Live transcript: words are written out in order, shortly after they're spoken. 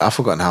I've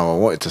forgotten how I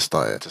wanted to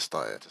start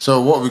it.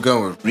 So what are we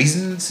going with?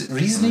 Reasoning and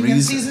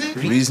seasoning?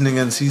 Reasoning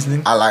and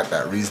seasoning. I like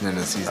that. Reasoning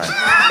and seasoning.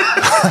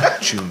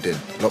 Tuned in.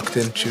 Locked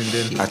in, tuned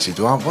in. Actually,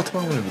 what do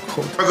I want to be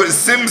called? I got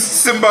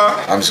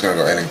Simba. I'm just going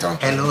to go Ellington.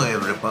 Hello,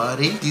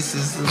 everybody. This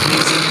is the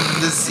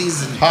reason the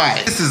season.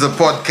 Hi. This is a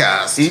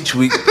podcast. Each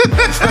week.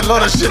 There's a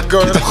lot of shit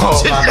going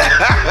on, man.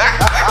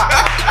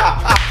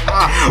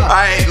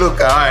 Alright, look.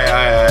 Alright.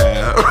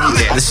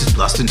 Yeah, let's just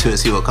blast into it and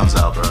see what comes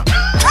out, bro.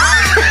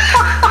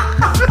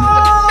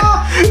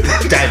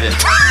 Dive in.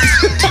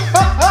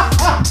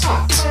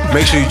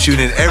 Make sure you tune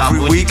in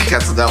every week.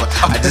 Cancel that one.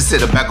 I just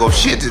said a bag of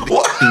shit.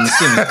 What?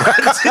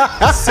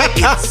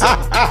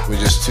 We're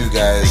just two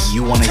guys.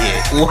 You want to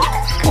hear?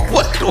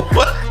 What?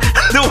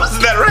 That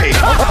wasn't that right.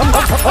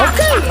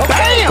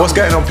 Okay. What's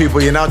going on,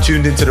 people? You're now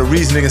tuned into the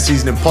Reasoning and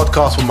Seasoning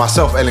podcast with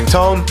myself,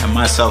 Ellington. And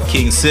myself,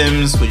 King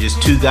Sims. We're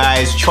just two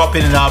guys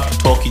chopping it up,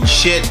 talking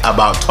shit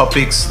about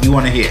topics you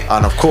want to hear.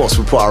 And of course,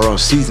 we put our own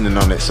seasoning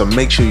on it, so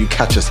make sure you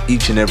catch us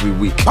each and every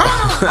week.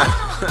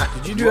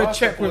 Did you do a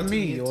check with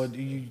me, or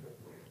do you?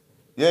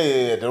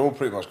 Yeah. They're all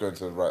pretty much going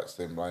to the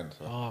same line.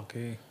 So Oh,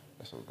 okay.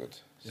 that's all good.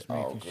 Just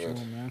making sure,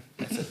 man.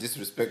 That's a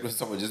disrespect when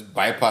someone just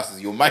bypasses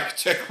your mic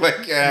check.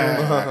 Like,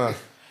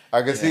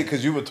 I can see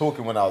because you were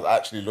talking when I was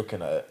actually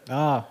looking at it.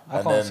 I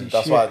And can't then see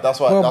shit. that's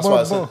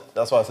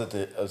why I said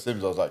to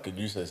Sims, I was like, can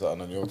you say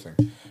something on your thing?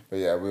 But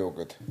yeah, we're all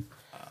good.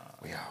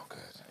 We are all good.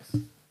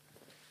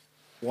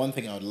 One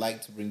thing I would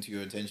like to bring to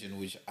your attention,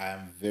 which I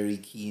am very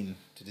keen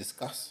to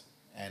discuss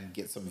and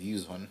get some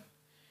views on,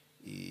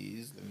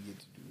 is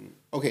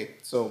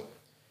so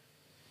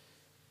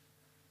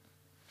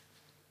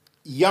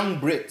young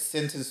Brit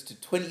sentenced to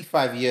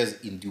 25 years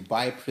in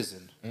Dubai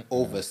prison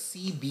over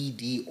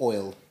CBD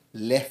oil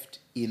left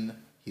in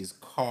his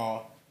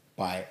car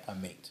by a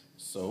mate.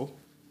 So,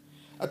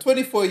 a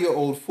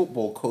 24-year-old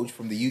football coach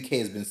from the UK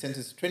has been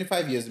sentenced to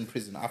 25 years in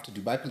prison after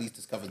Dubai police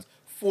discovered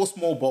 4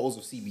 small bottles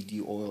of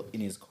CBD oil in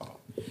his car.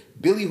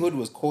 Billy Hood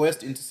was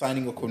coerced into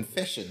signing a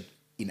confession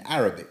in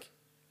Arabic.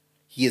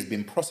 He has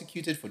been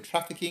prosecuted for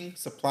trafficking,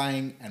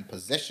 supplying, and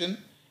possession,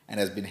 and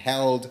has been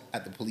held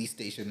at the police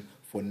station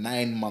for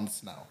 9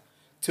 months now.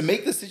 To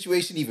make the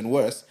situation even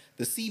worse,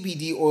 the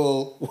CBD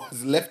oil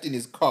was left in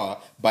his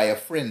car by a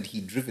friend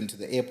he'd driven to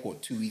the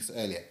airport 2 weeks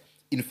earlier.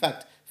 In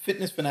fact,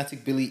 fitness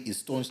fanatic Billy is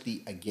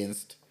staunchly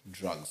against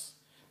drugs.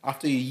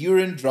 After a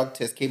urine drug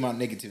test came out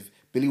negative,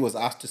 Billy was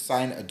asked to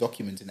sign a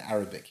document in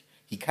Arabic.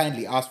 He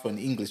kindly asked for an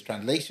English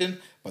translation,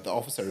 but the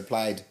officer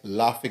replied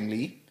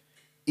laughingly,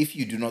 "If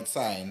you do not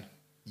sign,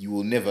 you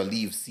will never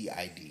leave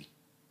CID."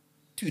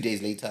 2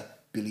 days later,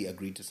 Billy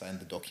agreed to sign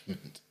the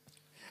document.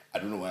 I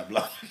don't know why I'm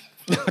laughing.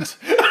 That's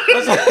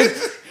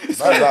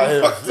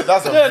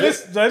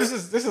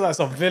This is like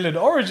some villain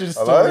origin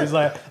story. It's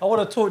like, I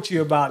want to talk to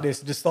you about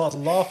this. Just starts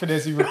laughing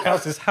as he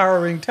recounts this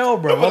harrowing tale,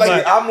 bro.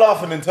 I'm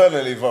laughing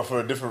internally for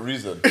a different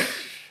reason.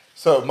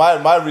 So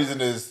my reason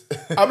is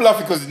I'm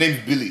laughing because his name's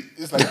Billy.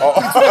 It's like,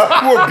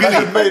 poor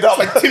Billy. made up.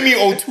 It's like Timmy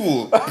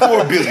O'Toole.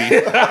 Poor Billy.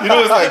 You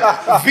know, it's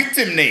like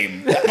victim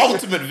name. The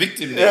ultimate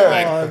victim name.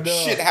 Yeah.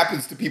 Shit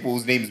happens to people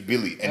whose name's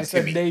Billy and That's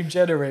Timmy. a name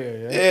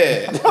generator,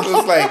 yeah? Yeah. So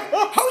it's like,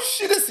 how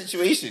shit a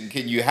situation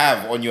can you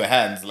have on your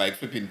hands, like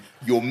flipping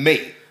your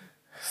mate?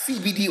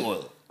 CBD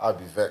oil. I'd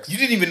be vexed. You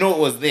didn't even know it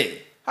was there.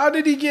 How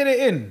did he get it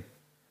in?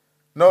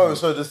 No,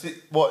 so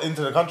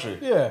into the country?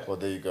 Yeah. Well,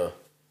 there you go.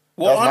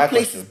 Well, That's my aren't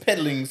places question.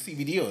 peddling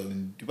CBD oil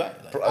in Dubai?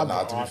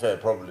 Like, To be fair,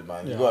 probably,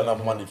 man. You got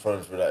enough money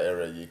thrown through that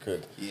area, you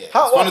could. Yeah.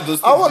 How, It's one of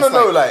those I things want to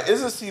just know, like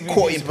is a CBD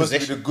caught in supposed to be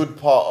possession. the good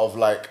part of,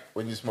 like,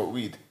 when you smoke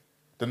weed?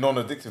 The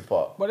non-addictive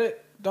part?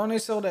 But don't they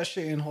sell that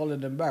shit in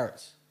Holland and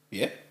Barrett's?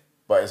 yeah.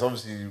 But it's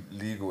obviously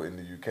legal in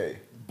the UK.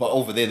 But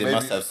over there, they Maybe-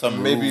 must have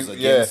some maybe, rules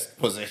against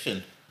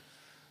possession.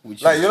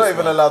 Which Like, is you're not just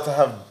even allowed to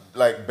have,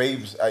 like,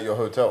 babes at your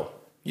hotel.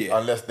 Yeah.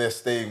 Unless they're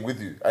staying with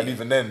you. And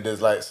even then,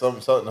 there's, like,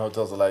 some certain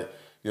hotels are like,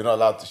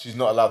 she's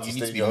not allowed to You stay need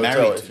to in be your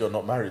hotel married if you're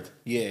not married.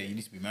 Yeah, you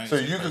need to be married. So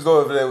to you the could person. go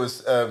over there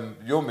with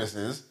your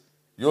missus,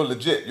 you're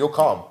legit, you're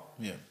calm.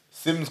 Yeah.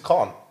 Sims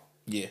can't.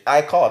 Yeah.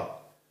 I can't.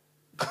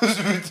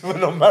 Because we're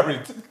not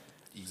married.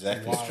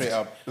 Exactly. Straight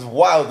up. It's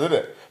wild, isn't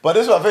it? But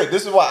this is what I think.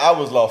 This is why I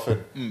was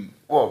laughing.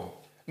 Well,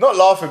 not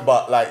laughing,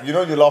 but like,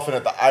 you're laughing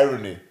at the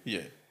irony.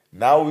 Yeah.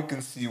 Now we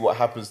can see what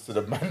happens to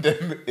the man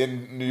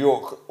in New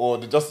York or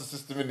the justice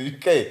system in the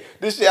UK.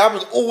 This shit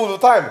happens all the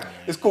time.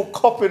 It's called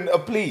copping a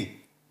plea.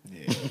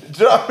 Yeah. Do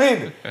you know what I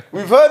mean?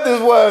 We've heard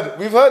this word,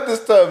 we've heard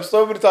this term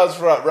so many times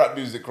throughout rap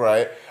music,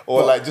 right?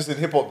 Or like just in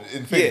hip hop,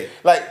 in things. Yeah.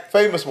 Like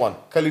famous one,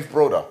 Khalif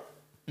Broda.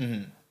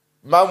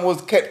 Man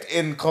was kept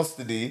in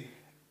custody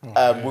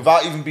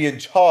without even being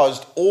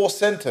charged or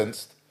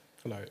sentenced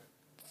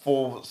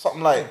for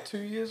something like 2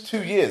 years?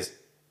 2 years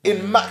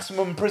in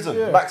maximum prison,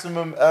 Yeah.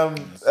 maximum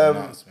nuts,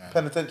 man.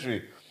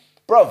 penitentiary.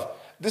 Bruv,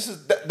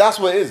 that's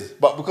what it is.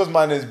 But because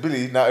my name is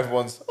Billy, now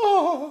everyone's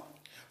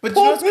But you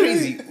know what's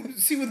Billy. crazy?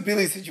 See with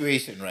Billy's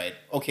situation, right?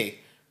 Okay.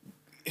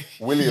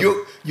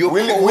 William. You're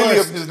William,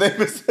 coerced. his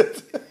name is.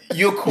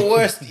 You're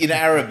coerced in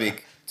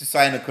Arabic to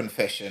sign a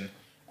confession.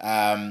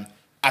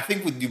 I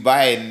think with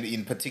Dubai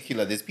in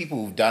particular, there's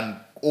people who've done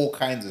all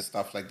kinds of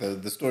stuff. Like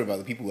the story about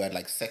the people who had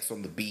like sex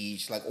on the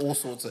beach, like all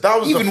sorts of. That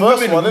was the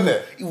first one, isn't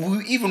it?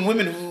 Even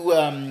women who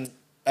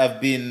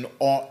have been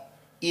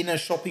in a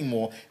shopping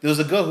mall. There was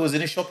a girl who was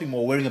in a shopping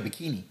mall wearing a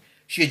bikini.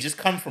 She had just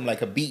come from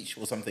like a beach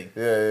or something.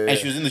 And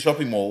she was in the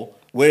shopping mall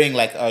wearing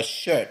like a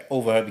shirt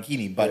over her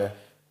bikini. But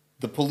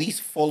the police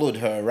followed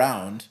her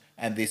around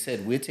and they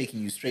said, "We're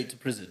taking you straight to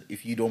prison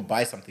if you don't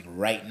buy something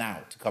right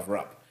now to cover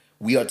up.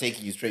 We are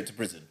taking you straight to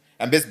prison."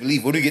 And best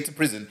believe, when we get to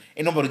prison,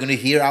 ain't nobody going to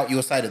hear out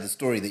your side of the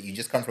story that you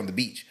just come from the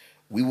beach.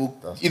 We will,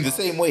 the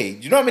same way.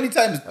 Do you know how many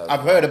times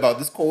I've heard about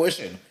this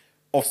coercion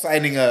of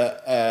signing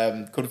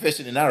a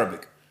confession in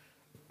Arabic?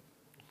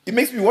 It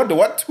makes me wonder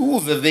what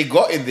tools have they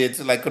got in there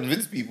to like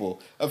convince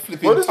people of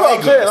flipping. Well, this is what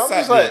I'm saying. I'm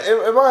just like,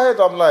 in my head,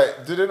 I'm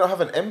like, do they not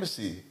have an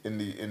embassy in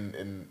the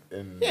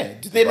in Yeah,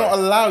 do they not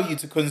allow you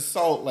to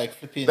consult like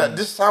flipping? That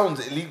this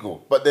sounds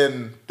illegal, but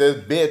then there's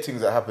bare things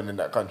that happen in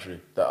that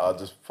country that are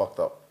just fucked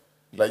up.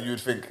 Like you would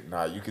think,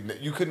 nah, you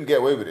couldn't get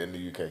away with it in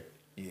the UK.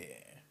 Yeah,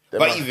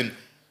 but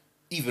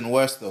even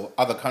worse though,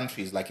 other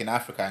countries like in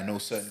Africa, I know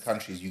certain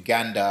countries,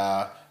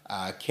 Uganda,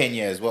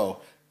 Kenya as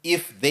well.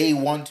 If they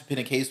want to pin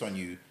a case on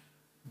you,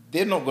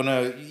 they're not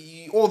gonna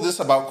all this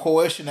about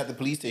coercion at the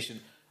police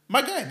station.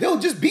 My guy, they'll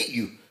just beat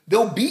you.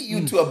 They'll beat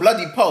you to a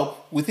bloody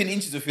pulp within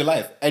inches of your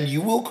life, and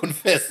you will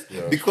confess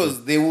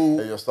because they will.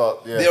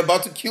 They're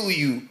about to kill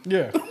you.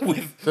 Yeah.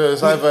 So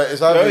it's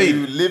either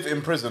you live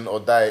in prison or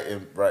die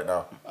right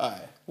now.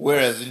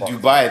 Whereas in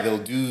Dubai, they'll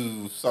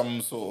do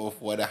some sort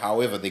of whatever,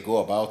 however they go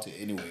about it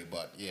anyway.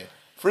 But yeah,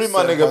 free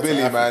my nigga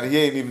Billy, man. He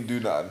ain't even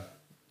do nothing.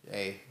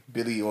 Hey,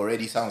 Billy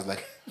already sounds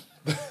like.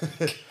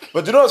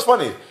 But you know what's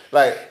funny?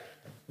 Like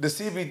the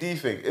CBD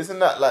thing, isn't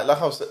that like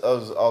I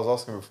was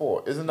asking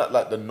before? Isn't that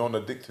like the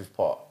non-addictive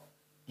part?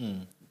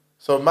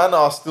 So man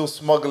are still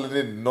smuggling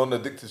in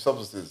non-addictive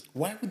substances.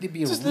 Why would they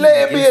be? Just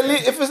let it be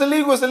illegal. If it's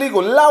illegal, it's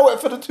illegal. Allow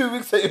it for the 2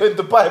 weeks that you're in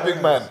Dubai, big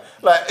man.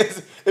 Like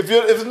if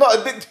it's not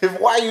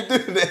addictive, why are you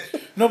doing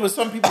it? No, but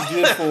some people do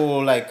it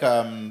for like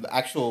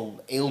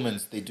actual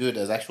ailments. They do it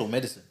as actual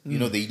medicine. You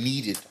know, they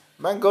need it.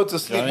 Man, go to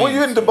sleep. What are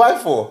you in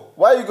Dubai for?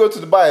 Why you go to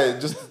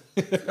Dubai? Just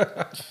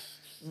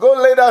go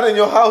lay down in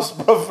your house,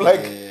 bro.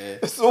 Like,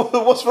 so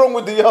what's wrong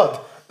with the yard?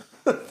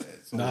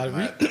 Nah,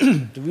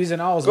 the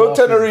reason I was go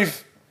laughing,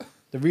 Tenerife.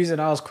 The reason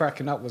I was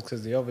cracking up was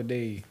because the other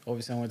day,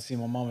 obviously, I went to see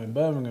my mum in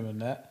Birmingham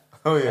and that.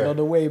 Oh yeah. And on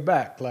the way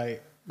back,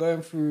 like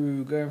going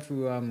through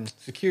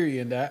security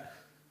and that,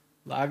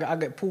 like I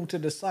get pulled to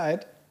the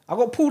side. I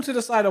got pulled to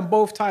the side on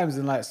both times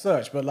in like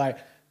search, but like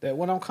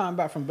when I'm coming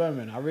back from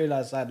Birmingham, I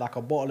realized I had like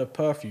a bottle of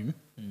perfume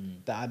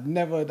that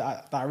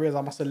I realized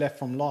I must have left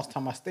from last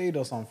time I stayed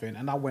or something,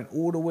 and I went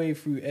all the way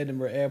through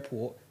Edinburgh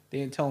Airport. They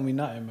didn't tell me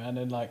nothing, man.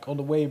 And like on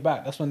the way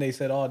back, that's when they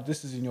said, "Oh,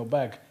 this is in your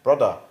bag,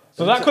 brother."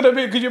 So that could have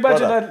been. Could you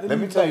imagine that? Let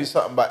me tell you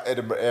something about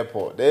Edinburgh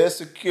Airport. Their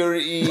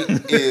security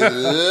is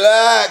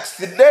lax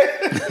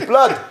today,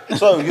 blood.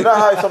 So you know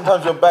how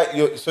sometimes your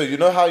bag. So you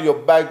know how your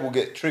bag will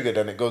get triggered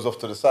and it goes off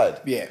to the side.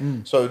 Yeah.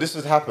 So this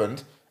has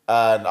happened,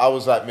 and I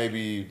was like,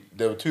 maybe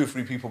there were 2 or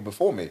 3 people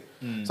before me.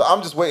 So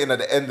I'm just waiting at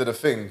the end of the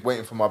thing,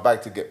 waiting for my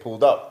bag to get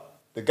pulled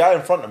up. The guy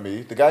in front of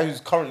me, the guy who's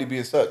currently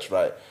being searched,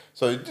 right?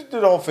 So he did the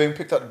whole thing,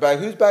 picked up the bag.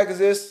 Whose bag is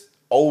this?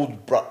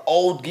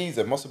 Old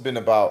geezer.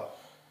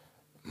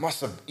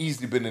 Must have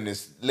easily been in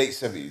his late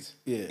 70s.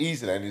 Yeah.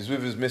 Easily. And he's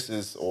with his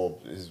missus or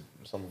he's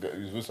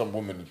with some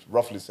woman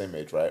roughly the same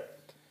age, right?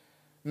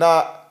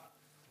 Now,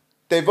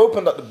 they've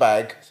opened up the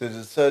bag. Said,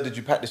 "Sir, did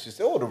you pack this?" You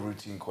say all the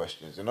routine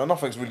questions. You know,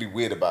 nothing's really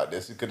weird about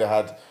this. He could have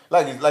had,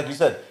 like you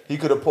said, he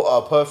could have put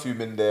a perfume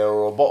in there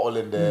or a bottle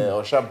in there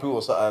or shampoo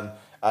or something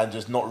and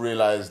just not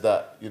realised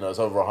that, you know, it's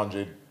over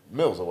 100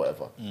 mils or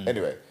whatever.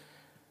 Anyway,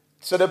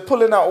 so they're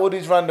pulling out all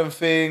these random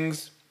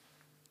things.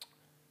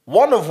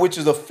 One of which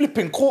is a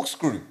flipping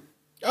corkscrew.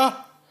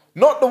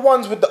 Not the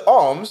ones with the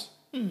arms,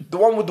 the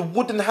one with the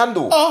wooden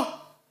handle.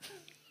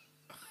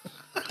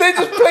 They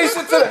just place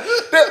it to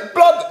the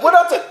blood.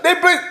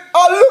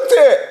 I looked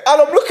at it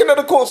and I'm looking at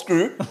the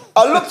corkscrew.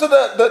 I looked at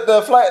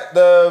the flight,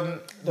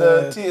 the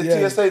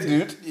TSA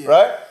dude,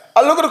 right?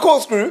 I look at the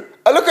corkscrew.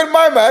 I look at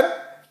my man.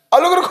 I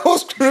look at the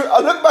corkscrew. I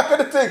look back at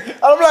the thing,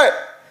 and I'm like,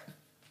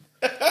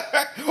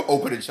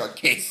 open and shut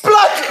case.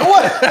 blood.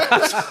 What?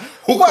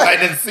 Hook, line,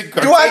 and sinker.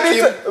 Do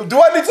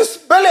I need to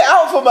spell it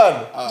out for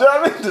man? Do you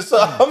know what I mean? So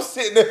I'm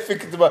sitting there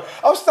thinking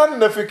I'm standing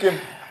there thinking,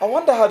 I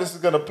wonder how this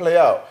is gonna play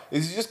out.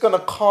 Is he just gonna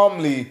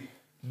calmly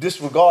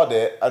disregard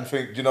it and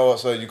think, you know what,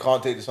 sir, you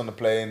can't take this on the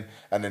plane,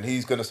 and then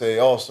he's gonna say,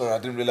 "Oh, sorry, I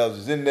didn't realize it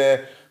was in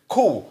there."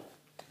 Cool.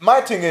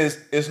 My thing is,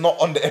 it's not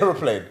on the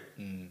aeroplane.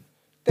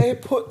 They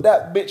put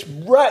that bitch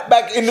right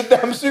back in the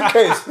damn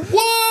suitcase.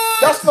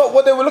 What? That's not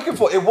what they were looking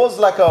for. It was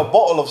like a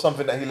bottle of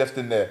something that he left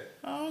in there.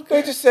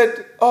 They just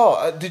said,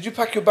 did you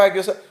pack your bag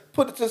yourself?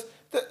 Put it to...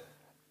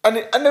 And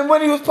then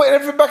when he was putting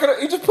everything back in it,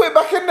 he just put it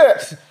back in there.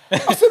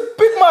 I said,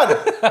 big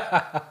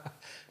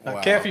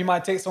man. Careful, you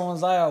might take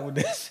someone's eye out with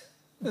this.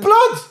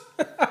 Blood.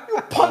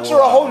 You punch her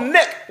a whole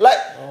neck. Like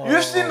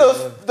you've seen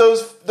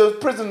those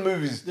prison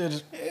movies. Yeah,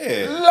 just-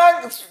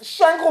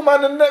 Shankle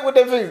man in the neck with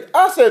their things.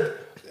 I said.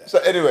 So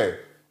anyway,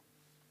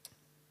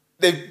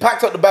 they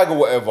packed up the bag or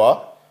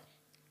whatever.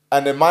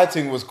 And then my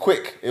thing was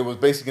quick. It was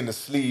basically in the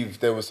sleeve.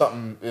 There was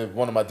something,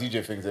 one of my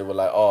DJ things, they were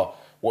like, oh,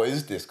 what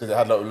is this? Because it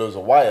had like loads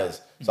of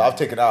wires. So I've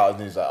taken it out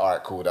and he's like, all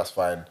right, cool, that's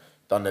fine.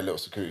 Done their little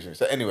security thing.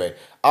 So anyway,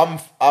 I'm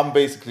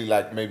basically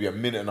like maybe a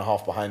minute and a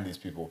half behind these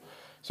people.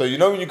 So you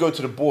know when you go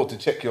to the board to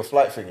check your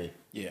flight thingy?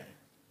 Yeah.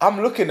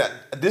 I'm looking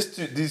at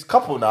these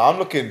couple now. I'm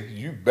looking,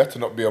 you better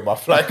not be on my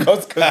flight,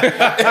 cause I'm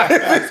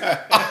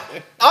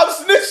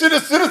snitching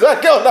as soon as I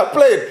get on that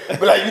plane.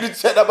 But like, you didn't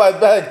check that man's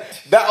bag.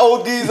 That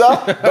old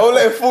geezer, don't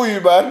let him fool you,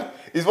 man.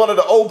 He's one of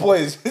the old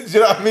boys. Do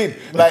you know what I mean?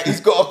 Like,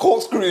 he's got a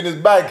corkscrew in his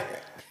bag.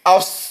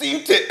 I've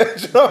seen it.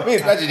 Do you know what I mean?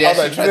 Imagine they I was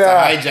actually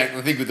tried to hijack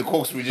the thing with the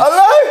corkscrew. Just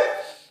Hello?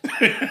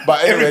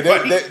 But anyway,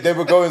 they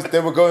were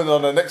going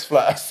on the next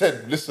flight. I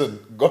said, listen,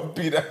 God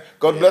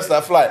bless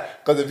that flight.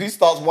 Because if he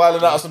starts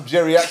wilding out some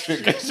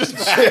geriatric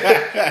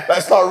shit,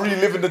 like start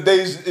reliving the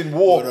days in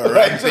war.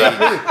 Like, do you know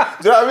what I mean?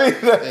 Do you know what I mean?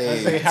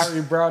 I say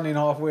Harry Browning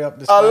halfway up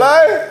the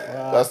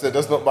Hello? That's it.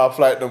 That's not my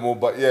flight no more.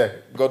 But yeah,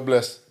 God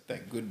bless.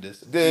 Thank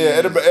goodness. Yeah,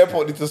 Edinburgh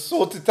Airport need to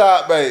sort it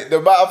out, mate. The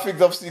amount of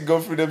things I've seen go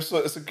through them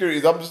sort of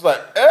securities, I'm just like,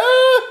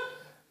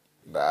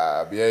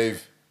 nah,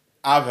 behave.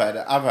 I've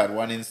had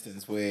one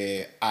instance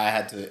where I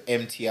had to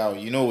empty out,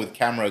 with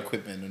camera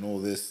equipment and all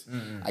this.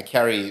 I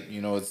carry it,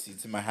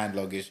 it's in my hand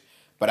luggage,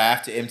 but I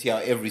have to empty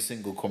out every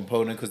single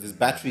component because there's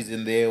batteries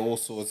in there, all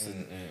sorts,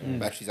 and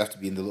batteries have to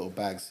be in the little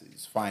bags.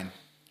 It's fine.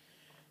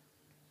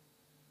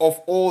 Of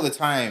all the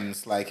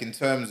times, like in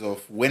terms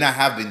of when I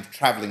have been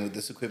traveling with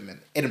this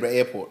equipment, Edinburgh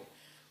Airport,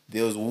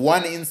 there was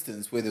one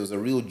instance where there was a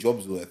real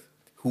Jobsworth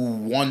who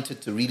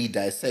wanted to really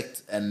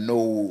dissect and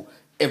know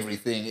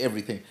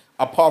everything.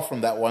 Apart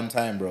from that one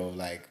time, bro,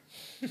 like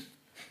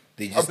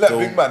they just I'm that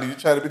big man. You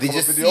trying to they become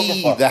a just see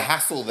videographer? the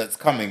hassle that's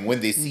coming when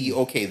they see,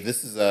 okay,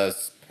 this is a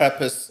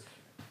purpose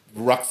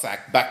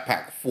rucksack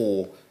backpack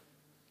for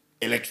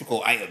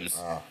electrical items.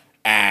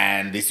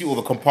 And they see all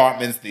the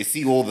compartments, they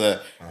see all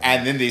the,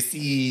 and then they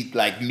see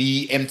like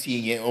me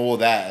emptying it, all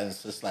that, and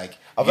it's just like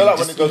I feel like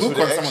when just it goes look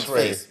through on the someone's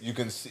X-ray, face. you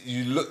can see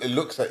you look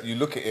at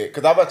it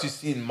because I've actually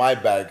seen my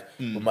bag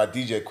with my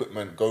DJ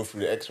equipment go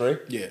through the X-ray.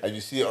 Yeah. And you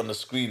see it on the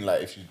screen.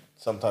 Like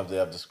sometimes they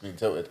have the screen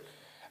tilted,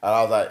 and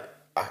I was like,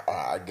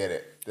 I get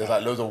it. There's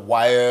like loads of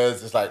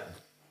wires. There's like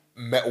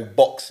metal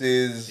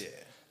boxes,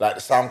 like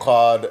the sound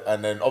card,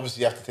 and then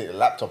obviously you have to take the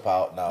laptop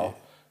out now. Yeah.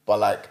 But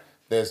like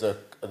there's the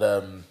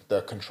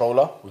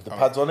controller with the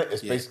pads on it.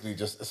 It's basically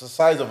it's the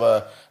size of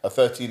a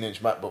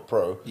 13-inch MacBook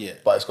Pro. Yeah.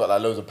 But it's got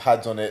like loads of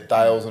pads on it,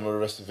 dials and all the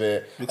rest of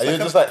it. Looks and like you're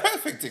just a like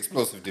perfect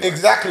explosive device.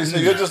 exactly. So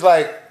you're just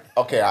like,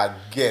 okay, I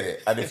get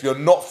it. And if you're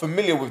not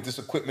familiar with this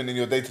equipment in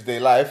your day-to-day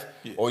life,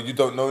 or you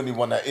don't know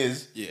anyone that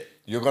is,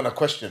 you're gonna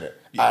question it,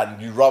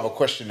 and you rather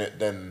question it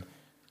than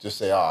just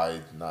say,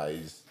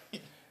 he's.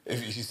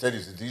 If he said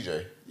he's a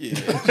DJ, you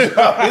know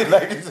what I mean?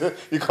 Like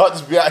you can't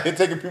just be out here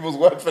taking people's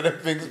word for them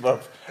things, bro.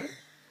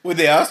 What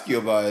they ask you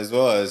about as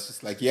well is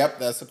just like, yep,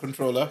 that's a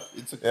controller.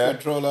 It's a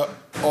controller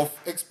of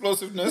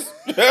explosiveness.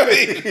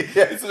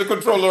 It's a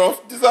controller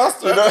of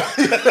disaster.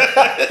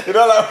 You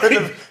know, like when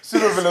the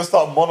supervillains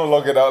start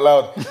monologuing out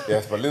loud.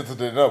 Yes, but little did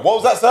they know.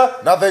 What was that,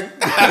 sir? Nothing.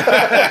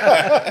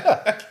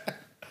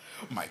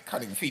 My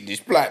cunning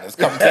fiendish plan has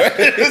come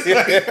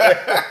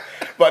to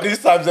But these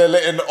times they're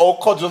letting old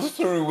codgers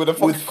through with a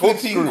fucking With 15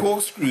 corkscrew.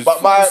 corkscrews. But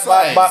full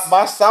size.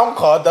 my sound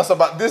card that's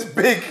about this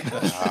big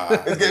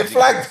is getting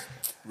flagged.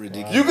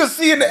 Ridiculous. You can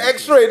see in the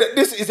X-ray that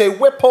this is a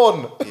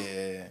weapon.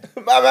 Yeah.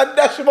 Man,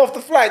 dash him off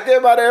the flight. Get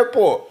him out of the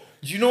airport.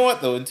 Do you know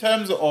what though? In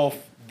terms of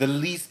the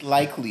least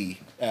likely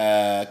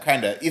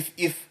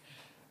if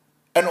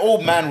an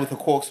old man with a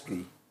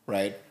corkscrew,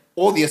 right?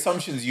 All the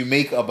assumptions you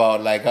make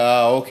about like,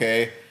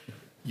 okay,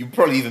 you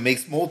probably even make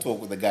small talk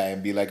with the guy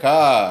and be like,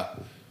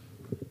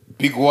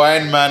 big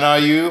wine man, are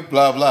you?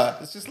 Blah blah.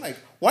 It's just like,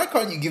 why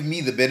can't you give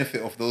me the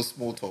benefit of those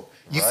small talk?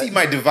 You see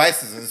my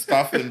devices and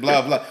stuff and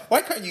blah blah.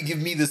 Why can't you give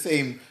me the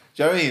same?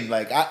 Do you know what I mean?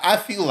 Like I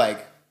feel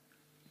like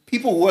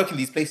people who work in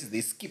these places,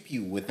 they skip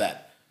you with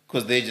that.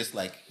 Because they're just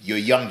like, you're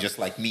young just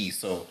like me,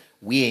 so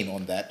we ain't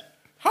on that.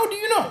 How do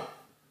you know?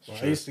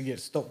 I used to get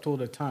stopped all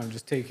the time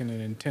just taking a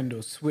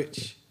Nintendo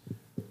Switch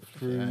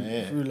through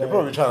They're like,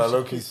 probably trying to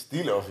low-key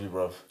steal it off you,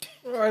 bruv.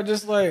 Right,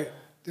 just like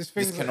this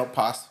thing. This cannot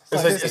pass.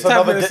 It's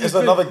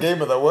another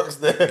gamer that works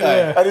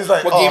there. And he's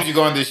like, What games you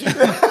got on this shit?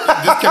 This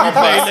cannot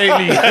pass.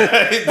 lately.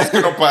 This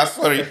cannot pass,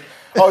 sorry.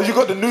 oh, you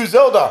got the new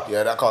Zelda?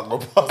 Yeah, that can't go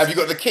past. Have you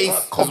got the case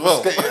as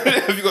well?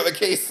 Have you got the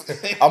case?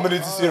 I'm gonna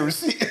need to see a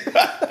receipt.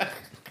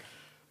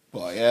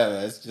 But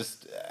yeah, it's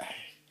just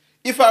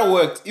if I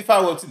worked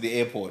in the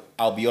airport,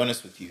 I'll be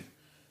honest with you.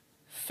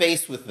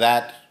 Faced with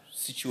that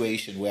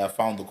situation where I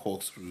found the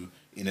corkscrew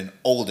in an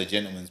older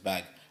gentleman's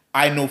bag,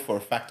 I know for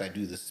a fact I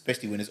do this,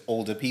 especially when it's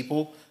older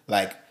people.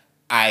 Like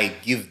I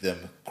give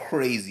them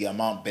crazy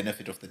amount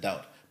benefit of the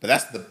doubt. But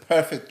that's the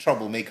perfect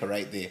troublemaker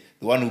right there.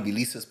 The one who'll be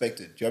least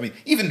suspected. Do you know what I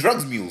mean? Even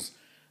drugs mules.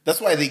 That's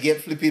why they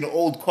get flipping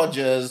old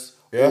codgers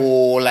Yeah.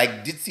 or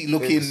like ditzy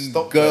looking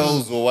stop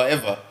girls or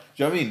whatever.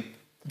 Do you know what I mean?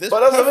 But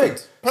that's the thing.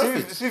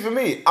 Perfect. See, for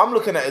me, I'm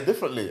looking at it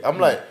differently. I'm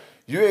like,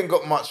 you ain't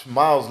got much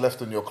miles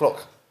left on your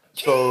clock.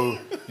 So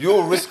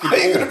you're risking How are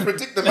you it gonna all.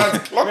 predict the man's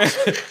clock? No,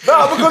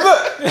 because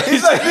look,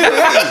 he's like,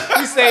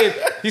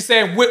 He's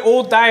saying we're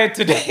all dying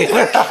today. do you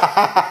know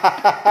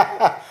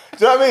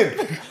what I mean?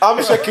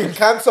 I'm checking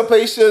cancer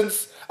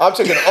patients. I'm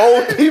checking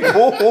old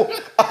people. Do you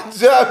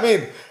know what I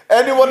mean?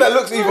 Anyone that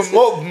looks even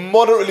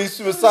moderately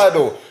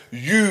suicidal,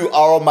 you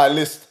are on my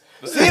list.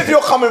 See if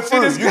you're coming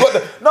through. You got the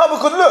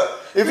because look,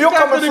 if you're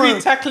coming going to through,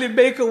 be tackling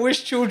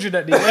Make-A-Wish children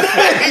at the end.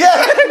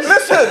 yeah,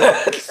 listen,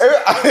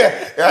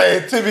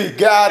 hey, Timmy,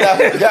 get out of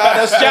that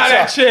that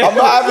stretcher. chair. I'm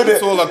not having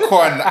It's it. all a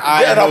con.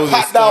 I Getting know a the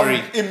pat down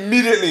story.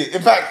 immediately.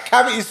 In fact,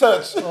 cavity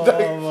search. my No,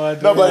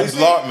 days. but you see,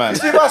 Blot, man. you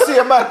see if I see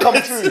a man come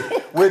through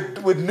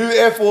with new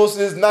Air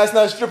Forces, nice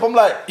strip, I'm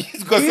like,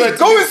 he's got something to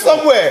going live for.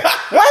 somewhere.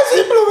 Why is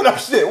he blowing up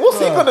shit? What's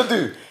he gonna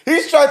do?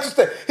 He's trying to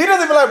stay. He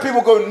doesn't even like people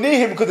going near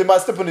him because they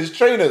might step on his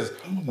trainers.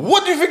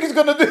 What do you think he's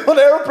gonna do on an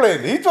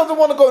airplane? He doesn't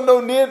want to go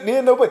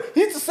near nobody.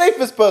 He's the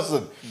safest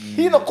person.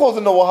 He's not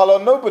causing no wahala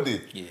on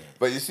nobody. Yeah.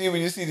 But you see, when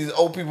you see these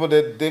old people,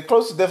 they're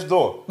close to death's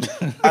door,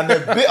 and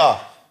they're bitter.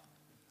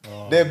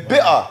 They're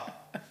bitter.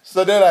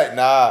 So they're like,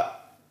 nah,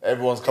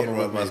 everyone's coming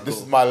Everyone with me. must This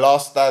go. is my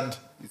last stand.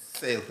 It's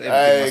safe. Everything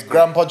Hey, must go.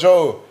 Grandpa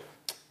Joe,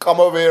 come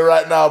over here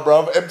right now,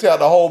 bro. Empty out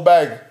the whole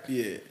bag.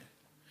 Yeah.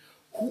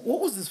 What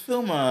was this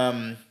film?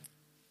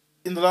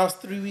 In the last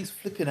 3 weeks,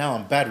 flipping out,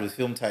 I'm bad with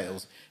film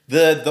titles.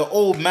 The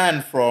old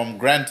man from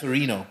Gran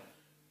Torino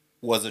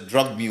was a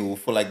drug mule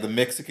for like the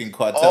Mexican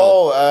cartel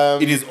Oh,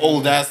 in his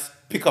old ass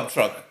pickup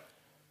truck.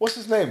 what's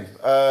his name?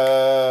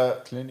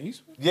 Clint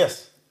Eastwood?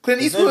 Yes. Clint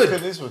His name's Eastwood.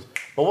 Clint Eastwood.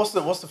 But what's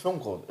the film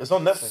called? It's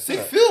on Netflix. Sick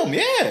isn't it? film,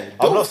 yeah. I've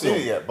Dope not film.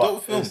 seen it yet, but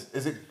Dope film.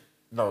 is it?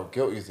 No,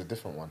 Guilty is a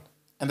different one.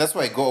 And that's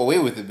why he got away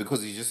with it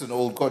because he's just an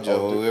old codger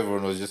or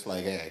everyone was just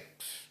like, hey,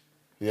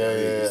 Yeah.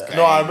 this guy-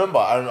 No, I remember.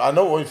 I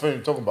know what film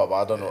you're talking about, but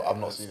I don't know. I've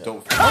not seen it.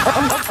 dope.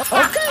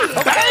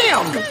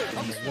 I'm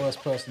the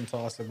worst person to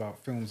ask about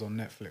films on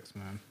Netflix,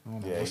 man. I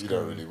don't know Yeah, what's you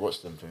going don't on. really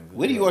watch them things.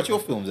 Where do you watch your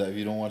films at if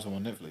you don't watch them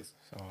on Netflix?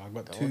 So I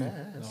got two.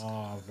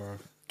 Oh, bro.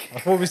 I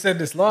thought we said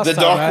this last The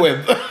time. dark man.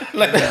 web.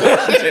 like,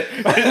 Listen,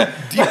 Man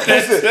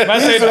this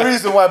is said- the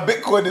reason why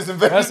Bitcoin is I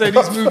invented. say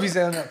these movies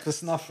ain't up to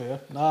snuff here.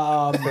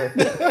 Nah,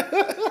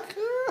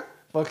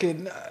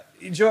 fucking.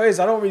 You know what it is?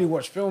 I don't really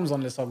watch films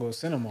unless I go to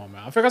cinema,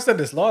 man. I think I said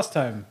this last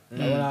time. Like,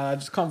 when I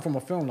just come from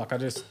a film, like I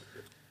just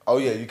Oh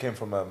yeah, you came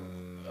from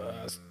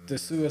the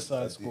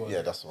Suicide Squad.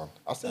 yeah, that's the one.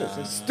 I still ain't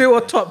seen it. Still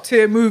a top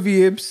tier movie,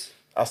 Ibs.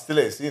 I still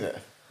ain't seen it.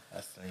 I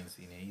still ain't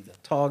seen it either.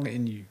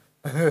 Targeting you.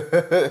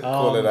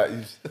 Call it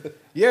that.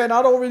 Yeah, and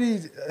I don't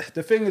really.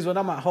 The thing is, when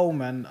I'm at home,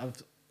 man,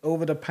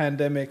 over the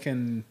pandemic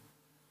and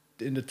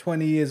in the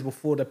 20 years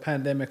before the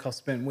pandemic, I've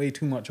spent way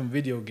too much on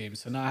video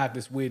games. So now I have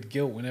this weird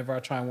guilt whenever I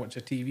try and watch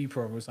a TV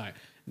program. It's like,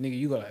 nigga,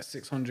 you got like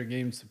 600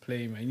 games to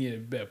play, man. You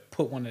better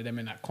put one of them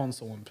in that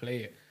console and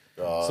play it.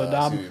 Oh, So I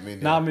now, see what you mean,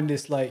 now yeah. I'm in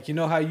this, like, you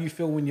know how you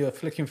feel when you're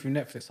flicking through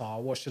Netflix? Oh,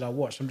 what should I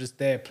watch? I'm just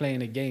there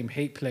playing a game,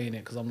 hate playing it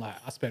because I'm like,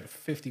 I spent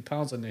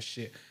 £50 on this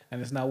shit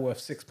and it's now worth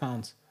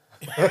 £6.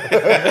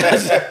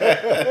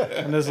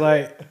 And it's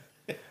like,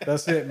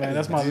 that's it, man.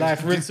 That's my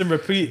life. Rinse and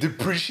repeat.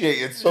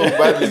 Depreciated so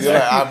badly. You're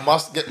like, I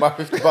must get my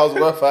 £50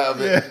 worth out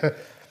of it.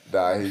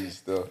 Nah, he's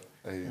still.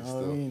 He's You know what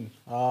I still.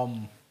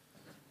 mean?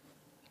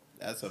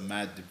 That's a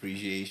mad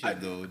depreciation,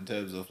 though, in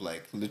terms of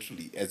like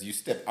literally as you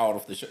step out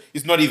of the shop.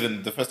 It's not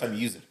even the first time you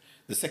use it.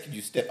 The second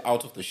you step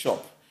out of the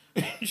shop.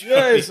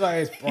 Yeah, it's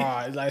like,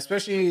 it's like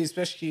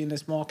especially in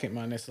this market,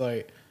 man. It's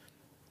like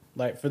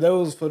for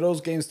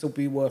those games to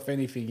be worth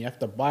anything, you have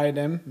to buy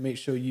them. Make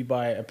sure you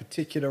buy a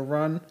particular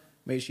run.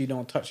 Make sure you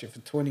don't touch it for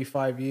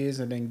 25 years,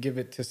 and then give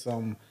it to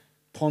some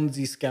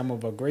Ponzi scam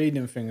of a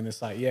grading thing. And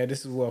it's like, yeah,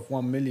 this is worth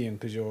 1 million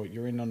because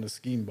you're in on the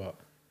scheme, but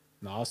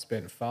no, I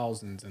spent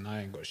thousands and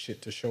I ain't got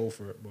shit to show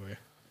for it, boy.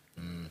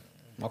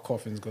 My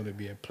coffin's gonna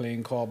be a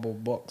plain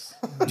cardboard box.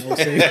 No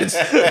savings.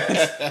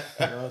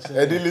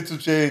 Any little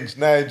change,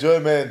 nah,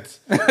 enjoyment.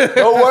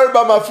 Don't worry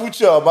about my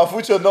future. My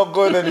future not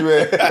going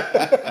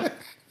anywhere.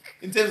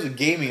 In terms of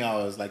gaming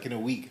hours, like in a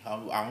week,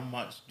 how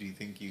much do you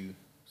think you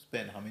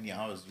spend? How many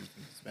hours do you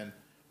think you spend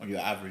on your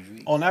average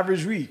week? On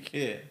average week,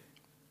 Yeah.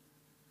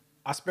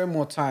 I spend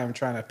more time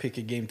trying to pick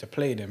a game to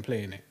play than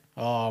playing it.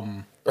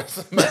 That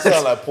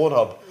sound like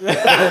Pornhub.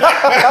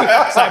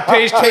 It's like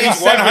page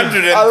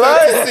 27.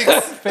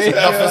 136.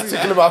 Nothing's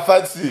tickling my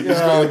fancy. You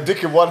just got your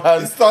dick in one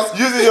hand. starts-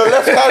 Using your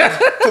left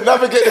hand to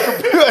navigate the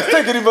computer. It's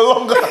taking even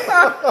longer.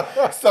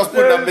 Starts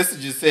putting up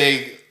messages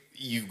saying,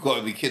 "You've got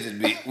to be kidding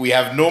me. We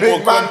have no more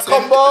Big man, content.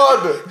 come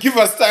on. Give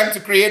us time to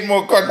create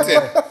more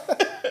content."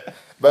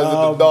 Man's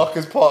in the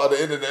darkest part of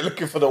the internet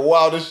looking for the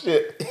wildest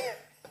shit.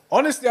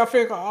 Honestly, I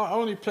think I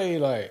only play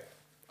like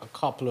a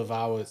couple of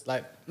hours.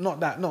 Like not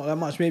that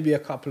much. Maybe a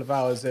couple of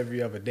hours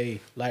every other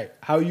day. Like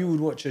how you would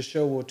watch a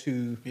show or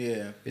two.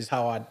 Yeah. Is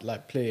how I'd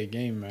like play a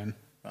game, man.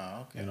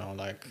 Oh, okay. You know,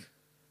 like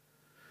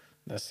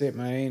that's it,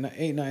 man.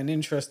 Ain't nothing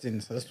interesting.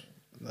 So that's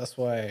That's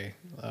why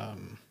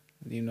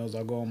he knows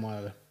I go on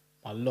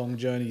my long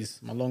journeys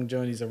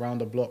around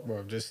the block,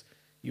 bro. Just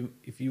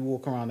if you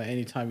walk around at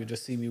any time, you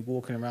just see me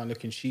walking around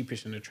looking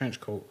sheepish in a trench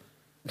coat.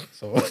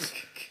 So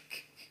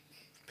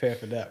prepare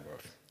for that, bro.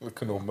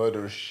 Looking all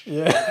murderish.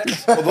 Yeah.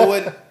 Although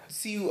when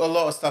see a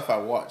lot of stuff I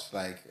watch,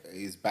 like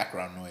is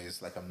background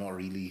noise, like I'm not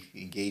really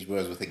engaged.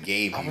 Whereas with a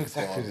game, I'm you've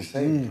exactly gotta the be-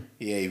 same.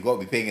 Yeah, you've got to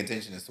be paying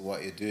attention as to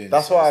what you're doing.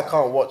 That's So why I it's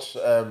can't watch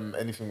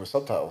anything with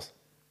subtitles.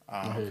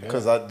 okay.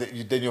 Because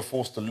then you're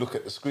forced to look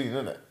at the screen,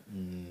 innit?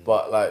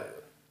 But like,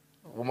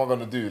 what am I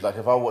gonna do? Like,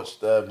 if I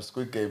watched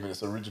Squid Game in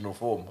its original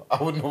form,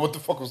 I wouldn't know what the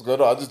fuck was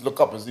going on. I just look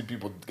up and see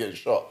people getting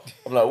shot.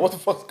 I'm like, what the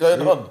fuck's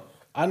going on?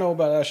 I know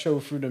about that show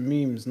through the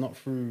memes, not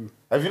through.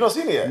 Have you not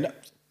seen it yet? No,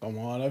 come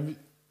on,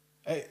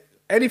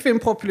 anything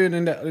popular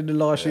in the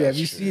last year? Have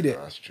you seen it?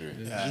 That's true.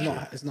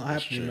 It's not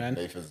happening, true. man.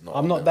 Nathan's not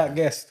I'm on not there, that man.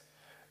 guest.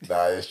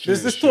 Nah, it's true.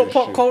 There's this it's true, talk it's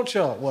pop true.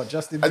 culture. What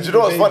Justin? And do you Bieber, know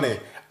what's Baby. funny?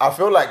 I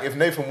feel like if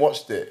Nathan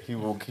watched it, he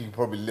could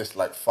probably list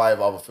like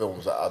 5 other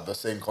films that are the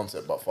same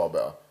concept but far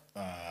better.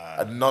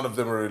 And none of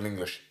them are in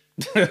English.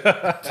 Do you know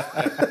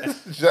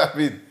what I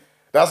mean?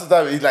 That's the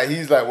time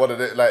he's like one of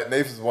the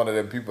Nathan's one of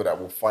them people that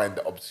will find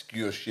the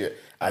obscure shit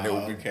and it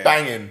will be okay.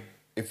 banging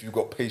if you've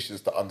got patience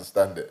to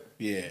understand it.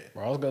 Yeah.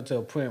 Bro, I was going to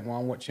a point where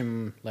I'm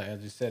watching, like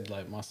as you said,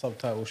 like my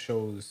subtitle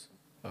shows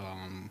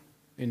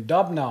in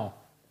dub now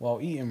while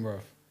eating, bro.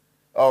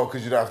 Oh,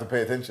 because you don't have to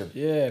pay attention.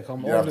 Yeah, 'cause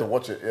I'm You don't have to old.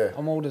 watch it, yeah.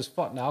 I'm old as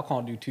fuck now. I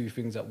can't do 2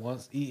 things at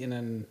once: eating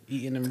and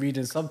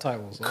reading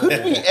subtitles.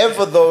 Could we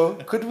ever though?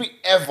 Could we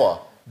ever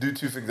do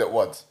 2 things at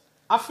once?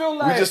 I feel We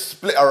like just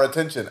split our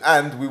attention,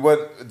 and we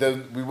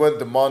weren't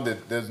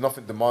demanded. There's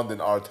nothing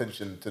demanding our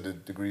attention to the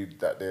degree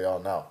that they are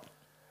now.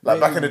 Like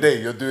back in the day,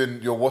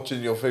 you're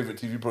watching your favorite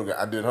TV program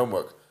and doing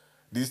homework.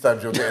 These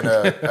times you're getting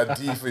a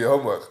D for your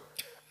homework.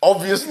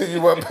 Obviously,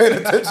 you weren't paying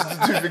attention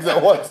to 2 things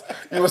at once.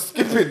 You were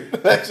skipping.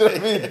 Like, you know what I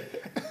mean?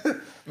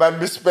 Man,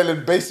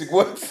 misspelling basic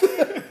words.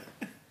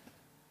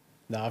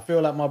 I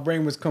feel like my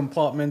brain was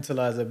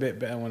compartmentalized a bit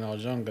better when I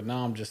was younger.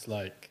 Now I'm just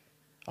like,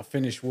 I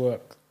finish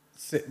work,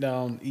 sit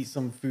down, eat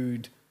some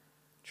food,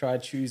 try to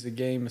choose a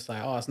game. It's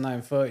like, it's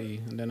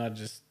 9:30, and then I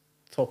just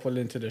topple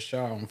into the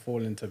shower and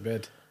fall into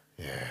bed.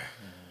 Yeah.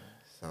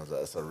 Sounds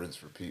like it's a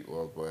rinse repeat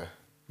world, boy.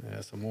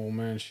 Yeah, some old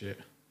man shit.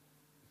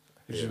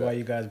 Which Yeah, is that- why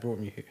you guys brought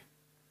me here.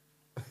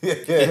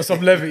 Yeah. For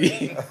some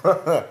levity.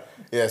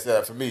 Yeah,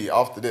 so for me,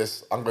 after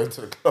this, I'm going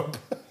to the club.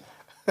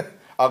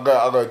 I'm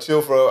going to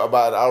chill for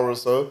about an hour or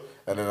so,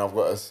 and then I've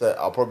got a set.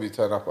 I'll probably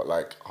turn up at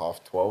like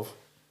 12:30,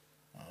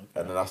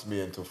 and then that's me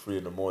until 3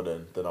 in the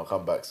morning. Then I'll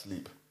come back,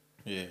 sleep.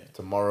 Yeah.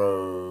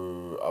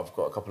 Tomorrow, I've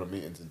got a couple of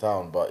meetings in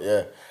town, but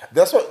yeah,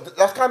 that's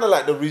kind of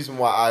like the reason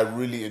why I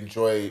really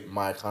enjoy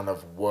my kind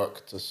of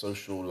work to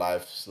social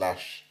life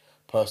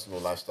 / personal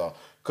lifestyle.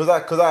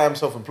 Because I am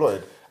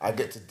self-employed, I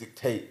get to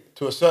dictate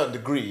to a certain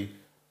degree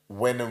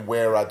when and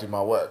where I do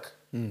my work.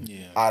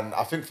 Yeah. And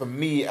I think for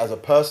me as a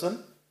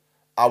person,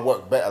 I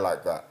work better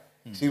like that.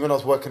 See, when I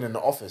was working in the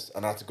office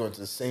and I had to go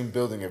into the same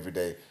building every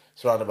day,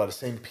 surrounded by the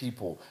same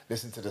people,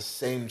 listen to the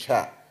same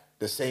chat,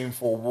 the same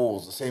 4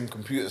 walls, the same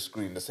computer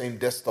screen, the same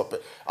desktop.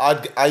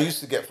 I used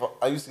to get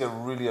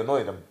really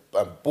annoyed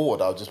and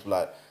bored. I would just be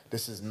like,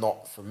 this is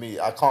not for me.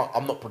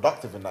 I'm not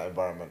productive in that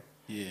environment.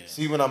 Yeah.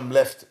 See, when I'm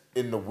left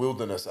in the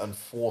wilderness and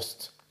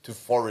forced to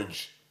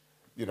forage,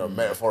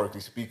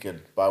 metaphorically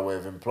speaking, by way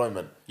of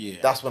employment, Yeah.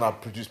 that's when I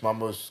produce my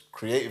most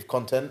creative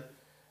content.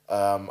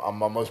 I'm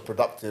my most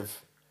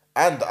productive,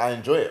 and I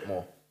enjoy it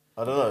more.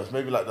 I don't know. It's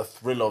maybe like the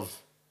thrill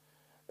of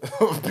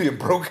being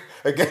broke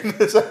again.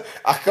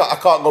 I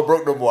can't go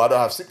broke no more. I don't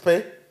have sick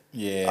pay.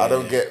 Yeah. I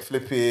don't get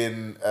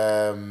flipping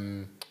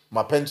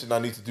my pension. I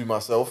need to do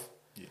myself.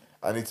 Yeah.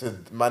 I need to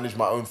manage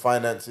my own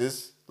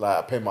finances. Like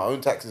I pay my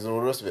own taxes and all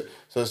the rest of it.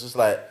 So it's just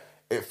like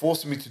it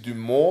forces me to do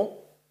more.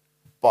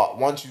 But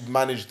once you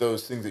manage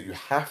those things that you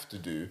have to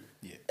do,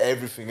 Yeah.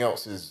 everything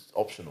else is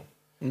optional.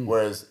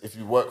 Whereas if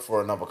you work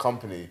for another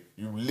company,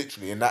 you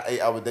literally in that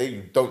 8-hour day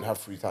you don't have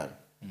free time.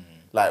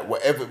 Like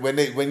whatever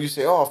when you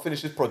say, I'll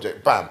finish this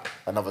project, bam,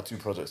 another 2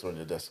 projects are on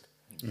your desk.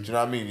 Do you know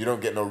what I mean? You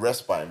don't get no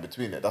respite in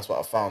between it. That's what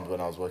I found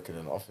when I was working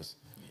in the office.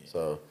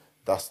 So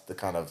that's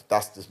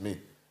just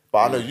me. But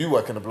I know you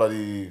work in a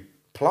bloody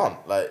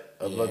plant, like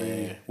a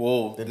bloody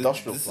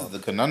industrial this plant. is the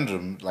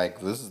conundrum.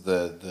 Like this is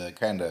the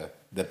kind of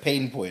the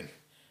pain point.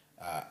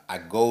 I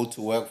go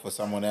to work for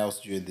someone else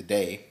during the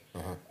day.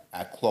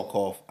 I clock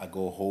off. I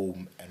go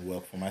home and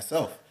work for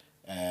myself.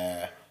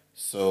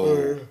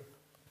 So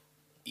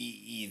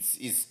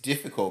it's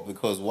difficult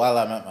because while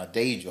I'm at my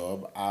day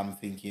job, I'm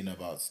thinking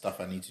about stuff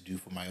I need to do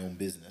for my own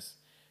business.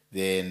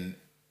 Then,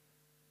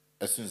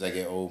 as soon as I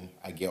get home,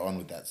 I get on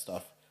with that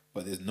stuff.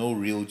 But there's no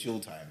real chill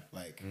time.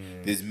 Like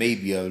there's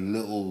maybe a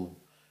little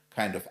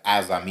kind of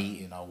as I'm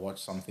eating, I'll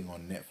watch something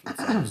on Netflix,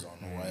 Amazon,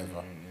 or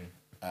whatever,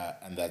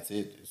 and that's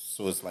it.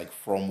 So it's like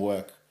from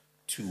work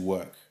to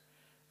work.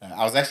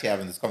 I was actually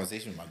having this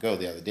conversation with my girl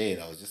the other day,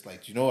 and I was just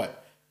like, do you know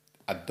what?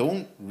 I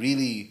don't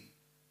really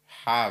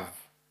have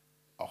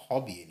a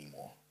hobby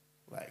anymore.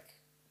 Like,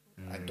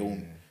 I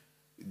don't.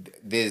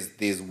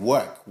 there's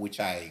work which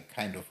I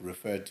kind of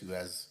refer to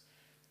as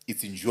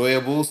it's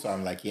enjoyable. So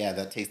I'm like, yeah,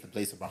 that takes the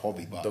place of my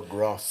hobby. But The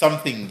graft.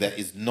 something that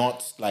is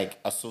not like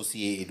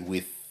associated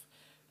with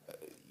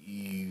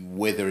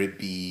whether it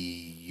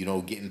be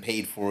getting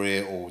paid for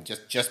it or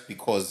just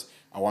because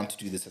I want to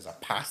do this as a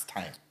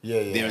pastime.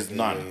 There's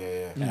none.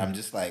 And I'm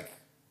just like,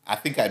 I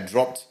think I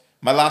dropped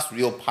my last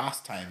real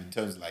pastime in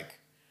terms of like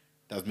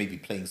that was maybe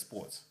playing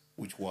sports,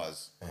 which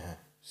was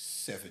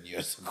 7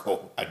 years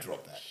ago. I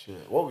dropped that.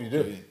 Shit. What were you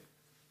doing?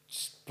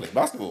 Just play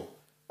basketball.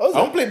 Oh, I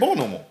don't play ball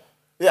no more.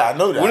 Yeah, I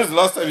know that. When was the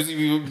last time you see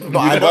me No,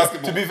 I know,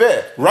 basketball? to be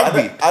fair,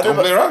 Rugby. I Don't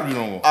never- play rugby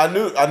no more.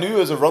 I knew you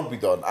was a rugby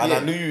don, and Yeah. I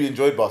knew you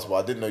enjoyed basketball.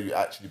 I didn't know you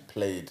actually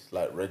played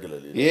like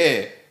regularly.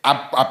 Yeah.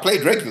 I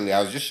played regularly. I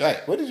was just shy.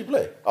 Where did you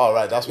play? Oh,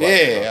 right, that's why.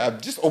 Yeah, I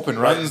just open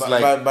runs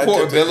like man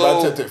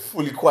Portobello. kept it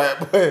fully quiet.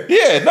 Boy.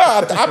 Yeah, no,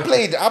 I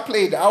played.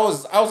 I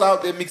was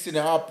out there mixing it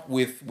up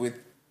with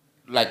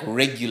like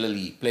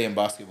regularly playing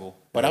basketball,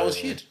 but I was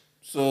shit.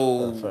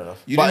 So fair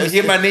enough. you But didn't it's-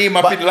 hear my name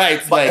up but- in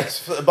lights but like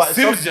it's- but it's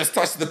Sims some- just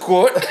touched the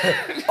court.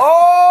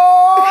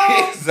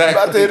 Oh,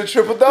 Exactly. About to hit a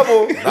triple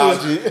double. Nah,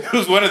 G. It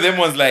was one of them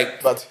ones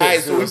like, About to hit alright,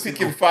 so we're zero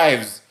picking single.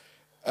 fives.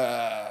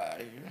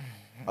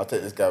 I'll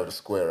take this guy with a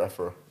square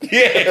afro.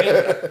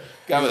 Yeah,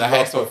 guy with a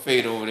high top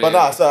fade over there. But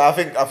nah, so I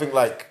think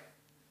like,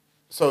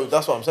 so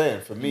that's what I'm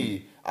saying. For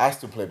me, I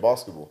still play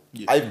basketball.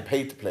 I even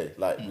paid to play.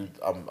 Like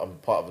I'm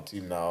part of a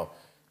team now.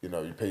 You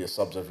know, you pay your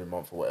subs every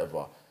month or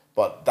whatever.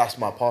 But that's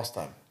my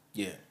pastime.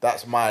 Yeah.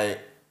 That's my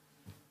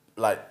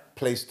like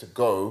place to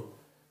go.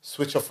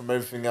 Switch off from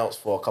everything else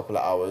for a couple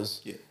of hours.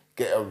 Yeah.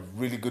 Get a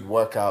really good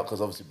workout because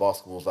obviously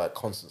basketball's like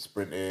constant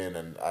sprinting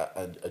and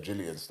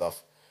agility and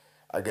stuff.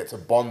 I get to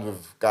bond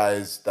with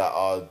guys that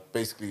are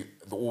basically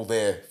all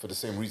there for the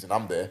same reason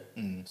I'm there.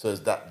 So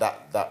it's that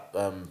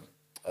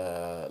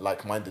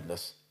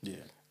like-mindedness. Yeah.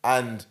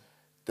 And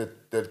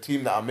the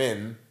team that I'm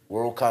in,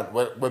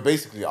 we're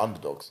basically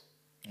underdogs.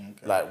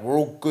 Okay. Like we're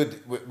all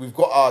good. We've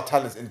got our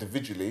talents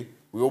individually.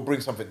 We all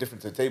bring something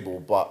different to the table.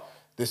 But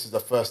this is the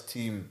first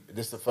team.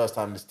 This is the first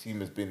time this team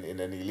has been in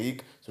any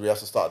league. So we have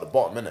to start at the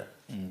bottom, innit?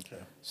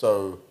 Okay.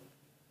 So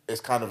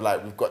it's kind of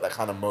like we've got that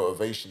kind of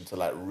motivation to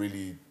like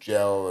really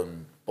gel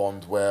and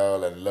bond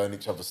well and learn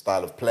each other's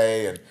style of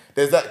play. And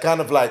there's that kind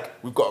of like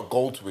we've got a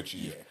goal to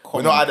achieve.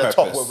 We're not at common the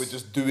top purpose. where we're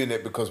just doing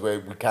it because we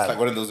can. It's like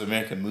one of those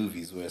American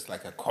movies where it's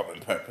like a common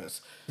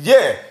purpose.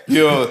 Yeah.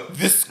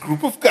 This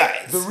group of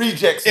guys. The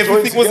rejects.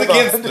 Everything was joined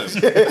together.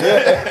 against them.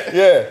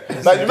 Yeah.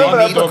 Like, you remember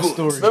that, Dog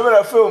story. remember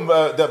that film,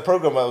 that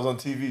program that was on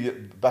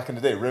TV back in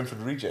the day, Renford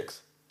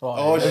Rejects?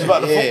 Oh, It was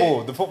about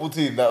yeah. the football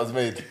team that was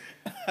made.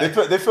 They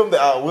filmed it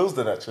out at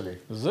Willesden, actually.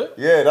 Was it?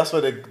 Yeah, that's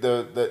where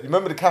the you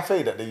remember the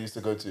cafe that they used to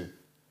go to?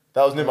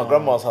 That was near my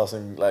grandma's house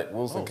in like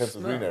Willesden,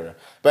 Kensal Green area.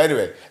 But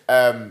anyway,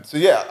 so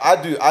yeah, I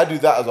do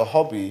that as a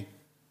hobby,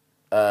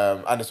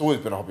 and it's always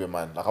been a hobby of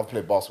mine. Like I've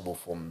played basketball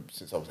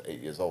since I was 8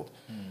 years old,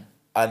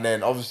 and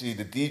then obviously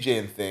the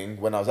DJing thing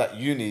when I was at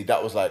uni,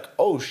 that was like,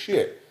 oh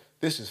shit,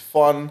 this is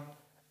fun.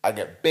 I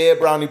get bare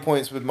brownie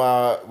points with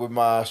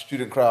my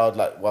student crowd,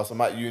 like whilst I'm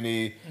at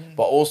uni,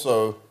 but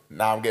also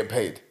now I'm getting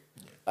paid,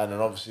 and then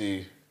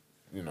obviously,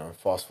 you know,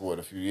 fast forward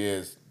a few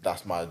years,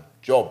 that's my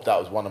job. That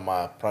was one of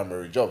my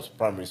primary jobs,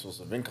 primary source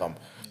of income.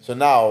 So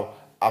now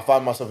I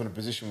find myself in a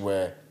position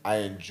where I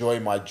enjoy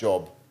my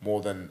job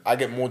I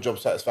get more job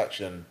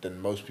satisfaction than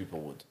most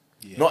people would.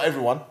 Yeah. Not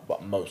everyone,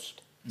 but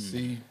most.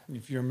 See,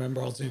 if you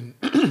remember, I was in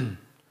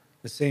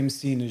the same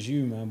scene as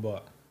you, man,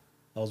 but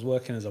I was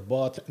working as a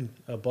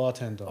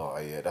bartender. Oh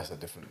yeah, that's a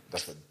different.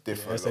 That's a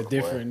look, boy.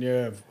 different,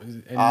 yeah.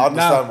 And I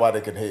understand now, why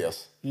they can hate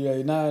us.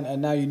 yeah,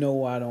 now you know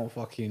why I don't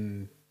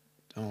fucking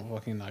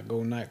like go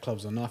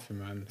nightclubs or nothing,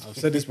 man. I've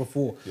said this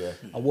before. Yeah.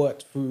 I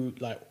worked through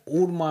like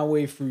all my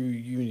way through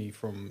uni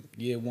from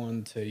year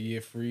 1 to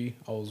year 3.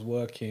 I was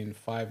working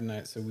 5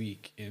 nights a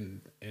week in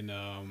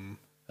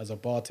as a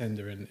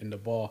bartender in the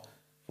bar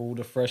for all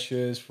the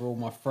freshers, for all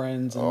my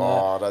friends and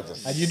Oh, that. that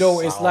just. And you know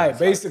what it's sounds like,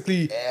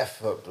 basically.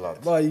 effort, blood.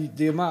 But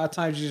the amount of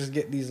times you just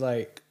get these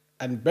like,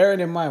 and bearing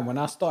in mind when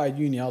I started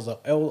uni, I was an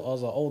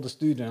older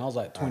student. I was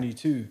like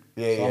 22.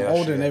 Yeah, so yeah, I'm that's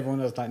older than true.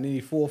 everyone else, like nearly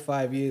 4 or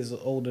 5 years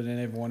older than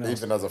everyone else.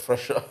 Even as a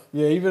fresher.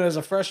 Yeah, even as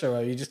a fresher,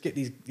 right, you just get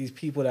these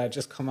people that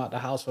just come out the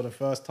house for the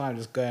first time,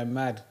 just going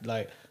mad,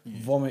 like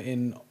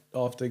vomiting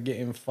after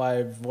getting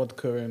 5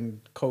 vodka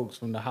and cokes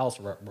from the house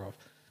rep, bruv.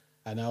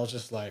 And I was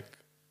just like,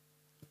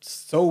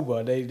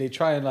 sober. They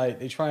try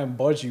and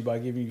budge you by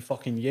giving you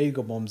fucking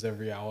Jaeger bombs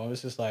every hour.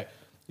 It's just like,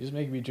 you're just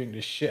making me drink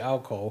this shit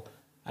alcohol.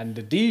 And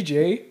the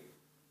DJ,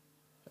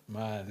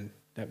 man,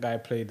 that guy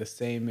played the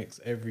same mix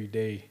every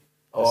day.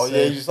 Oh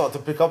yeah, you start to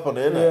pick up on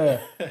it,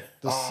 innit? Yeah,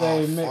 the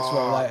same mix,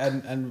 bro. Like,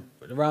 and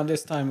around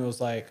this time it was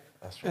like,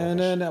 That's and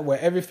then where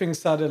everything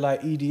sounded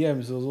like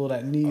EDMs. It was all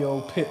that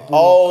Neo, Pitbull,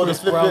 Oh, Chris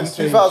the Brown flipping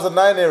thing.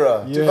 2009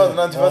 era, Yeah.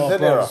 2009, 2010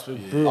 bro, era. it's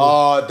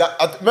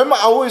brutal. Remember,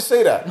 I always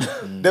say that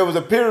there was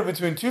a period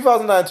between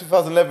 2009 and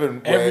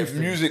 2011 where Everything.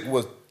 music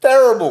was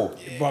terrible.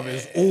 Bro,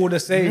 it's all the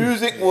same.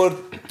 Music was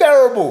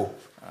terrible.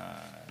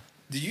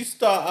 Did you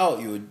start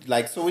out? You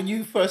like so when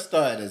you first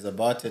started as a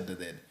bartender?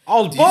 Then I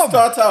was did you bummed.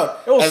 start out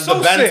It was as so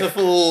the sick.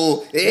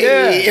 banterful? Hey,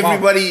 Yeah,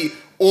 everybody!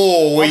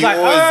 Oh, I were was you like,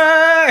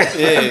 always?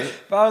 "Hey!" Yeah.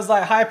 But I was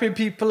like hyping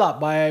people up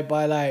by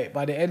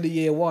the end of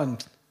year one.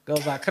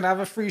 Girls like, can I have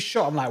a free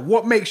shot? I'm like,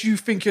 what makes you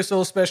think you're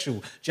so special? Do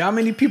you know how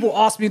many people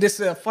ask me this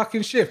at a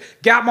fucking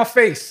shift? Get out my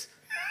face.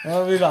 You know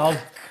what I mean? Like, I was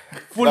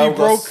fully That got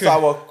broken.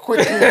 sour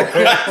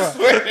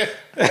quickly.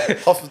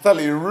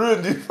 Hospitality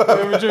ruined you,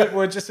 fam.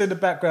 We're just in the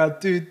background,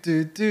 do.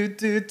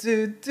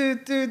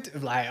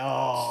 Like,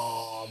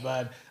 oh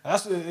man,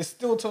 it's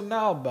still till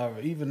now, bro.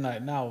 Even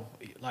like now,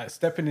 like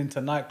stepping into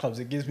nightclubs,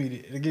 it gives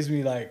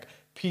me like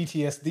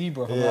PTSD,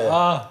 bro. I'm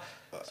like,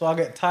 so I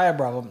get tired,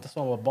 bro. That's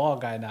why I'm a bar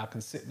guy now. I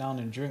can sit down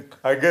and drink.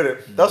 I get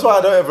it. That's why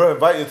I don't ever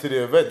invite you to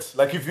the events.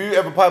 Like, if you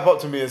ever pipe up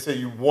to me and say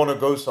you want to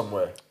go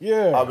somewhere,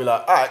 Yeah. I'll be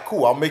like, all right,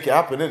 cool, I'll make it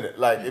happen, innit?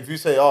 Like, if you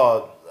say,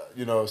 oh,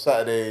 you know,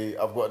 Saturday,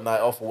 I've got a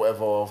night off or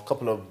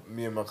whatever,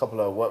 me and a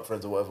couple of work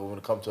friends or whatever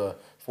want to come to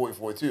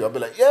 4042, I'll be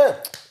like, yeah,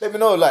 let me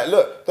know. Like,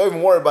 look, don't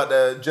even worry about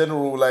the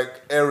general,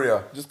 like,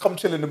 area. Just come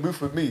chill in the booth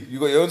with me. You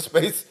got your own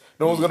space.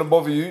 No one's going to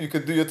bother you. You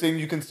can do your thing.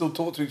 You can still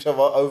talk to each other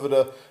over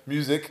the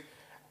music.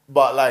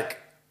 But, like,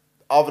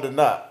 other than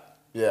that,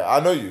 yeah, I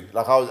know you.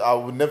 Like, I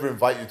would never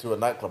invite you to a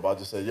nightclub. I'd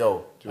just say,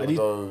 yo, do you want to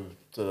go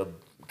to the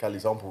Cali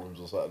sample rooms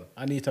or something?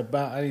 I need to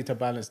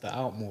balance that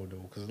out more though,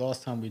 because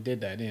last time we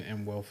did that, it didn't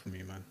end well for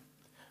me, man.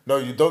 No,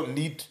 you don't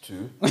need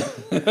to.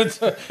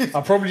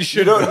 I probably You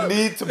should. don't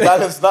need to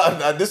balance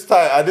that. At this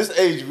time, at this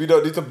age, we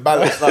don't need to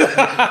balance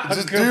that.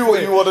 Just do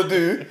what you want to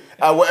do,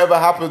 and whatever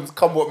happens,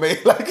 come what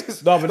may. Like,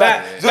 it's, No, but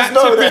like, just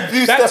know that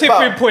you that step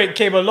tipping out. point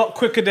came a lot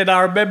quicker than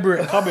I remember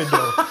it coming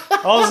though.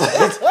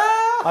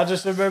 I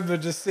just remember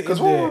just sitting Because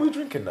what there. were we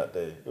drinking that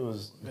day? It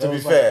was, to It be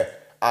was fair,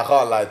 I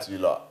can't lie to you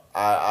lot.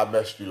 I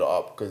messed you lot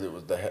up because it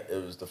was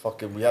the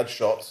fucking, we had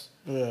shots.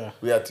 Yeah.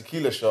 We had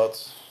tequila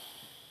shots,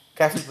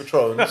 Cafe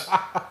Patrons.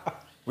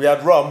 We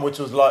had rum, which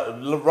was like,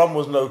 rum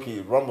was low key,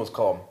 rum was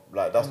calm.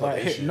 Like, that's not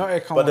Like the issue.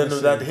 Hypnotic, I But then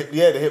wanna there was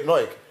that, the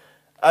Hypnotic.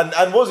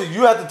 And was it,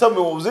 you had to tell me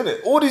what was in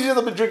it. All these years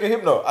I've been drinking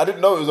Hypno. I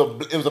didn't know it was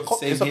a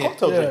Same it's a here.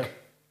 cocktail Yeah. drink.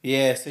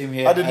 Yeah, same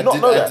here. I did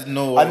not know that. I didn't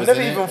know what I was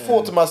never in even it,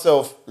 thought to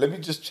myself, let me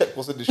just check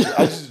what's in this shit.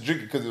 I just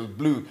drink it because it was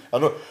blue. I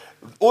know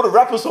all the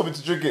rappers told me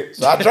to drink it,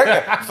 so I drank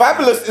it.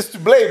 Fabulous is to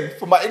blame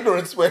for my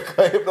ignorance where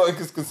Hypnotic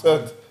is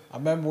concerned. I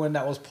remember when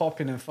that was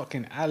popping in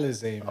fucking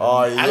Alizé, man.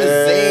 Oh yeah,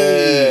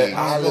 Alizé.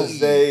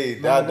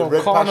 Alizé. They had the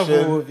red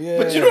Carnival, passion, yeah.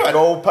 But you know what?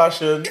 gold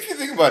passion. If you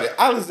think about it,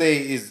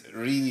 Alizé is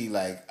really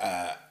like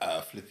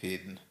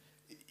flipping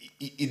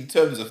in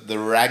terms of the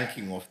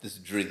ranking of this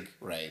drink,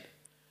 right?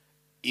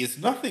 It's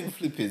nothing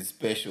flipping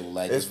special.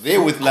 Like It's it's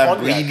there with fruit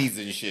cognac. Lamborghinis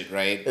and shit,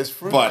 right? It's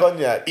fruit but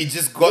cognac. It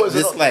just What got is it,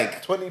 this not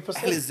like 20%?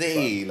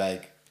 Alizé,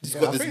 like just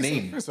Yeah, got I this think so, I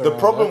name. think so The around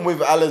problem that. with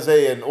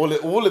Alizé and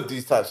all of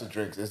these types of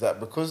drinks is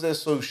that because they're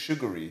so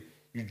sugary,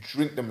 you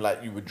drink them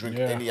like you would drink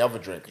Yeah. any other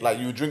drink. Like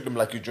you would drink them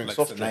like you drink Like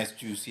soft it's a drink. nice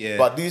juice, yeah.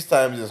 But these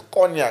times it's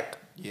cognac.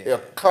 Yeah. It'll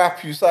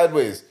clap you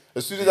sideways.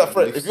 As soon as that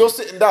friend, if lifts you're you.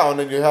 sitting down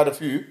and you had a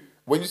few,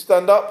 when you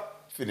stand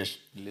up, finish.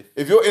 Lift.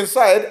 If you're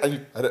inside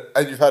and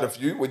you've had a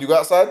few, when you go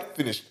outside,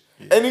 finished.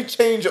 Any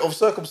change of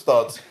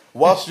circumstance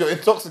whilst you're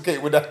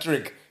intoxicated with that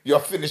drink, you're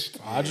finished.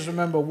 I just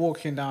remember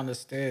walking down the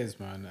stairs,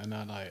 man, and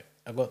I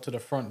got to the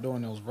front door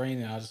and it was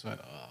raining. I just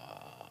went,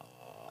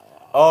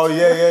 Oh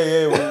yeah.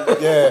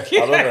 I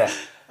remember that.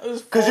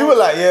 Because you were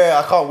like, yeah,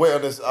 I can't wait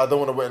on this. I don't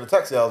want to wait in the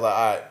taxi. I was like,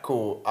 all right,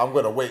 cool. I'm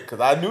going to wait because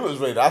I knew it was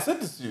raining. I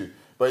said this to you,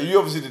 but you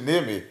obviously didn't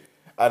hear me.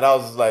 And I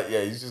was just like, yeah,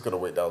 he's just going to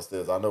wait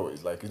downstairs. I know what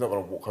he's like. He's not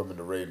going to walk home in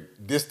the rain,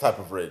 this type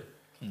of rain.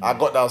 I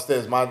got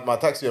downstairs. My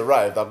taxi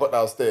arrived. I got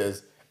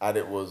downstairs and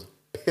it was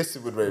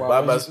pissing with rain. Wow, My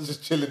it man's was-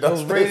 just chilling it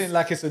was downstairs. raining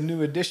like it's a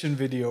new edition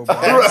video, bro.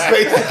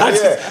 Basically,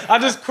 yeah. I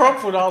just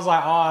crumpled. I was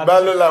like,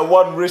 Man looked like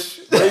one Ray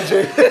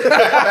J.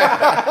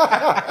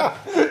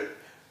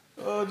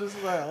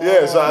 just like,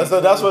 Yeah,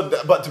 so that's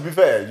what. But to be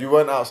fair, you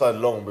weren't outside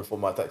long before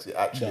my taxi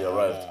actually Nah,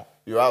 arrived. nah.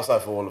 You were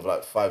outside for all of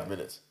like 5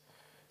 minutes.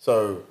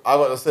 So I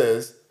got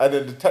upstairs, and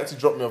then the taxi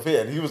dropped me off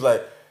here, and he was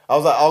like, I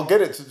was like, I'll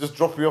get it to just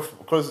drop you off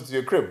closer to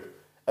your crib,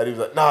 and he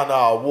was like, nah,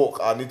 I'll walk.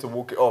 I need to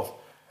walk it off.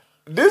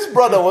 This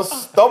brother was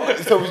stumbling,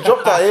 so we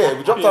dropped out here.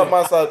 We dropped out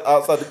my side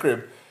outside the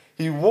crib.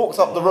 He walks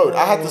up the road.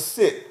 I had to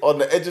sit on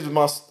the edge of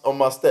my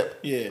step,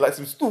 Yeah. like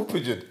some stool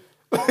pigeon,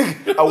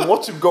 and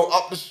watch him go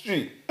up the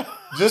street,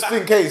 just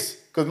in case.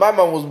 Because my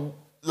man was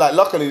like,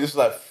 luckily this was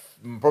like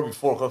probably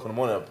 4 o'clock in the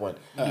morning at that point.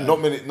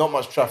 Not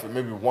much traffic,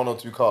 maybe 1 or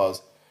 2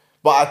 cars.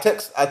 But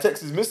I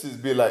text his missus,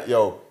 be like,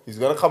 yo, he's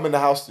gonna come in the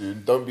house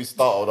soon. Don't be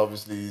startled.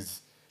 Obviously,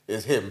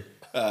 it's him.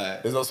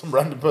 There's not some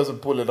random person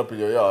pulling up in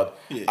your yard,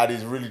 and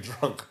he's really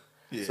drunk.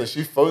 Yeah. So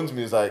she phones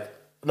me. It's like,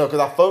 no, because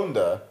I phoned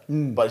her,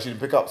 but she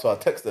didn't pick up. So I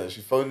texted her. And she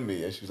phoned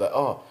me, and she was like,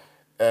 oh,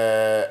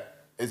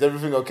 is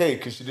everything okay?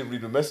 Because she didn't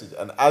read the message.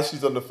 And as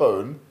she's on the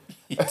phone,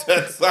 He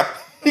turns up.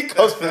 he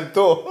comes to the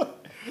door.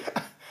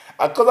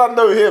 Because I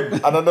know him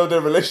and I know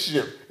their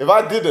relationship. If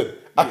I didn't,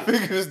 I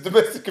think it was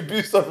domestic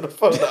abuse over the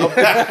phone.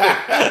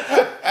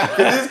 That I'm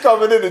Because he's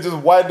coming in and just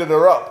winding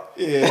her up.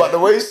 Yeah. But the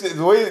way she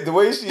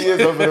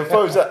is over the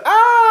phone, she's like,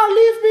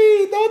 leave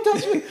me, don't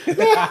touch me.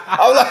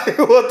 I'm like,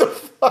 what the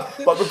fuck?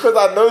 But because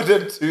I know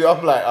them two,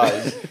 I'm like,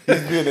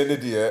 he's being an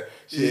idiot.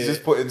 She's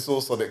just putting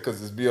sauce on it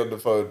because it's me on the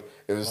phone.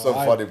 It was so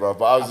funny, bro.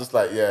 But I was just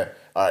like, yeah,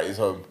 all right, he's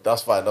home.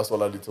 That's fine. That's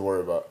all I need to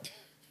worry about.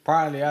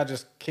 Apparently, I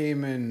just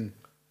came in.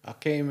 I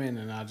came in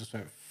and I just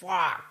went,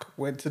 fuck.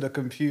 Went to the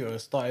computer,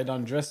 started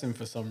undressing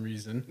for some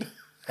reason.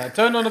 I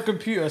turned on the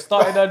computer,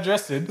 started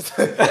undressing.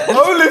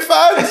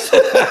 OnlyFans!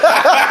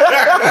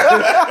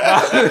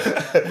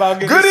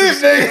 Good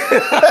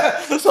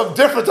evening! Some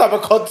different type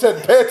of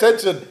content. Pay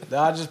attention.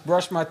 I just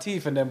brushed my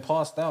teeth and then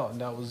passed out,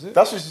 and that was it.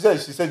 That's what she said.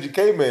 She said you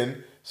came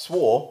in,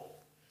 swore,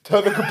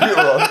 turned the computer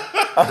on,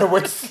 and then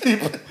went to sleep.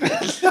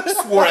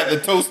 Swore at the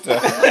toaster.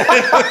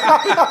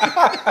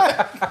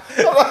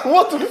 I'm like,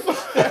 what the fuck?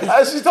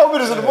 And she told me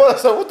this in the morning. I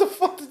was like, what the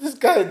fuck did this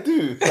guy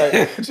do?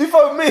 Like, she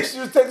phoned me. She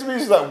was texting me.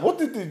 She's like, what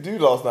did he do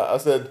last night? I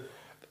said,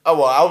 oh,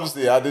 well,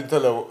 obviously, I didn't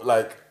tell her,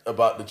 like,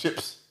 about the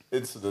chips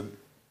incident.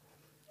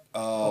 I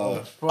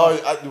don't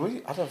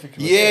think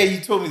you were Yeah, there. you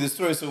told me the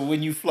story. So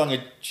when you flung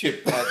a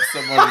chip at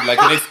someone,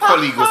 like an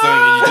ex-colleague or something,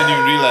 and you didn't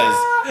even realize.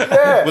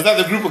 Yeah. Was that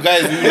the group of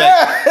guys who were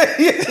like,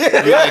 you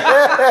were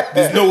like,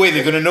 there's no way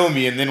they're going to know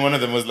me? And then one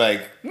of them was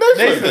like,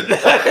 Nathan.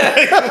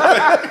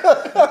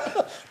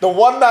 The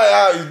one night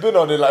out he's been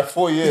on in like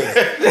 4 years.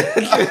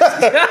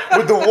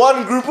 With the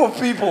one group of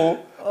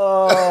people.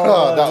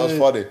 Oh, that was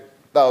funny.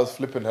 That was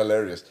flipping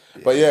hilarious.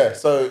 But yeah,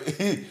 so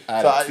she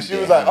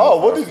was like,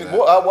 "Oh, what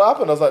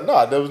happened?" I was like,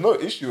 "Nah, there was no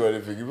issue or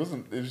anything. It was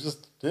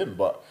just him.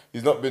 But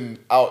he's not been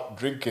out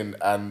drinking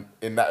and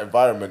in that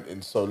environment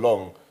in so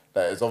long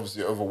that it's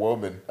obviously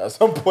overwhelming at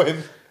some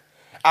point."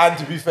 And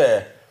to be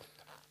fair,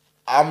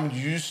 I'm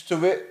used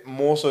to it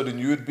more so than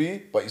you would be.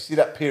 But you see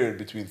that period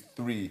between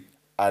 3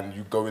 and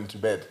you go into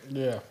bed.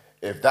 Yeah.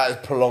 If that is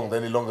prolonged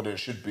any longer than it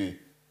should be,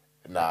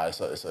 nah, it's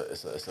a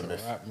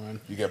myth. Right,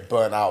 man. You get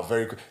burnt out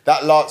very quick.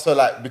 So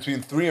like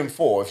between 3 and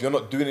 4, if you're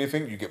not doing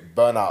anything, you get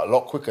burnt out a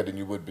lot quicker than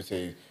you would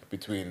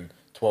between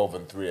 12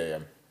 and 3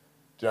 a.m.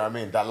 Do you know what I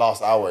mean? That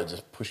last hour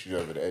just pushes you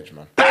over the edge,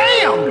 man.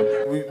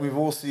 Damn! We've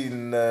all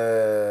seen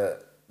The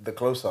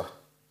Closer.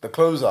 The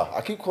Closer.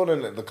 I keep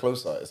calling it The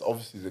Closer. It's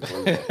obviously The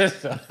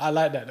Closer. I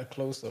like that, the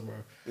closer, bro.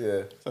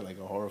 Yeah. sound like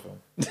a horror film.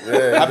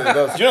 Yeah, it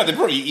does. Do you know, there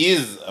probably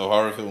is a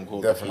horror film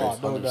called Definitely, Oh,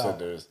 no 100% doubt.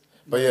 there is.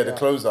 But yeah, The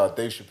Closer,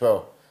 Dave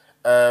Chappelle.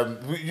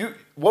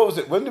 What was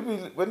it? When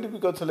did we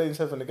go to Lane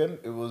 7 again?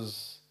 It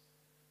was,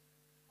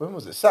 when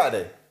was it?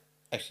 Saturday.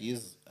 Actually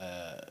is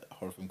a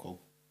horror film called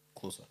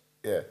Closer.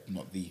 Yeah,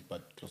 Not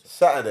but Closer.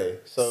 Saturday.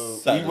 So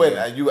Saturday, we went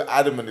yeah. and you were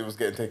adamant it was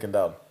getting taken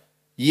down.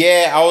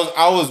 Yeah,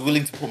 I was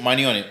willing to put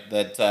money on it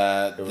that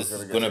was this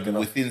gonna is get going to be taken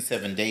off. within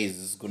 7 days.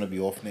 This is going to be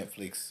off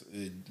Netflix,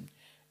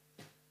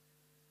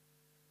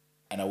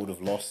 and I would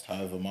have lost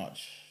however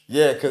much.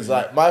 Yeah, because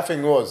like my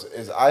thing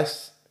I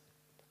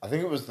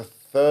think it was the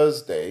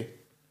Thursday.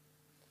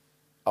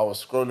 I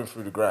was scrolling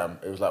through the gram.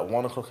 It was like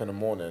 1 o'clock in the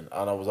morning,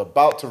 and I was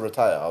about to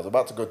retire. I was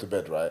about to go to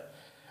bed, right?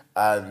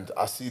 And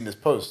I seen this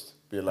post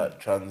being like,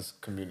 trans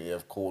community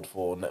have called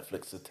for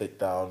Netflix to take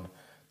down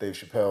Dave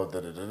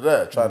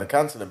Chappelle, trying to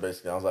cancel him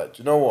basically. I was like,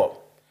 do you know what?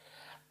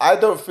 I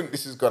don't think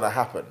this is gonna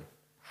happen.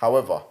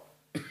 However,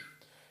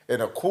 in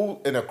a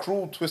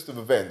cruel twist of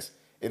events,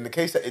 in the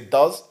case that it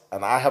does,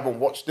 and I haven't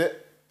watched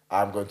it,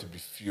 I'm going to be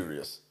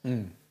furious.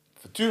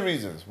 For 2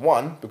 reasons.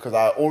 One, because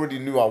I already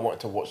knew I wanted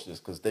to watch this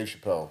because Dave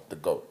Chappelle, the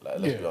GOAT. Like,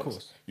 let's Yeah, be of honest.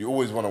 course. You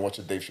always want to watch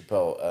a Dave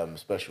Chappelle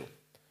special.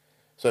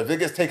 So if it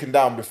gets taken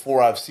down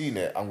before I've seen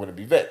it, I'm going to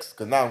be vexed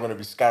because now I'm going to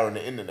be scouring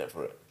the internet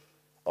for it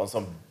on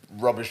some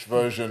rubbish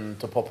version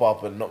to pop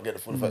up and not get the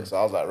full effect. So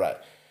I was like, right.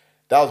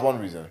 That was one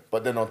reason.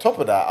 But then on top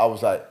of that, I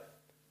was like,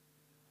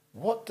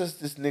 what does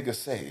this nigga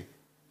say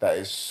that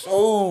is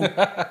so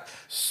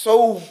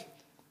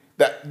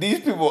that these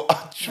people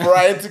are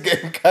trying to get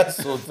him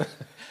cancelled?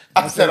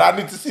 I said, I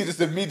need to see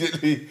this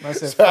immediately. I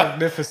said, So,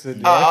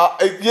 magnificent, yeah.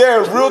 yeah,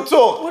 real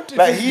talk. What did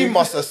Like, this he nigga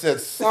must have said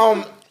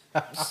some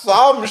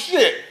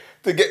shit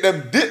to get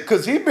them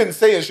because he's been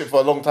saying shit for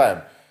a long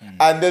time.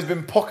 And there's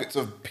been pockets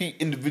of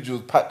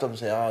individuals packed up and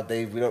saying,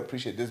 Dave, we don't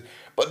appreciate this.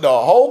 But the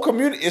whole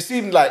community, it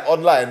seemed like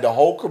online, the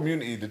whole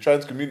community, the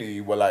trans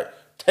community were like,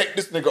 take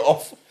this nigga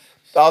off.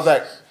 So I was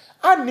like,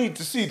 I need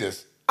to see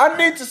this. I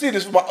need to see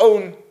this for my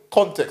own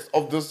context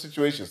of the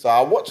situation. So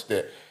I watched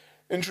it.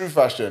 In true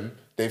fashion,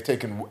 they've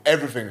taken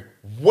everything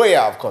way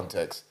out of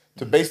context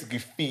to basically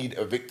feed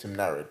a victim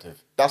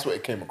narrative. That's what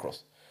it came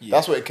across. Yeah.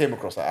 That's what it came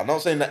across. I'm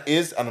not saying that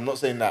is, and I'm not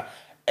saying that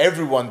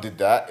everyone did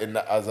that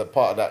as a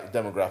part of that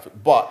demographic,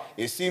 but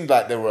it seemed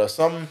like there were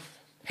some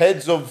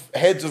heads of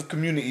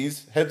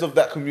communities, heads of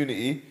that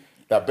community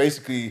that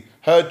basically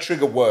heard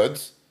trigger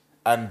words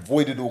and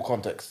voided all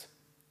context,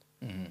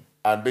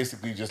 and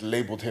basically just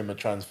labeled him a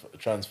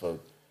transphobe.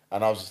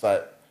 And I was just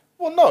like,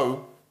 well,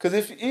 no, because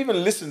if you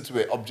even listen to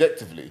it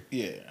objectively,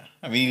 Yeah,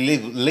 I mean, he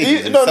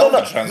labeled no, himself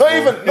a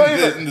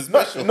transphobe in the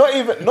special.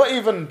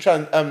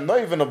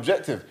 not even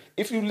objective.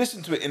 If you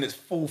listen to it in its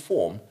full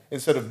form,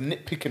 instead of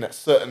nitpicking at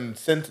certain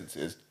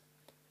sentences,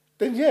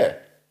 then yeah.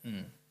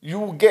 You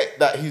will get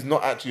that he's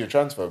not actually a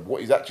transphobe.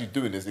 What he's actually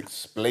doing is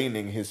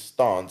explaining his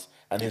stance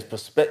and his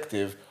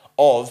perspective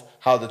of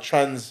how the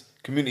trans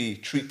community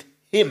treat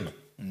him,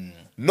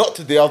 not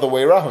the other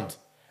way around.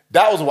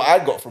 That was what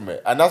I got from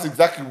it. And that's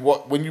exactly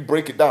what, when you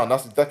break it down,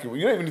 that's exactly what,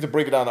 you don't even need to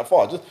break it down that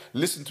far. Just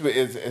listen to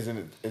it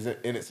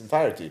in its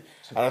entirety.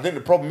 And I think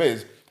the problem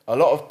is, a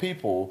lot of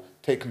people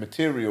take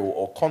material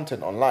or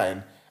content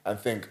online and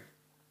think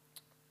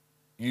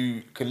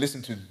you can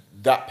listen to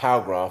that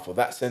paragraph or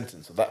that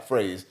sentence or that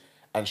phrase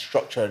and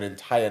structure an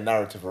entire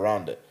narrative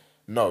around it.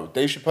 No,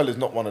 Dave Chappelle is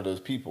not one of those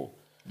people.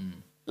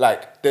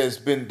 Like, there's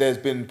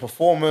been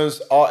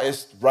performers,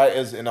 artists,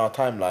 writers in our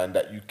timeline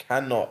that you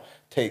cannot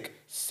take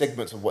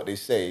segments of what they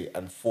say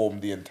and form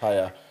the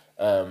entire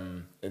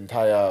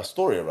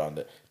story around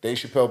it. Dave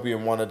Chappelle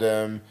being one of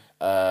them.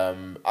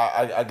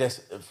 I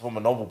guess from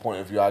a novel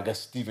point of view, I guess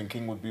Stephen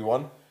King would be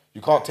one.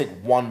 You can't take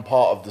one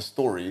part of the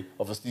story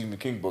of a Stephen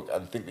King book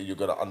and think that you're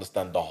going to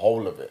understand the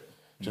whole of it.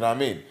 Do you know what I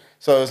mean?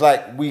 So it's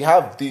like we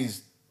have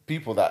these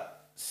people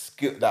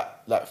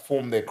that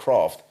form their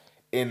craft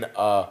in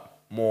a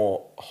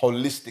more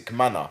holistic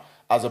manner,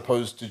 as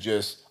opposed to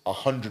just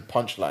 100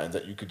 punchlines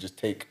that you could just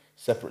take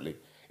separately.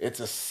 It's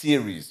a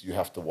series you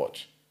have to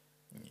watch,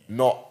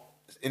 not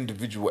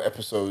individual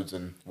episodes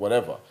and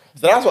whatever.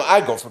 So that's what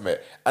I got from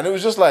it, and it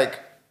was just like,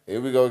 here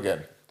we go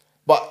again.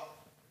 But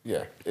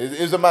yeah, it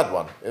was a mad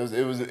one. It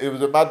was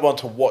a mad one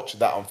to watch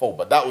that unfold.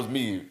 But that was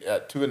me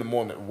at 2 a.m,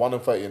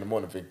 1:30 in the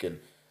morning, thinking,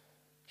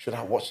 should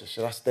I watch this?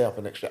 Should I stay up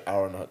an extra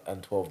hour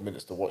and 12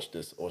 minutes to watch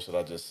this, or should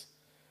I just?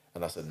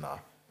 And I said nah,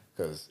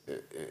 because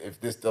if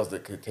this does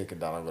get taken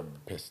down, I'm gonna be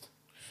pissed.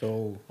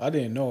 So I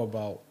didn't know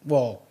about.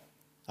 Well,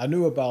 I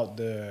knew about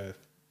the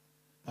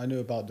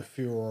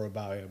furor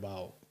about it,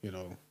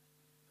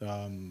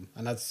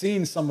 and I'd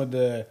seen some of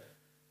the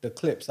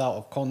clips out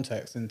of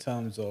context in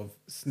terms of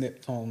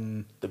snipped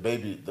on The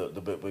baby, the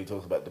bit where he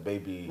talks about the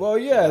baby. Well,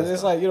 yeah,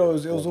 it's like, it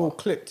was all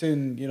clipped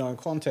in, in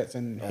context.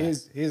 And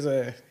here's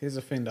a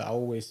thing that I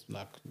always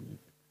like.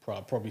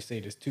 Probably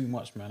say this too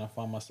much, man. I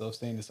find myself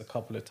saying this a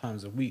couple of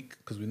times a week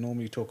because we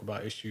normally talk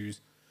about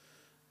issues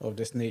of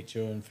this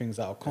nature and things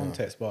out of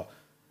context. But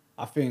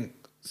I think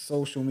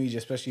social media,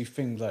 especially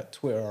things like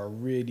Twitter, are a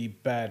really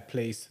bad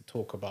place to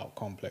talk about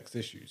complex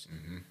issues.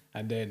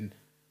 And then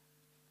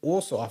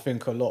also, I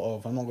think a lot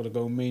of, I'm not going to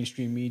go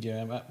mainstream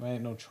media, I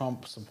ain't no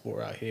Trump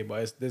supporter out here,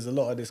 but there's a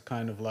lot of this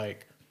kind of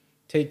like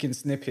taking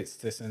snippets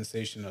to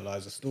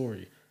sensationalize a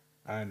story.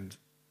 And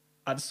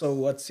I'd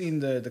seen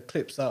the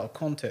clips out of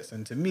context,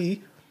 and to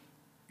me,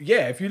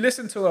 yeah, if you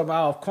listen to them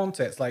out of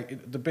context,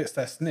 like the bits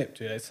that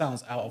snipped, it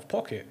sounds out of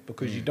pocket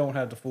because you don't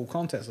have the full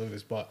context of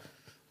this. But,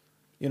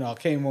 I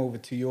came over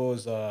to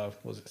yours,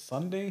 was it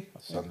Sunday?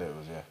 Sunday it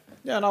was, yeah.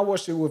 Yeah, and I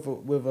watched it with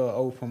an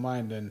open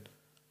mind, and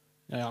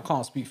I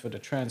can't speak for the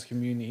trans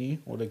community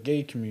or the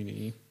gay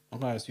community. I'm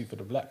going to speak for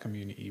the black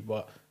community,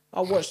 but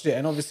I watched it,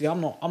 and obviously I'm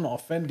not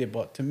offended.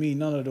 But to me,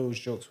 none of those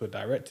jokes were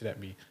directed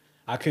at me.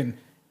 I can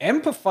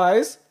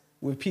empathize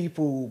with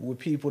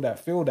people that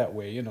feel that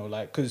way,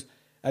 because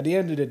at the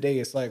end of the day,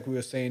 it's like we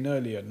were saying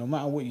earlier. No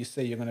matter what you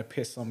say, you're going to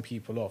piss some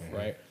people off,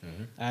 right?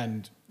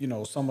 And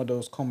some of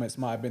those comments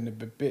might have been a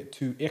bit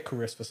too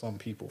Icarus for some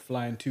people,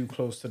 flying too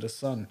close to the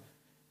sun,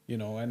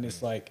 and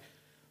it's like,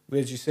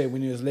 as you say,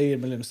 when he was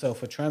labeling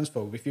himself a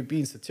transphobe, if you're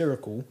being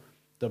satirical,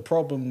 the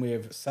problem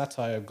with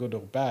satire, good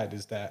or bad,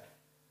 is that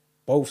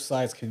both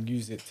sides can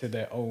use it to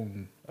their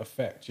own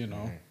effect,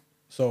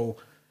 So,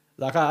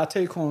 like, I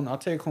take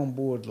on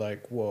board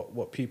like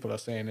what people are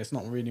saying. It's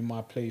not really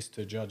my place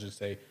to judge and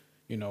say,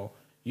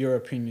 your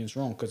opinion's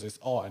wrong, because it's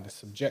art and it's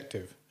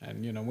subjective.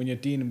 And when you're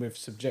dealing with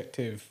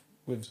subjective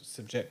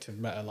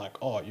matter like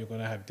art, you're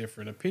gonna have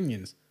different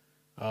opinions.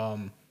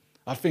 I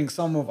think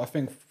some of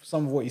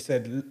what he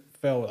said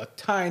fell a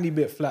tiny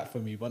bit flat for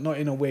me, but not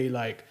in a way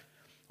like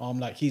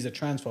he's a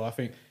transphobe. I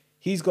think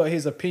he's got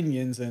his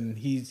opinions and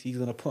he's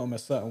gonna put them a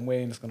certain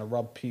way and it's gonna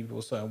rub people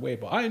a certain way.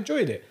 But I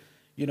enjoyed it,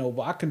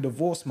 but I can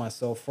divorce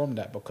myself from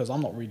that because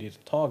I'm not really the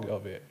target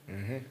of it.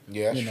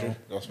 Yeah, that's true.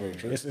 That's very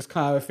true. It's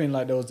kind of a thing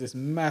like there was this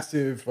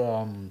massive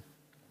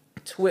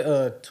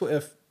Twitter,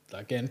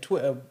 like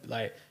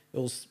it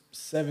was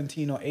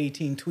 17 or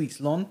 18 tweets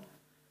long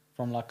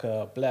from like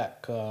a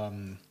black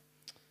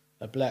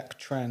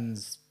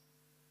trans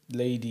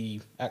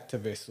lady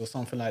activist or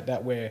something like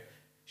that, where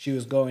she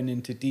was going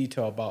into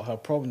detail about her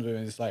problems with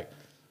it. It's like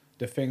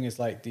the thing is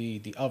like the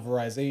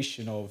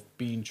otherization of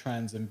being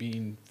trans and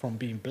being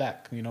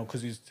black,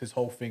 because his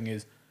whole thing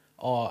is,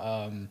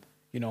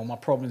 my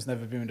problem's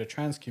never been with the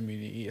trans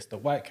community, it's the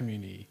white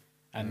community.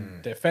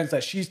 And the offense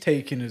that she's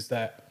taking is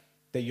that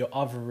you're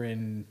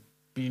othering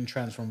being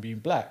trans from being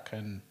black.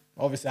 And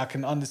obviously I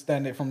can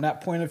understand it from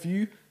that point of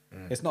view.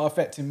 It's not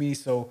affecting me,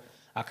 so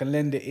I can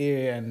lend the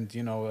ear and, a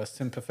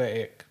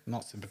empathetic,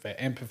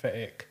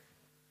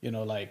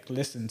 like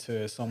listen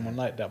to someone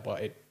like that,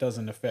 but it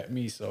doesn't affect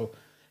me. So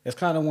it's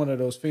kind of one of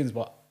those things,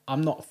 but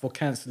I'm not for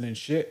cancelling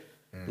shit.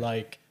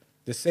 Like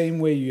the same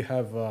way you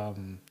have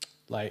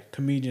like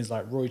comedians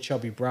like Roy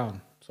Chubby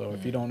Brown. So So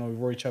if you don't know who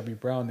Roy Chubby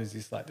Brown is,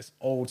 he's like this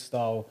old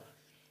style,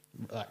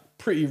 like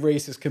pretty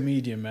racist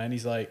comedian, man.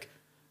 He's like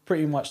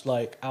pretty much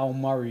like Al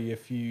Murray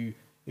if you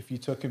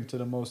took him to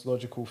the most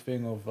logical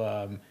thing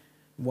of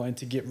wanting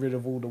to get rid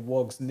of all the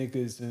wogs,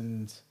 niggers,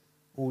 and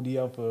all the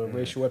other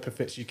racial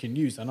epithets you can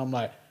use. And I'm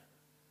like,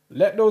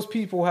 let those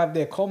people have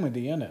their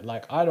comedy, innit?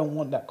 Like, I don't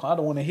want that. I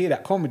don't want to hear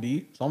that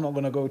comedy, so I'm not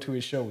gonna go to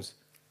his shows.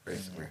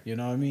 Basically. You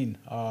know what I mean?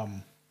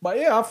 But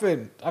yeah, I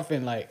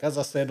think like, as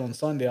I said on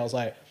Sunday, I was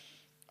like,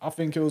 I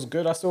think it was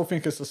good. I still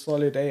think it's a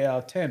solid 8 out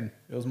of 10.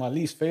 It was my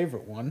least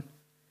favorite one,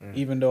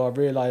 even though I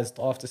realized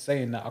after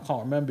saying that I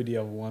can't remember the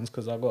other ones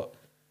because I got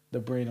the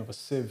brain of a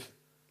sieve.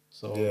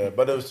 So Yeah,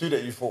 but there was two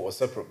that you thought were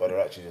separate, but they're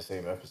actually the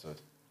same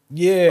episode.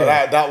 yeah,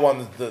 But that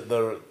one's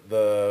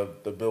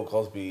the Bill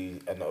Cosby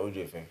and the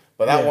OJ thing.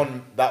 But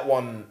that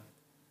one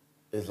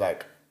is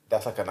like,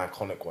 that's like an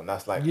iconic one.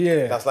 That's like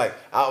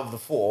out of the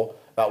four,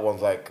 that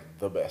one's like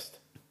the best.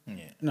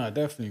 Yeah. no,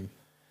 definitely.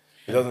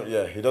 He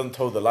doesn't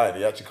toe the line.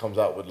 He actually comes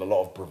out with a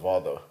lot of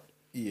bravado.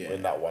 Yeah.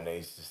 In that one, and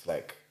he's just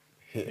like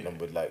hitting them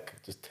with like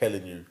just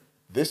telling you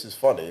this is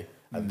funny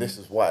and this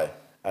is why,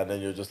 and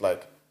then you're just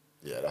like,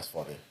 yeah, that's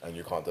funny, and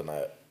you can't deny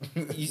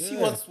it. You see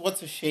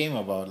what's a shame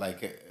about,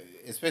 like,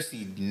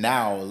 especially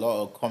now, a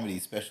lot of comedy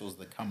specials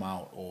that come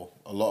out, or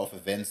a lot of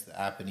events that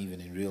happen even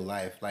in real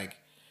life, like,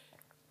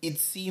 it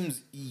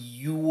seems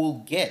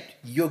you're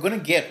gonna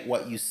get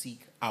what you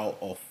seek out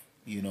of,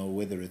 you know,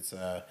 whether it's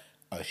a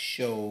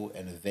show,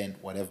 an event,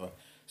 whatever.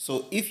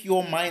 So if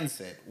your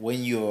mindset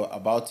when you're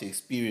about to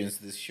experience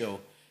this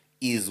show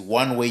is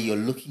one where you're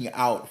looking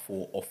out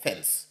for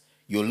offense,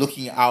 you're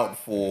looking out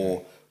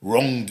for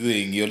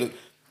wrongdoing,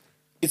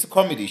 it's a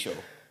comedy show.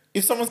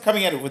 If someone's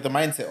coming at it with the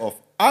mindset of,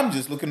 I'm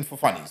just looking for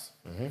funnies,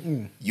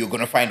 you're going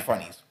to find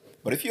funnies.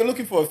 But if you're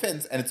looking for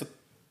offense and it's a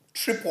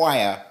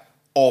tripwire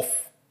of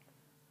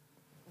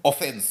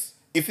offense,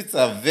 if it's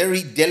a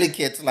very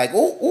delicate, like,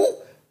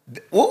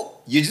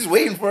 you're just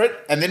waiting for it,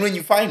 and then when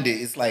you find it,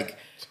 it's like,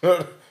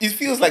 it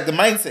feels like the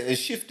mindset has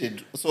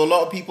shifted. So a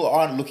lot of people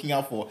aren't looking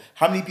out for,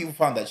 how many people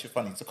found that shit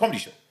funny? It's a comedy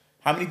show.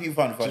 How many people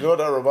found it funny? Do you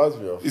know what that reminds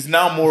me of? It's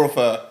now more of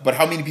a, but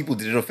how many people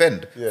did it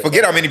offend? Yeah.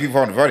 Forget how many people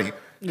found it funny.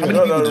 How many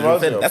people did it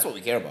offend? That's what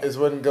we care about. It's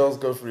when girls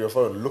go through your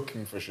phone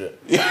looking for shit.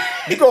 You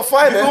gotta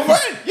find it.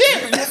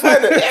 You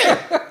find it.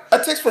 Yeah. A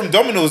text from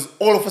Domino's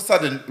all of a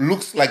sudden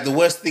looks like the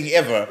worst thing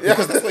ever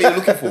because that's what you're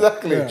looking for.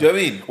 Exactly. Do you know what I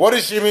mean? What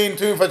does she mean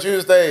two for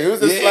Tuesday? Who's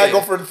this Yeah. slag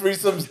offering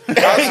threesomes?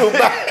 Actual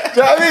back. Do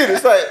you know what I mean?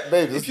 It's like,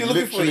 babe, If you're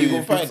looking for it, literally you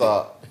will find Pizza it.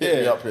 Hut. Hit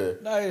me Yeah. up here.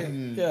 No,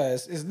 yeah,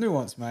 it's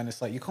nuanced, man.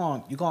 It's like you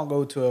can't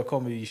go to a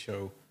comedy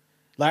show.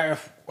 Like,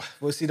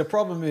 well, see, the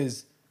problem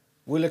is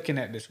we're looking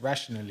at this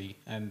rationally,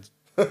 and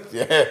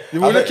Yeah,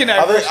 We're looking at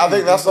I think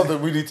rationally. that's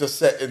something we need to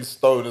set in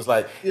stone. It's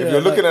like Yeah, if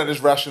you're looking like- at this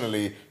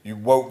rationally, you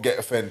won't get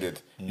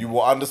offended. You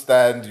will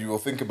understand. You will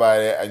think about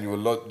it, and you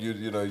will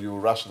you will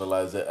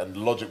rationalize it, and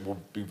logic will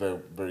be very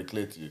very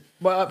clear to you.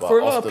 But for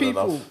a lot of often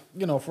people,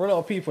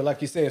 enough-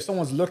 like you say, if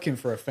someone's looking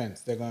for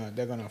offense, they're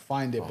gonna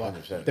find it. But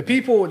 100%. the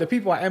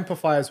people I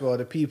empathize with are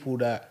the people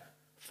that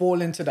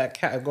fall into that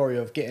category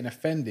of getting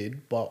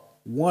offended but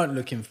weren't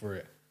looking for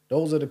it.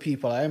 Those are the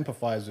people I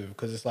empathize with,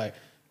 because it's like,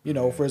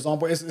 for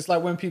example, it's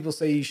like when people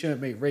say you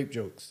shouldn't make rape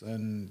jokes,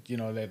 and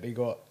they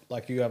got,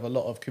 like, you have a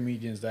lot of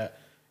comedians that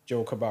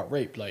joke about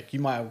rape. Like, you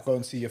might have gone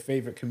and see your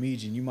favorite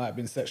comedian, you might have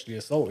been sexually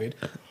assaulted.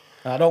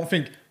 And I don't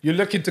think you're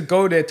looking to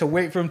go there to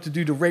wait for him to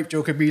do the rape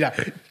joke and be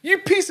like, "You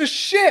piece of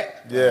shit!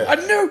 Yeah.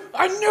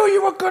 I knew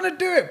you were gonna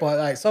do it." But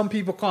like, some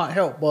people can't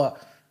help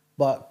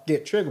but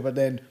get triggered. But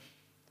then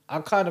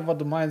I'm kind of at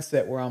the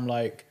mindset where I'm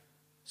like,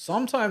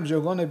 sometimes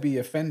you're gonna be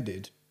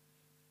offended,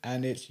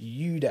 and it's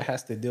you that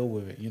has to deal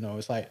with it.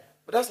 It's like,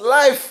 But that's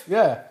life.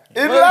 yeah,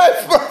 In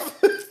life,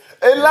 bro.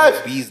 In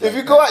life, Bees if like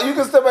you go out, you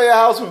can step out your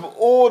house with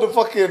all the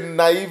fucking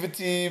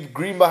naivety,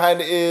 green behind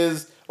the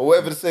ears, or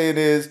whatever the saying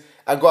is,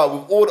 and go out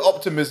with all the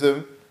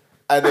optimism,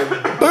 and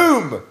then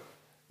boom,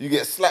 you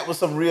get slapped with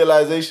some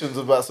realizations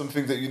about some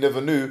things that you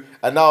never knew,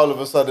 and now all of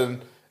a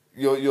sudden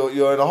you're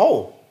in a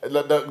hole.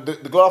 Like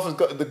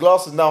the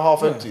glass is now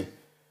half empty.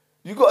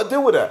 You got to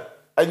deal with that.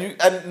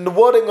 And the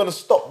world ain't gonna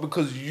stop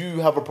because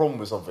you have a problem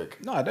with something.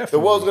 No, definitely. The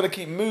world's gonna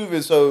keep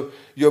moving. So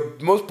your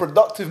most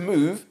productive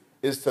move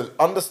is to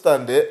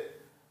understand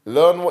it,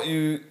 learn what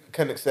you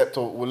can accept,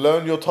 or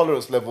learn your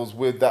tolerance levels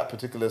with that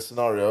particular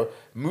scenario.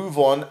 Move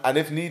on, and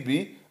if need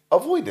be,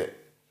 avoid it.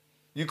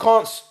 You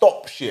can't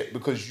stop shit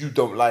because you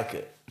don't like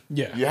it.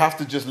 Yeah. You have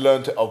to just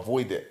learn to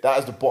avoid it. That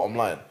is the bottom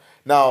line.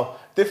 Now,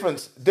 different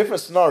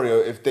scenario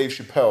if Dave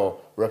Chappelle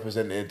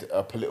represented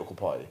a political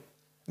party.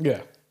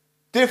 yeah,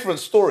 Different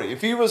story. If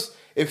he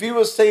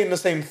was saying the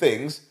same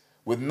things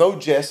with no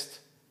jest,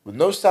 with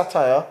no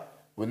satire,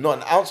 with not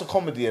an ounce of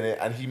comedy in it,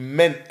 and he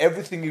meant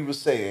everything he was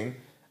saying,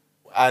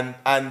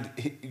 and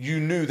you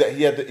knew that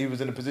he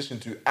was in a position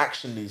to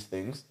action these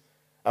things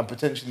and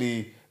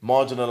potentially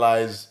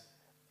marginalize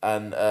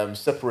and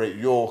separate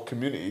your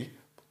community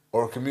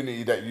or a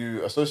community that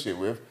you associate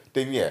with,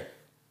 then yeah,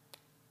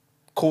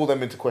 call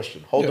them into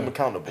question, hold them Yeah.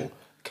 accountable,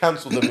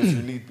 cancel them if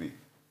you need be.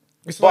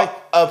 It's But like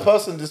a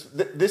person,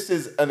 this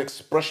is an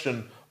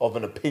expression of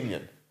an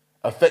opinion,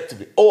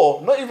 effectively.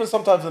 Or not even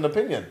sometimes an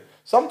opinion.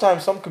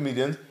 Sometimes some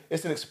comedians,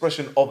 it's an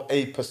expression of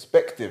a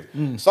perspective.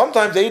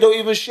 Sometimes they don't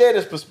even share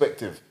this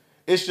perspective.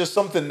 It's just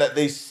something that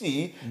they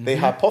see, they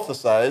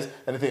hypothesize,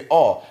 and they think,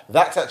 oh,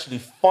 that's actually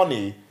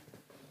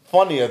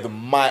funnier than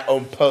my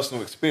own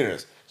personal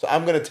experience. So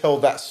I'm going to tell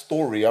that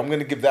story. I'm going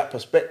to give that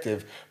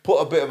perspective, put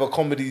a bit of a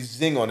comedy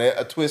zing on it,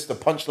 a twist, a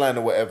punchline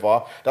or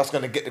whatever. That's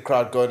going to get the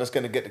crowd going. That's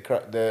going to get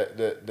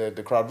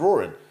the crowd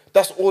roaring.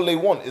 That's all they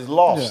want is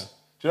laughs. Yeah.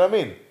 Do you know what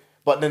I mean?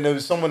 But then there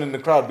was someone in the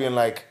crowd being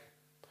like,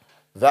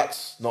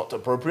 that's not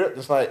appropriate.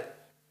 It's like,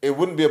 it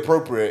wouldn't be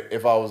appropriate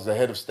if I was the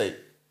head of state.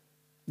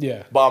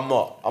 yeah. But I'm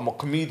not. I'm a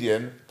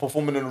comedian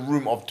performing in a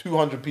room of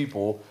 200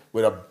 people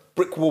with a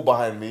brick wall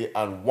behind me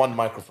and one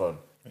microphone.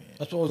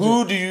 That's what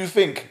Who do you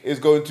think is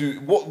going to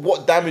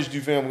what damage do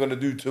you think I'm going to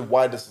do to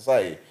wider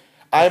society?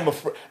 I'm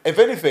afraid. If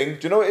anything, do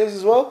you know what it is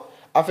as well?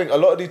 I think a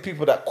lot of these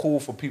people that call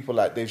for people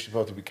like Dave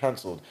Chappelle to be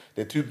cancelled,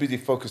 they're too busy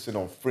focusing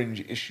on fringe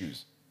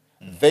issues.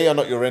 They are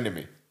not your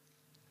enemy.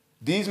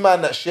 These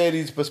men that share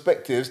these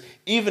perspectives,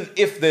 even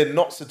if they're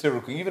not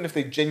satirical, even if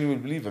they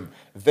genuinely believe them,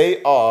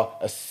 they are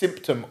a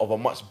symptom of a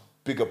much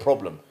bigger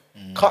problem.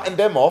 Cutting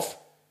them off,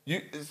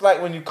 it's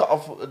like when you cut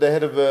off the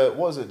head of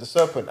the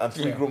serpent, and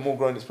three more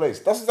grow in its place.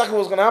 That's exactly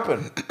what's going to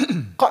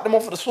happen. Cut them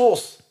off at the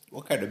source.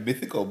 What kind of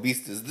mythical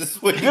beast is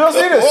this? You don't see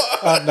this?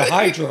 the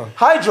Hydra.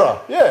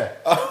 Hydra, yeah.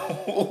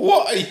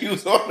 What are you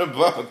on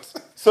about?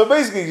 So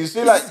basically, you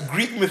see, like, This is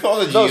Greek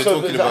mythology no, you're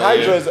so talking the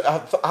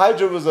about.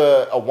 Hydra was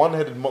a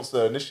one-headed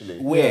monster initially.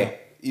 Where?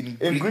 In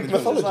Greek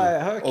mythology.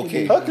 Like Hercules.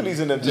 Okay. Hercules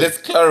in them. Let's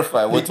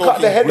clarify. We're He cut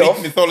talking the head Greek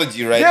off.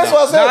 mythology right Yeah, now. that's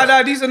what I said.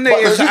 Nah, these are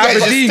natives. But You guys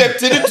just Aberdeen.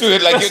 stepped into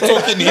it like you're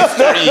talking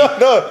history.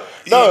 No.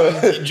 Do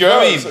you know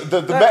what I mean? So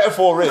the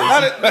metaphor is.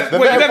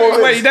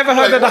 Wait, you never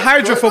heard of the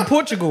Hydra from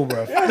Portugal,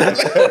 bro?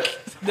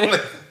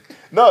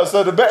 No,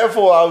 so the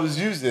metaphor I was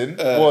using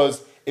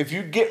was if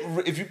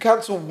you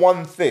cancel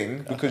one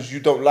thing because you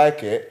don't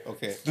like it,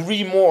 Okay.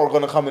 3 more are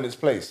gonna come in its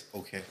place.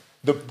 Okay.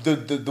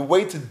 The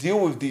way to deal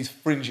with these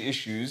fringe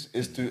issues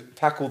is to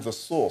tackle the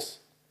source.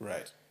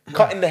 Right.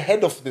 Cutting the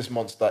head off this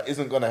monster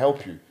isn't going to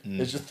help you.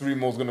 It's just 3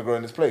 more is going to grow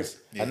in its place.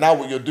 And now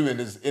what you're doing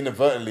is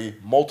inadvertently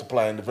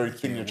multiplying the very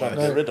thing you're trying to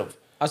get rid of.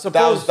 I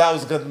suppose that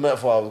was the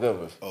metaphor I was going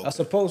with. I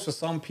suppose for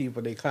some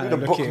people they kind Read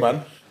of a look book, at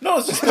man. No,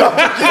 it's just this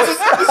is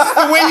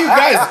the way you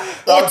guys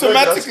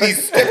automatically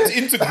stepped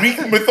into Greek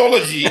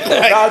mythology.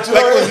 Like, Nah, do you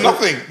know it what was it is?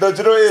 nothing. No, do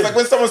you know what it It's is? like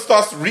when someone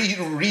starts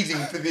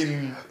reading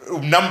in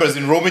numbers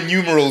in Roman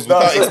numerals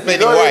without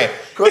explaining why.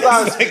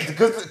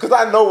 Because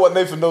I know what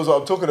Nathan knows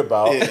what I'm talking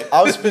about. Yeah.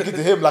 I was speaking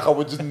to him like I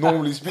would just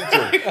normally speak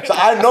to him. So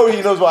I know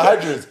he knows what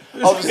Hydra is.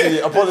 Obviously,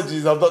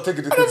 apologies, I'm not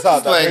taking this into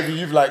account. That like- maybe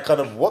you've like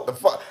kind of, what the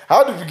fuck?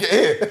 How did we get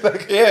here?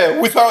 Like, Yeah,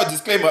 without a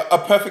disclaimer, a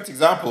perfect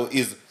example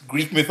is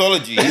Greek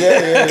mythology.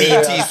 yeah,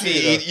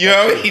 ETC. You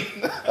know what I mean?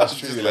 that's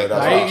true, you know, that's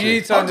Like, right. you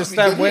need to How did we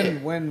understand get here?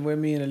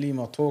 when me and Aleem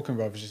are talking,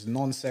 bro, it's just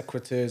non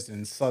sequiturs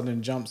and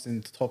sudden jumps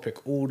into topic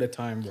all the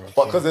time, bro.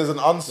 But because there's an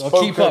unspoken,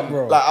 keep up,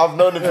 bro. like I've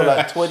known him for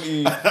like 20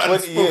 years.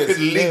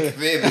 Unspoken link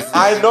there. This is-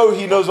 I know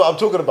he knows what I'm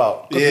talking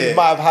about because Yeah. we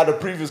might have had a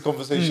previous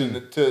conversation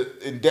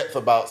in depth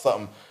about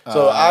something.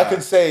 So I can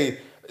say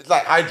it's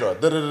like Hydra.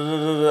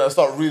 I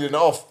start reading it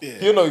off. Yeah.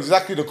 He'll know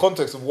exactly the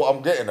context of what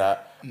I'm getting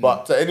at.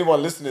 But to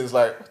anyone listening, it's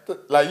like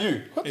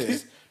you.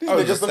 These I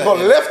was niggas just have like, gone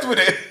yeah. left with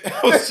it.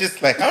 I was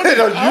just like, how You did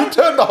know, you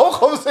turned the whole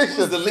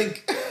conversation. the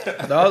link?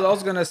 I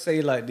was gonna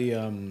say like the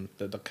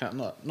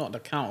not the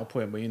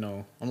counterpoint, but you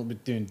know, I'm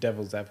not doing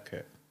devil's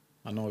advocate.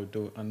 I normally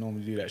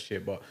do that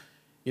shit, but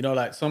you know,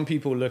 like some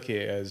people look at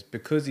it as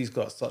because he's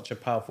got such a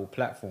powerful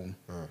platform.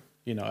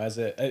 You know,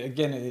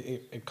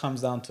 it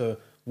comes down to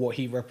what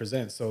he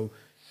represents. So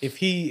if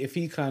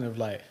he kind of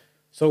like,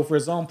 so for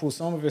example,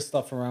 some of his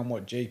stuff around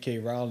what J.K.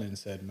 Rowling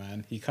said,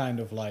 man, he kind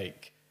of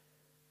like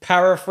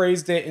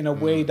paraphrased it in a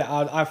way that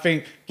I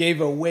think gave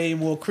her way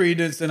more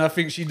credence than I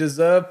think she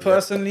deserved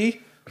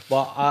personally.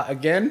 But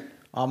again,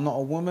 I'm not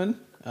a woman,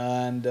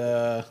 and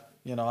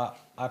you know,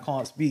 I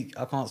can't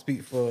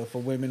speak for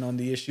women on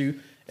the issue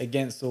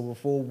against or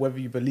before, whether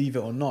you believe it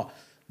or not.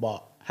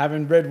 But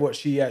having read what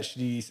she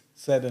actually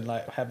said and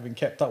like having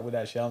kept up with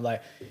that shit, I'm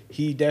like,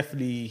 he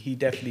definitely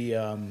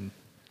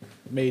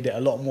made it a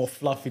lot more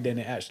fluffy than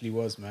it actually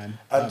was, man.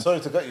 I'm sorry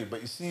to cut you,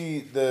 but you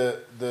see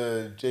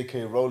the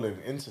J.K. Rowling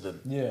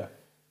incident. Yeah.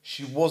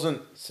 She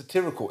wasn't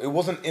satirical. It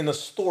wasn't in a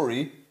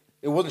story.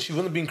 She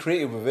wasn't being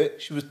creative with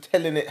it. She was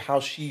telling it how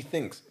she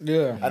thinks.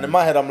 Yeah. And in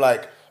my head, I'm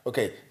like,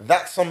 okay,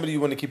 that's somebody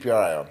you want to keep your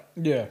eye on.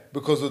 Yeah.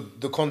 Because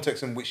of the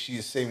context in which she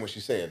is saying what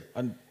she's saying.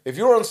 And- if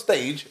you're on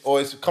stage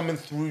or it's coming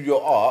through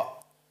your art,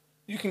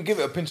 you can give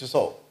it a pinch of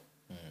salt.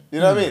 You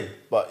know what I mean?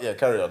 But yeah,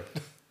 carry on.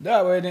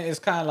 That way, it's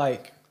kind of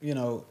like you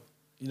know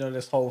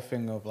this whole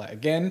thing of like,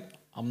 again,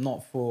 I'm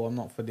not for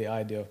the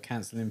idea of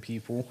canceling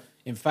people.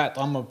 In fact,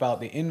 I'm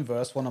about the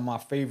inverse. One of my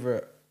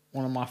favorite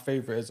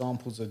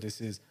examples of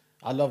this is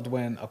I loved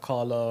when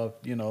Akala,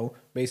 you know,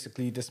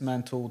 basically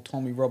dismantled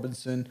Tommy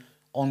Robinson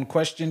on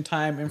Question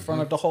Time in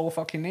front of the whole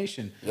fucking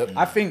nation. Yep.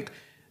 I think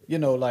you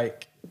know,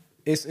 like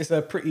it's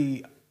a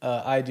pretty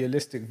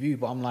idealistic view,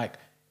 but I'm like,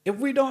 if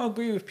we don't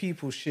agree with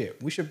people's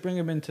shit, we should bring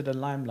them into the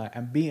limelight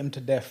and beat them to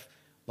death.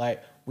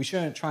 Like, we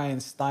shouldn't try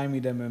and stymie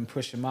them and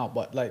push them out.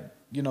 But like,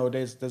 you know,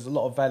 there's a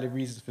lot of valid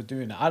reasons for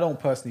doing that. I don't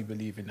personally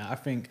believe in that. I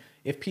think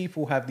if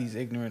people have these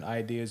ignorant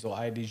ideas or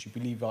ideas you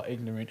believe are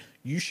ignorant,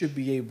 you should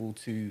be able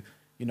to,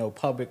 you know,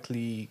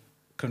 publicly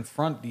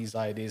confront these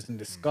ideas and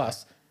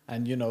discuss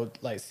and, you know,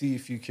 like see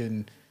if you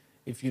can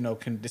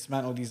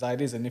dismantle these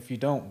ideas. And if you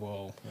don't,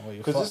 well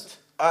you're fucked.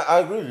 I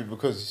agree with you,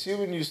 because you see,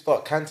 when you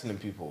start cancelling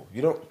people,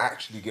 you don't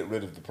actually get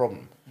rid of the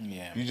problem.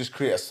 Yeah. You just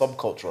create a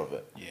subculture of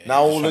it. Yeah,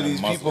 now you're all just of trying these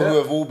to people muzzle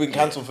who have all been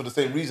cancelled for the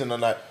same reason are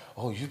like,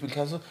 oh, you've been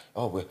cancelled?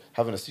 Oh, we're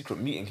having a secret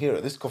meeting here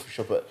at this coffee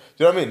shop. Do you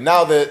know what I mean?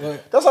 Now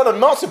that's how the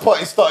Nazi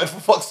party started, for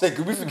fuck's sake.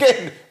 Are we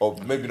forgetting? Or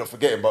maybe not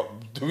forgetting,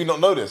 but do we not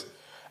know this?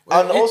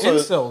 Well, And also,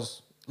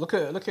 incels. Look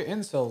at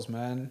incels,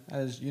 man.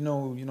 As you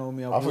know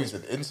me. I thought you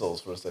said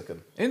insoles for a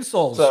second.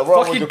 Insoles. So, wrong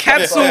with Fucking your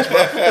cancel.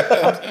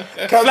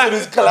 Cancel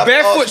these collapsed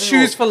Barefoot arse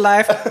shoes for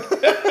life.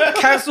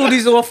 Cancel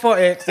these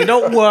orthotics. They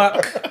don't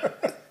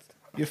work.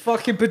 Your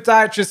fucking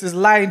podiatrist is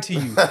lying to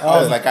you. I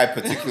was like, I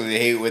particularly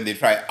hate when they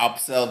try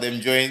upsell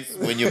them joints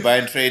when you're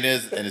buying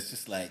trainers, and it's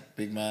just like,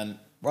 big man.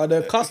 Bro,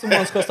 the custom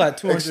ones cost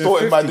like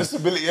extorting my $250.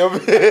 disability over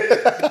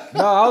here.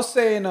 No, I was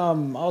saying,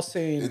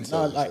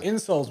 Incels, like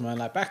insoles, man.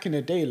 Like back in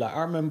the day, like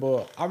I remember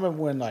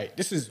when like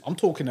I'm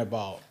talking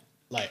about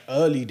like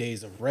early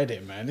days of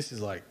Reddit, man. This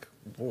is like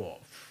what,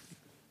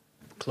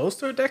 close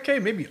to a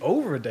decade, maybe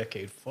over a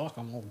decade. Fuck,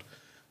 I'm old.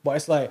 But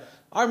it's like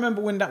I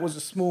remember when that was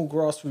a small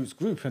grassroots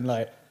group, and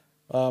like,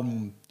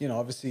 you know,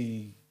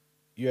 obviously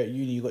you're at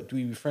uni, you got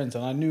dweeby friends,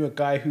 and I knew a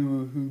guy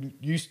who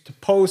used to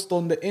post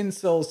on the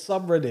incels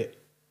subreddit.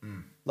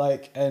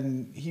 Like,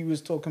 and he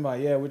was talking about,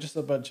 yeah, we're just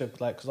a bunch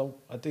of, like, because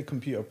I did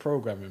computer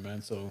programming,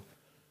 man, so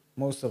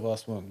most of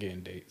us weren't getting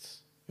dates.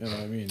 You know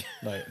what I mean?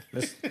 Like,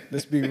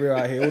 let's be real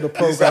out here. All the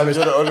programmers.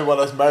 You're the only one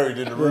that's married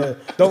in the room.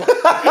 Yeah, don't.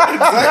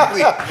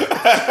 Exactly.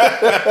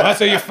 I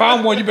say you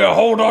found one, you better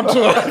hold on to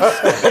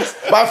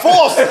it. By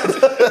force! You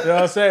know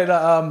what I'm saying?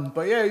 Like,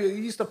 but yeah, you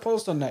used to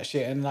post on that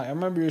shit, and like I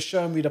remember you were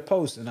showing me the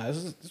post, and like,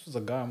 this was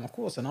a guy on my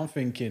course, and I'm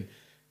thinking,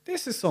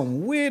 this is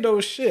some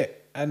weirdo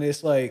shit, and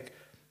it's like.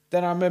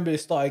 Then I remember it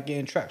started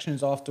getting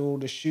tractions after all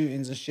the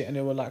shootings and shit, and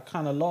they were like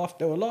kind of laughed.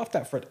 They were laughed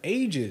at for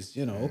ages,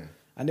 you know,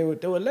 and they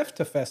were left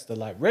to fester.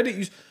 Like Reddit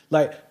used,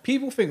 like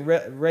people think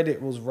Reddit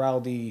was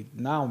rowdy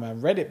now,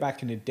 man. Reddit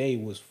back in the day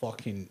was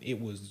fucking.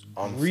 It was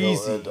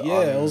greasy. Unfiltered,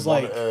 Yeah, it was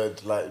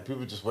like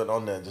people just went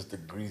on there and just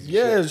did greasy.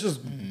 yeah, shit. it was just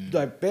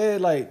like bare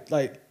like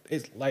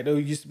it's like there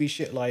used to be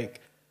shit like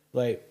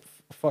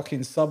fucking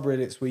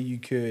subreddits where you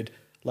could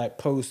like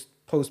post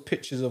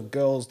pictures of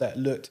girls that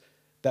looked.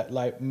 That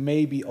like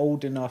maybe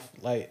old enough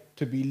like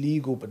to be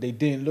legal, but they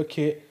didn't look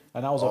it,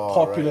 and that was a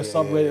popular right,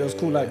 subreddit. It was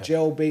called like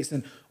jailbaits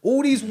and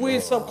all these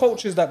weird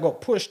subcultures that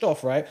got pushed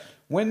off. Right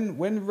when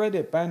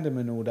Reddit banned them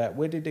and all that,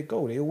 where did they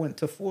go? They all went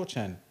to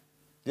 4chan.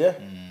 Yeah.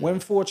 When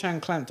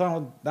 4chan clamped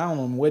down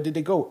on, where did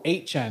they go?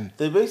 8chan.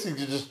 They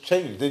basically just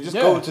change. They just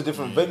Yeah. go to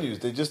different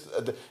venues. They just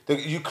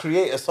you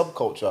create a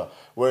subculture.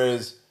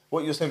 Whereas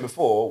what you were saying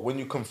before, when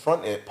you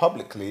confront it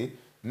publicly,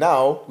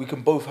 now we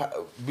can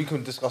we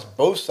can discuss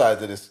both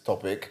sides of this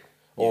topic,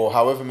 or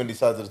however many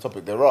sides of the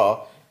topic there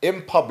are,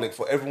 in public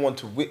for everyone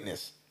to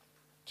witness.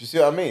 Do you see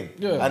what I mean?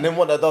 Yeah. And then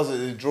what that does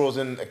is it draws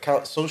in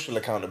social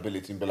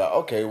accountability and be like,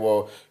 okay,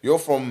 well, you're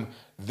from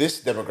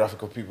this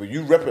demographic of people.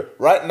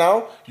 Right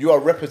now, you are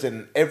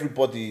representing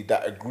everybody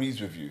that agrees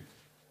with you.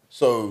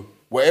 So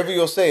whatever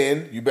you're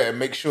saying, you better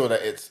make sure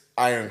that it's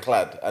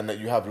ironclad and that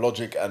you have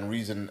logic and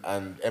reason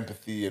and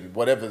empathy and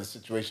whatever the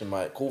situation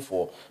might call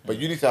for. But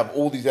you need to have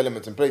all these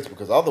elements in place,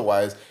 because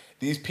otherwise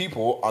these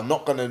people are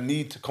not going to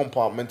need to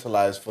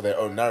compartmentalize for their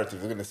own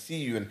narrative. They're going to see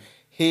you and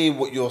hear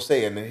what you're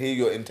saying and hear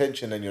your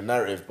intention and your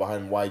narrative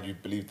behind why you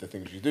believe the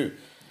things you do.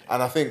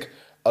 And I think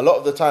a lot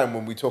of the time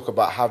when we talk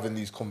about having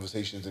these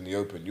conversations in the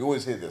open, you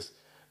always hear this.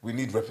 We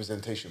need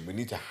representation. We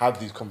need to have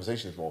these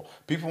conversations more.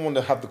 People want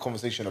to have the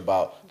conversation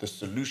about the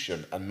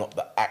solution and not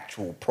the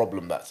actual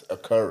problem that's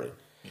occurring.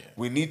 Yeah.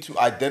 We need to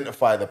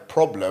identify the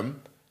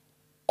problem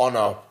on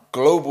a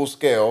global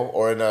scale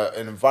or in an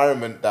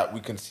environment that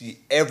we can see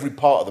every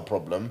part of the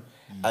problem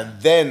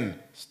and then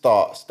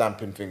start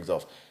stamping things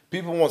off.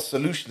 People want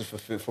solutions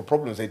for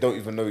problems they don't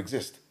even know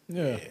exist.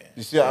 Yeah.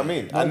 You see what I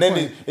mean? And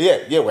then,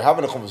 we're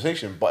having a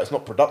conversation, but it's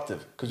not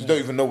productive because you don't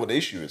even know what the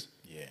issue is.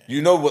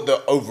 You know what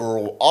the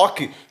overall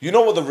you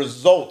know what the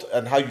result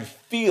and how you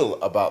feel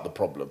about the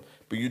problem,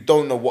 but you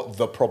don't know what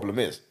the problem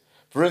is.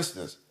 For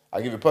instance,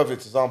 I'll give you a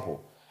perfect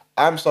example.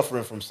 I'm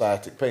suffering from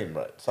sciatic pain,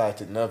 right?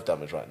 Sciatic nerve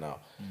damage right now.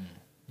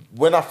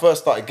 When I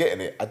first started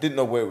getting it, I didn't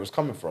know where it was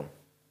coming from.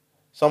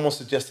 Someone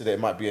suggested that it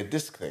might be a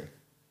disc thing.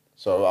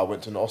 So I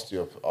went to an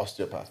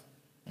osteopath.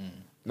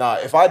 Now,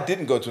 if I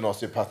didn't go to an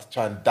osteopath to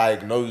try and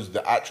diagnose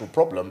the actual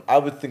problem, I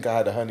would think I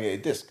had a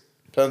herniated disc.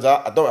 Turns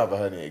out I don't have a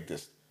herniated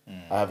disc.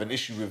 I have an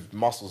issue with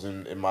muscles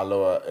in my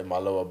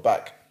lower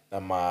back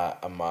and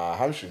my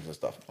hamstrings and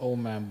stuff. Old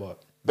man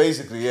butt.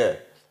 Basically, yeah.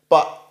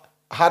 But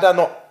had I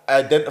not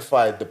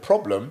identified the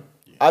problem,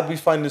 I'd be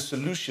finding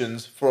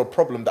solutions for a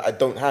problem that I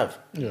don't have.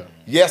 Yeah.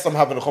 Yes, I'm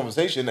having a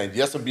conversation, and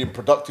yes, I'm being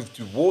productive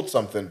towards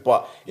something,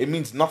 but it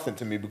means nothing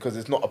to me because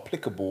it's not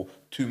applicable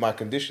to my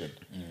condition.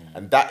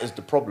 And that is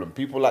the problem.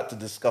 People like to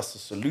discuss a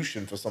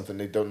solution for something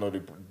they don't know.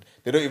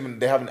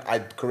 They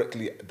haven't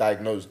correctly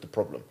diagnosed the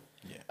problem.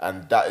 Yeah.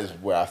 And that is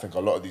where I think a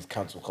lot of these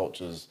cancel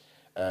cultures,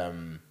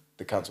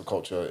 the cancel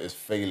culture is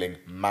failing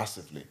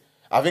massively.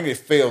 I think it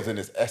fails in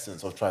its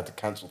essence of trying to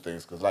cancel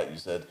things because, like you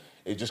said,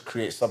 it just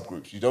creates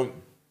subgroups. You don't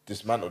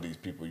dismantle these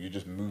people. You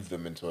just move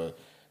them into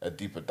a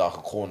deeper,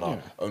 darker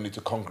corner, only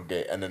to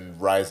congregate and then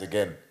rise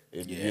again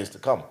in years to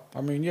come.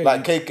 I mean, yeah,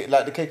 like the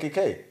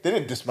KKK. They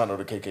didn't dismantle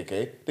the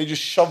KKK. They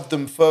just shoved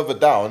them further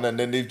down, and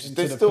then they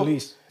still.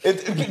 Police.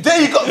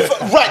 There you go.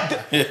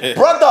 Right,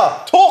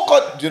 brother. Talk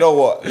on. Do you know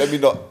what? Let me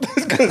not.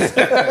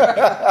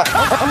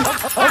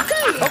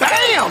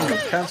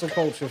 Cancel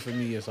culture for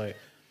me is like,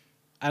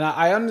 and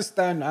I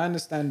understand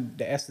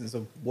the essence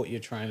of what you're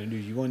trying to do.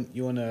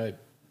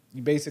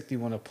 You basically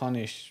want to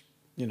punish,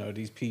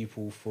 these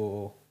people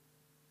for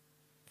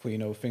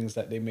things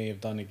that they may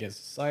have done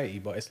against society.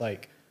 But it's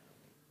like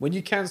when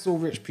you cancel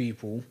rich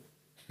people,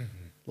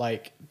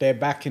 like they're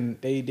back in,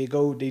 they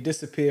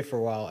disappear for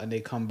a while and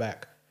they come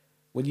back.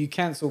 When you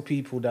cancel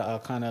people that are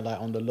kind of like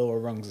on the lower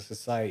rungs of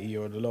society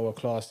or the lower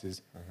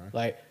classes,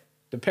 like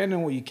depending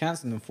on what you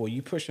cancel them for,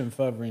 you push them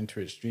further into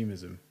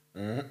extremism.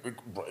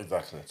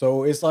 Exactly.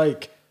 So it's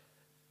like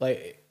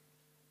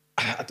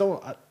I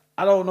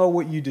don't know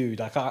what you do.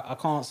 Like I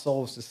can't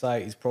solve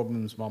society's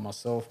problems by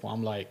myself, but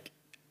I'm like,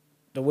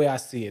 the way I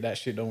see it, that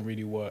shit don't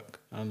really work.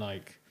 And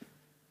like,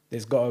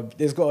 there's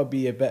gotta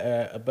be a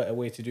better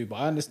way to do. But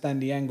I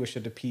understand the anguish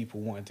of the people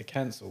wanting to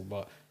cancel,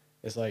 but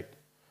it's like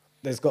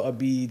there's gotta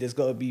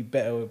be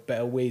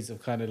better ways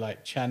of kind of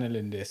like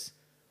channeling this,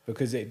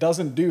 because it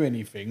doesn't do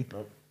anything.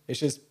 Nope. It's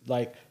just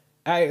like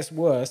at its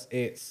worst,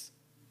 it's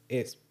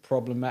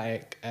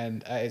problematic,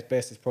 and at its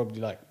best, it's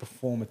probably like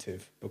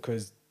performative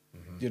because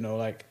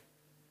like,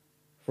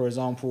 for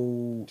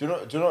example, Do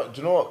you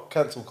know what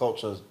cancel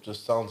culture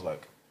just sounds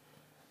like?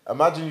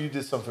 Imagine you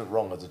did something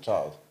wrong as a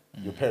child.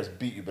 Your parents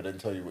beat you, but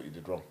didn't tell you what you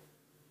did wrong.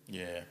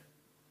 Yeah.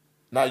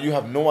 Now you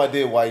have no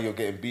idea why you're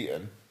getting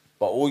beaten,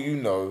 but all you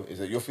know is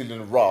that you're feeling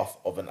the wrath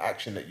of an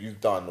action that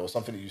you've done or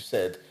something that you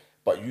said,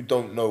 but you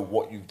don't know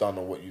what you've done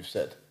or what you've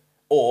said.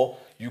 Or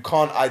you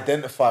can't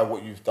identify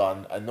what you've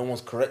done and no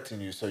one's correcting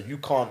you, so you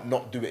can't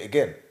not do it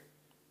again.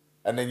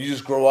 And then you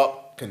just grow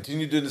up,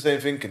 continue doing the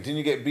same thing,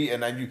 continue getting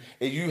beaten, and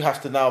you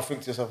have to now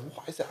think to yourself,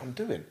 what is it I'm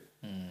doing?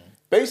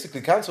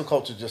 Basically, cancel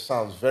culture just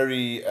sounds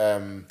very,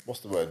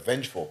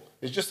 vengeful.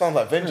 It just sounds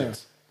like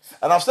vengeance.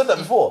 And I've said that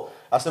before.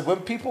 I said, when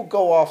people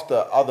go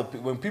after other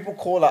people, when people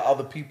call out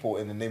other people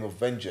in the name of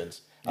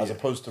vengeance, as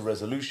opposed to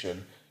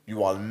resolution,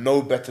 you are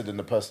no better than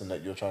the person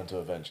that you're trying to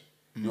avenge.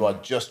 You are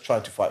just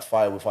trying to fight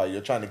fire with fire.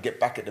 You're trying to get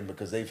back at them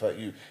because they've hurt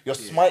you. You're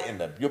smiting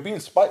them. You're being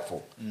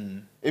spiteful.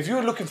 If you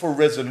were looking for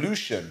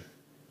resolution,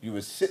 you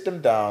would sit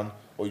them down,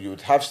 or you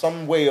would have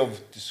some way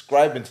of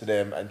describing to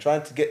them and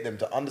trying to get them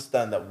to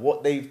understand that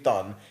what they've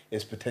done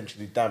is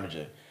potentially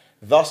damaging.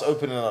 Thus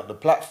opening up the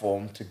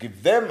platform to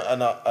give them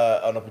an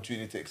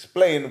opportunity to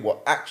explain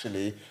what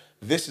actually,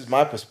 this is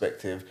my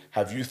perspective.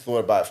 Have you thought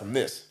about it from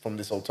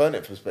this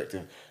alternative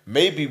perspective?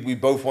 Maybe we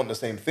both want the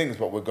same things,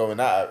 but we're going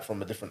at it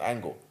from a different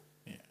angle.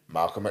 Yeah.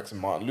 Malcolm X and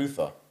Martin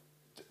Luther.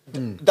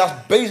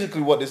 That's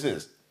basically what this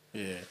is.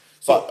 Yeah.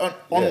 So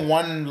on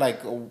one,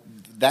 like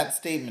that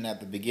statement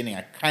at the beginning,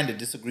 I kind of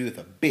disagree with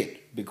a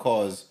bit,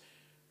 because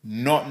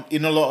not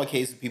in a lot of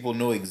cases people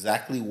know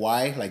exactly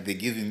why, like they're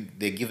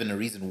given a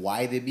reason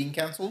why they're being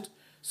cancelled.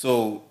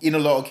 So in a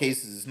lot of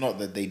cases, it's not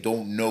that they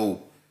don't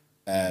know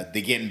they're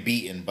getting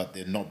beaten, but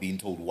they're not being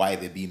told why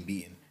they're being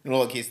beaten. In a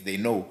lot of cases, they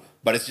know,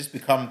 but it's just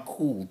become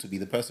cool to be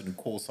the person who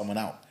calls someone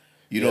out.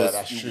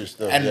 That's true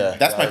still. And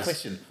that's my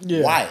question.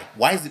 Yeah. Why?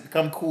 Why has it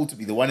become cool to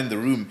be the one in the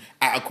room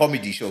at a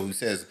comedy show who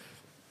says,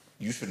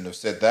 "You shouldn't have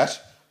said that"?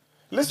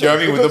 Listen, Do you know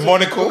what I mean? With a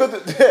monocle,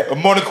 a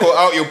monocle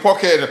out your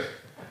pocket.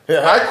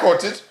 I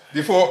caught it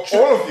before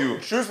all of you.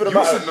 Truth of the you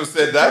matter- shouldn't have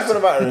said truth of the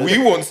matter that. is-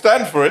 We won't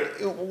stand for it.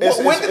 When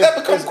did that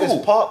become cool?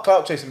 It's part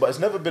clout chasing, but it's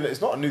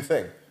not a new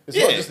thing. It's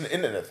not just an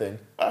internet thing.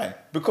 Right.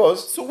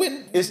 Because So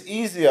when it's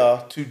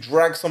easier to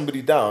drag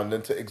somebody down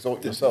than to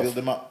exalt yourself. build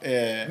them up, No,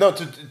 right,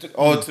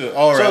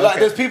 like okay.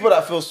 there's people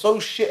that feel so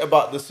shit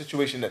about the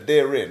situation that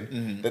they're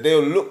in that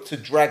they'll look to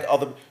drag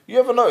other. You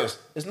ever notice?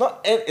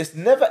 It's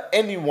never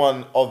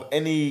anyone of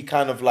any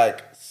kind of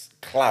like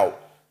clout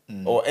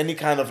or any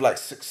kind of like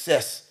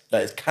success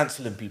that is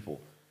cancelling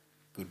people.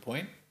 Good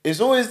point. It's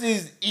always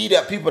these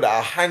idiot people that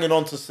are hanging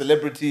on to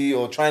celebrity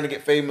or trying to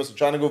get famous or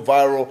trying to go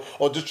viral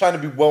or just trying to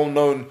be well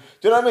known.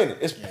 Do you know what I mean?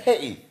 It's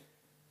petty.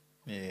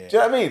 Yeah. Do you know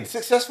what I mean?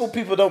 Successful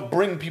people don't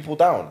bring people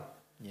down.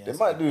 Yeah, They that's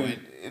might a do good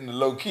it in the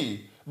low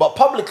key, but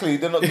publicly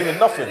they're not doing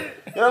nothing.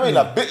 You know what I mean?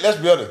 Like, let's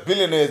be honest,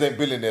 billionaires ain't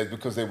billionaires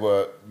because they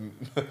were,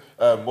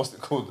 what's it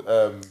called?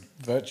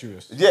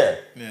 virtuous.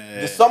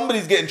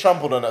 Somebody's getting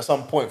trampled on at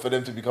some point for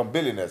them to become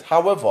billionaires.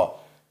 However,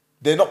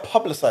 they're not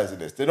publicizing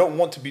this. They don't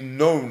want to be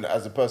known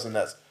as a person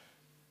that's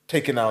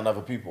taking down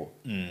other people.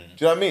 Do you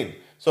know what I mean?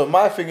 So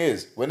my thing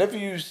is, whenever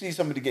you see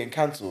somebody getting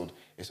cancelled,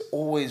 it's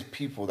always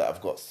people that have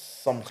got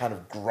some kind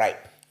of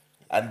gripe.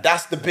 And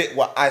that's the bit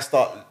where I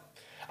start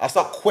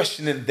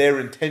questioning their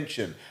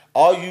intention.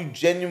 Are you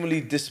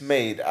genuinely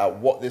dismayed at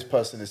what this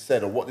person has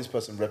said or what this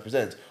person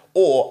represents?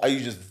 Or are you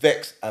just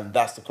vexed and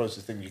that's the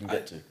closest thing you can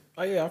get to?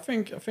 Yeah, I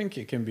think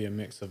it can be a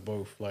mix of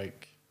both.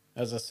 Like,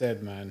 as I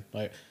said, man,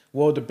 like,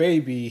 well, the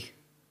baby...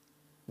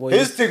 Well,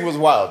 His thing was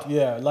wild.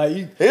 Yeah, like,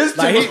 His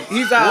like thing was...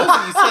 he's What out...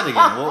 was it you said again?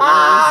 What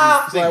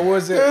was his thing? Like,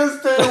 was it...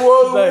 His thing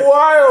was Like-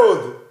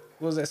 wild.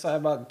 Was it something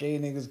about gay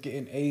niggas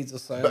getting AIDS or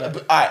something?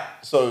 But all right,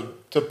 so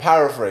to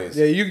paraphrase...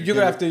 Yeah, you're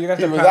gonna have to... He was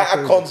at a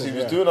paraphrase concert, it, he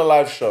was yeah. doing a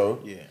live show.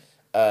 Yeah.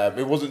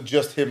 It wasn't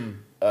just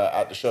him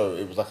at the show.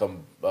 It was like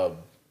a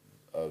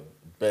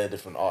bare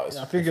different artists.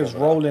 I think it was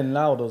performing. Rolling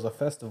Loud. It was a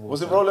festival.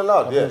 Was it so- Rolling I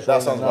Loud? think Yeah, it was that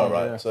Rolling sounds about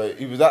Loud, right. yeah. So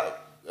he was at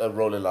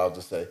Rolling Loud,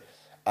 to say.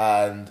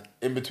 And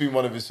in between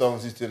one of his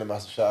songs, he's doing a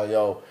massive shout,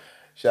 yo,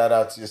 shout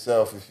out to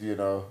yourself if you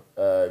know,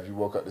 if you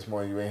woke up this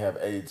morning, you ain't have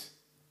AIDS.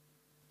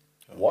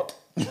 What?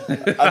 and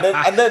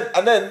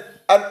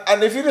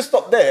if he'd have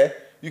stopped there,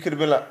 you could have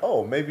been like,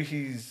 oh, maybe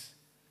he's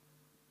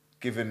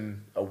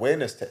giving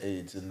awareness to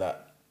AIDS and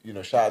that. You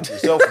know, shout out to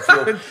yourself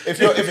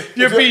if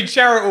You're being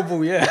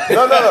charitable, yeah.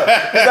 No,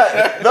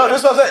 exactly. No,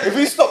 that's what I'm saying. If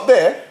he stopped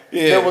there,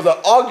 there was an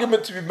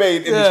argument to be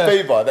made in his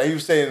favour that he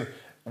was saying,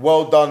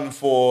 well done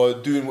for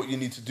doing what you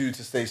need to do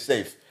to stay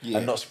safe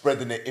and not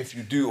spreading it if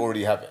you do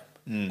already have it.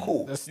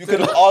 Cool. You could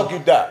have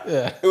argued that.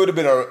 Yeah. It would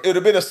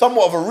have been a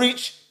somewhat of a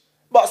reach,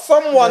 but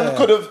someone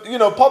could have, you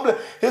know,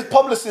 his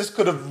publicist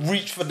could have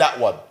reached for that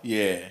one.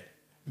 Yeah.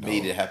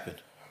 Made it happen.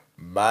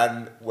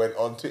 Man went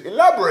on to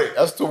elaborate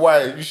as to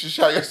why you should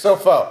shout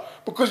yourself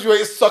out. Because you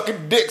ain't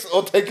sucking dicks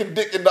or taking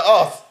dick in the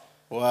ass.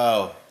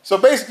 Wow. So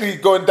basically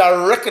going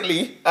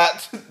directly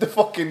at the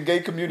fucking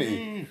gay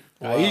community.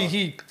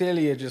 He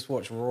clearly had just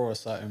watched Raw or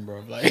something,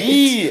 bro. Like,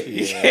 He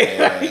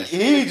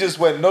just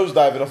went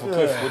nosediving off a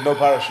cliff with no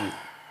parachute.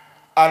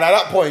 And at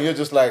that point, you're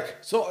just like,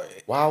 so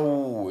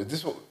wow, is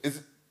this what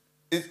is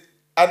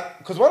and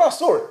because when I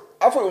saw it,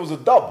 I thought it was a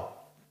dub.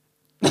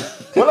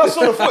 When I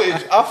saw the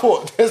footage, I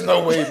thought, there's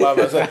no way,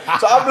 man. So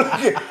I'm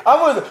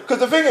looking, because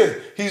the thing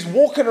is, he's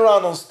walking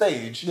around on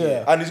stage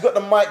and he's got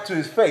the mic to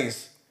his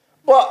face,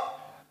 but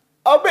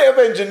a bit of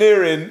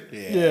engineering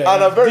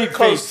and a very Deep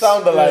close fakes.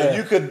 sound alike,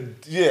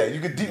 Yeah. you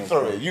could deep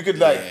throw it. You could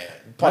like,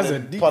 That's a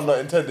deep- pun not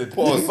intended.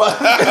 Pause. you know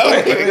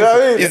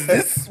what I mean? Is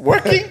this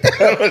working?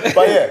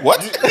 But yeah,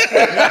 What?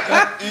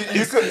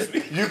 you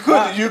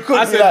could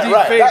That's be a like, deep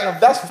right, fake.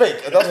 that's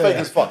fake. That's fake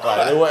as fuck,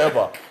 like,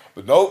 whatever.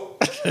 But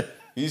nope,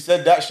 he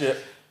said that shit.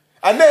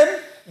 And then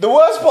the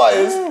worst part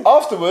is,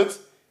 afterwards,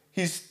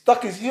 he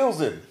stuck his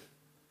heels in.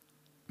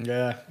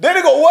 yeah. Then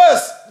it got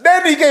worse.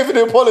 Then he gave an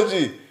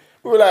apology.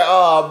 We were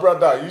like,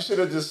 brother, you should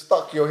have just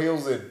stuck your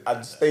heels in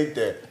and stayed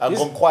there and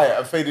gone quiet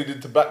and faded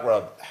into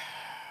background.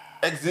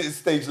 Exited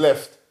stage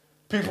left.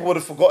 People would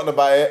have forgotten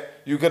about it.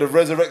 You could have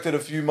resurrected a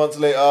few months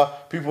later.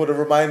 People would have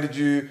reminded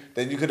you.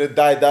 Then you could have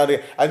died down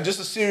there. And just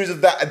a series of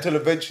that until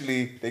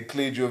eventually they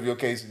cleared you of your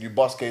case and you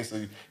bust case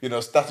and, you know,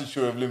 statute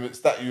of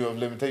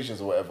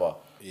limitations or whatever.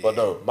 Yeah. But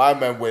no, my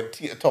man went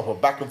teeter-topper,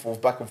 back and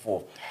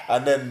forth.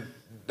 And then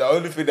the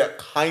only thing that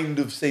kind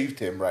of saved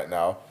him right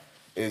now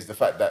is the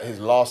fact that his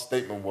last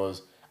statement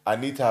was, I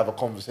need to have a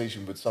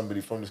conversation with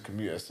somebody from this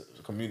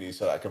community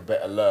so that I can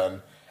better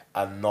learn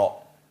and not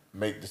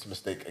make this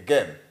mistake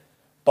again.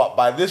 But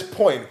by this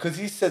point, because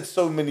he said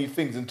so many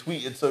things and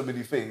tweeted so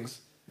many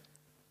things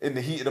in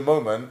the heat of the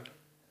moment,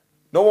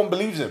 no one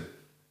believes him.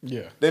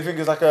 Yeah. They think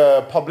it's like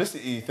a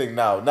publicity thing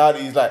now. Now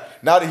that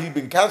he's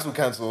been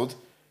cancelled,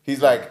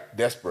 he's like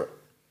desperate.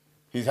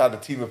 He's had a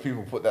team of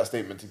people put that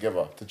statement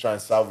together to try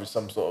and salvage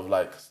some sort of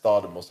like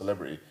stardom or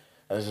celebrity.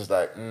 And it's just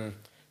like,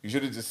 you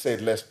should have just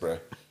said less, bro.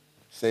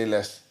 Say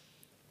less.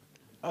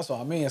 That's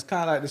what I mean. It's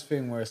kind of like this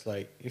thing where it's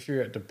like, if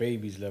you're at the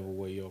baby's level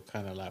where you're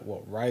kind of like,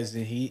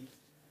 rising heat?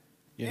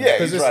 You know? Yeah,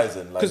 'Cause he's it's-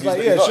 rising. Like, Because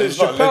he's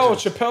not a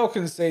legend. Chappelle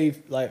can say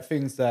like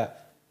things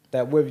that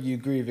whether you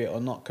agree with it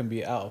or not can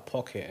be out of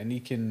pocket, and he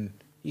can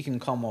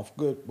come off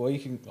good. Well,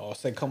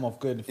 come off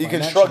good. He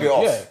can shrug it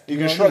off. Yeah, he you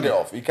can know shrug what I it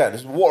mean? off. He can.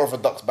 It's water off a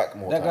duck's back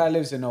more That time. guy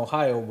lives in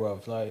Ohio,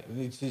 bruv. Like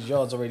his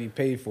yard's already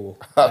paid for.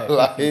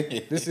 Like,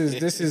 this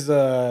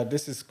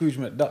is Scrooge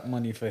McDuck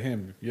money for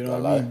him. You know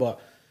what I mean? But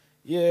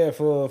yeah,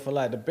 for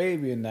like the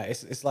baby and that,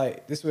 it's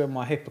like this is where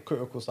my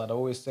hypocritical side. I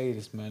always say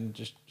this, man.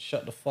 Just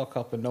shut the fuck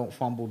up and don't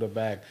fumble the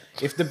bag.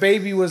 If the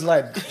baby was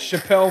like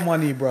Chappelle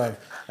money, bruv,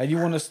 and you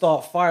want to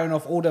start firing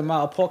off all them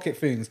out of pocket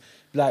things.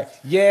 Like,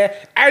 yeah,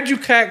 and you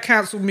can't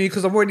cancel me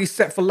because I'm already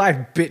set for life,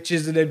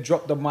 bitches, and then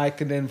drop the mic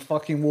and then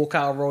fucking walk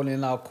out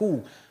rolling out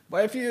cool.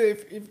 But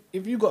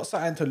if you got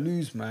something to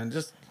lose, man,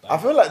 just I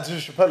feel like to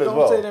Chappelle as don't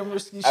well. say them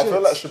risky I feel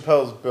shits. like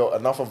Chappelle's built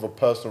enough of a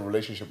personal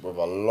relationship with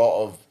a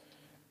lot of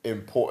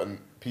important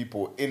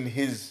people in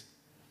his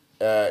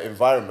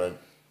environment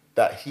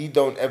that he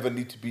don't ever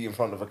need to be in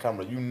front of a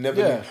camera. You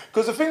never need.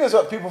 Because the thing is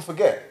that people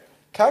forget,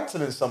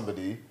 cancelling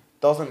somebody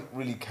doesn't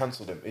really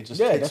cancel them. It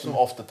just takes that's them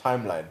what- off the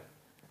timeline.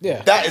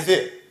 Yeah. That is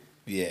it.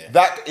 Yeah.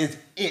 That is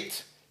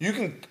it. You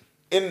can,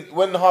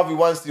 when Harvey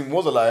Weinstein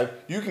was alive,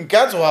 you can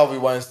cancel Harvey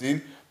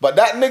Weinstein, but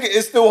that nigga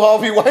is still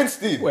Harvey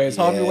Weinstein. Wait, is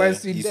Harvey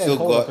Weinstein you dead? still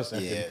Hold up a got,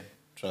 second. yeah,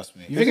 trust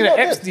me. You thinking Is of he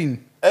not dead?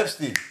 Epstein?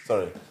 Epstein,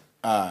 sorry.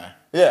 Ah,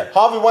 Yeah,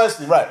 Harvey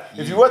Weinstein, right.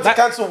 If you were to That-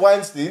 cancel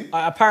Weinstein,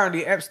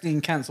 Apparently, Epstein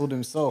cancelled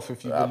himself.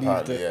 If you believe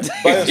apparently, that.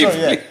 yeah. But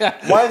sorry,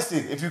 yeah.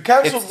 Weinstein, if you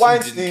cancelled Epstein didn't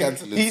Weinstein,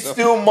 cancel he's himself.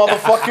 still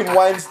motherfucking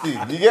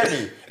Weinstein. You get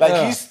me? Like,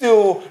 Yeah. he's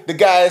still the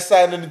guy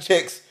signing the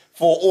checks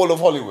for all of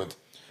Hollywood.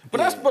 But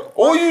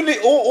All you need,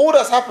 all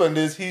that's happened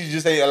is he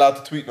just ain't allowed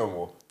to tweet no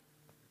more.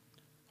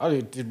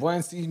 did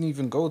Weinstein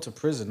even go to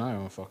prison? I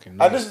don't fucking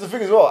know. And this is the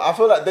thing as well. I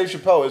feel like Dave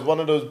Chappelle is one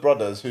of those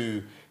brothers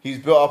who he's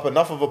built up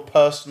enough of a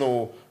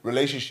personal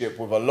relationship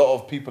with a lot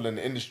of people in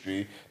the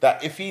industry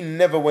that if he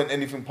never did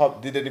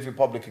anything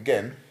public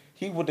again,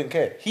 he wouldn't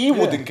care. He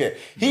wouldn't care.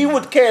 He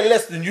would care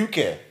less than you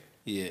care.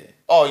 yeah.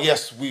 Oh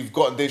yes, we've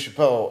gotten Dave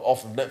Chappelle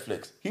off of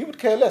Netflix. He would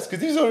care less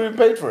because he's already been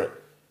paid for it.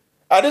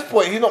 At this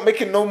point, he's not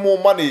making no more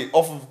money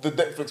off of the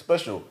Netflix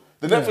special.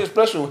 The Netflix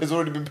special has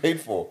already been paid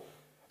for.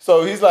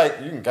 So he's like,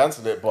 you can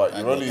cancel it, but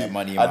you're got only that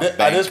money in at, my at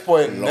bank this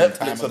point, a long time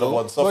Netflix are the ago.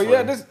 ones Well, suffering.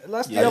 yeah, that's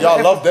the And other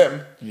y'all love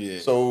them. Yeah.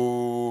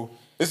 So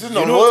this isn't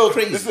You a know what's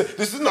royalty. crazy?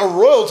 This isn't a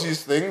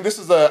royalties thing. This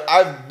is a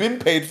I've been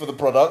paid for the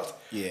product.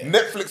 Yeah.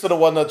 Netflix are the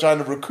one that are trying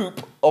to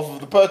recoup off of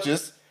the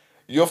purchase.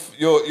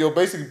 You're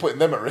basically putting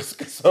them at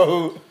risk.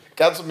 So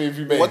cancel me if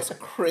you may. What's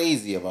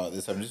crazy about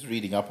this? I'm just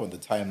reading up on the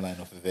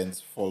timeline of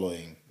events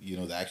following,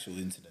 the actual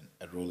incident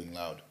at Rolling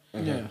Loud.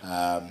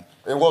 Yeah.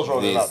 It was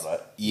Rolling There's- Loud, right?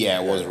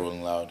 Yeah, it was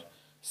Rolling Loud.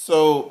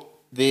 So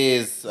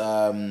there's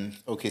so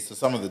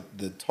some of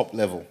the top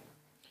level.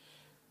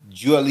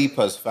 Dua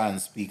Lipa's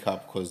fans speak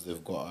up because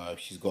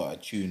she's got a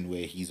tune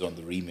where he's on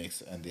the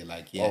remix and they're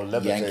like, Oh,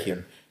 Levitate yank him,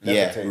 him.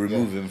 Levitate,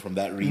 remove him from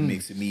that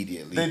remix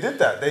immediately. They did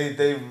that.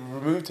 They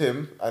removed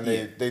him and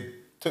they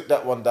took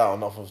that one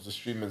down off of the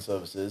streaming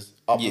services,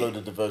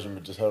 uploaded the version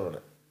with just her on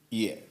it.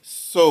 Yeah.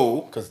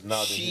 So 'Cause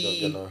now they don't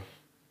get no-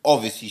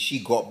 obviously she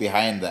got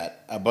behind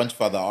that. A bunch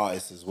of other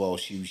artists as well.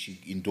 She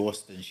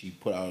endorsed and she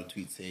put out a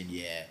tweet saying,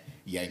 "Yeah,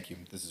 yank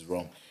him. This is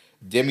wrong."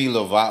 Demi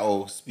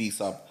Lovato speaks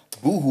up.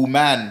 Boohoo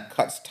Man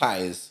cuts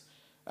ties.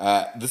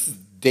 This is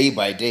day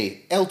by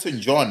day. Elton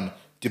John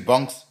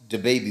debunks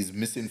DaBaby's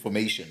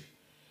misinformation.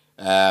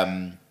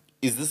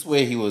 Is this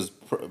where he was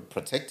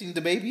protecting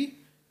DaBaby?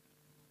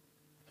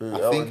 Who, I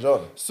Elton think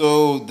John?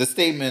 so. The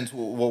statement,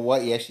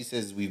 what he actually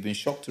says, we've been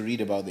shocked to read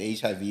about the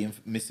HIV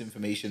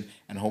misinformation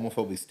and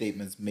homophobic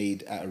statements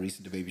made at a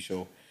recent DaBaby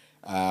show.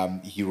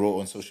 He wrote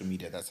on social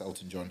media, that's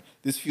Elton John.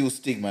 This fuels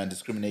stigma and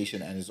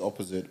discrimination and is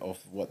opposite of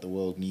what the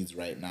world needs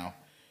right now.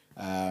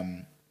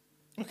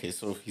 Okay,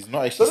 so he's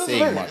not actually So this is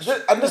saying the much. thing,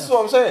 and this is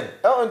what I'm saying.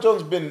 Elton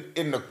John's been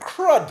in the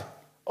crud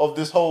of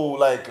this whole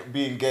like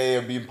being gay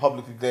and being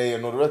publicly gay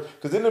and all the rest.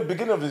 Because in the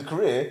beginning of his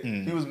career,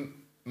 he was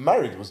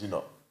married, was he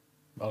not?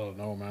 I don't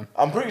know, man.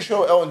 I'm pretty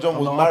sure Elton John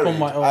was not up on married,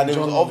 my Elton and it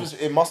John was knowledge.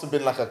 obviously it must have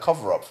been like a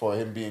cover up for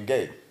him being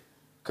gay.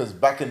 Because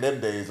back in them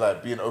days,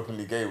 like being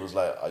openly gay was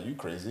like, are you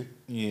crazy?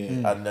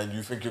 Yeah. And then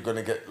you think you're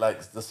gonna get like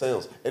the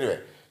sales anyway.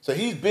 So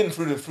he's been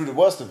through the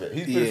worst of it.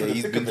 He's been through the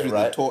He's thick been of it, through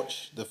right? the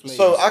torch, the flames.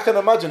 So I can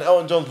imagine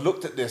Elton John's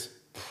looked at this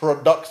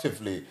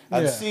productively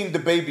and Yeah. seen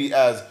DaBaby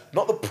as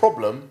not the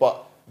problem,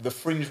 but the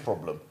fringe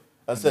problem,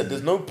 and said,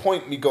 "There's no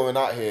point me going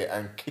out here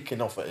and kicking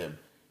off at him.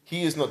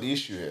 He is not the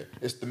issue here.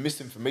 It's the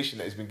misinformation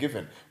that he's been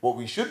given. What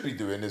we should be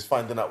doing is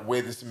finding out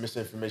where this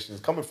misinformation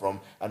is coming from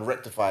and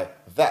rectify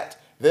that.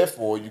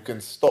 Therefore, you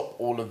can stop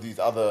all of these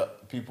other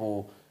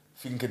people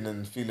thinking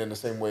and feeling the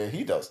same way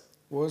he does."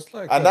 Well, it's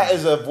like, And that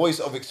is a voice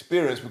of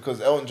experience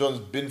because Elton John's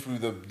been through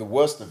the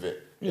worst of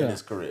it in Yeah.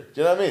 his career.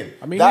 Do you know what I mean?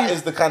 I mean, that he-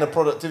 is the kind of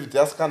productivity,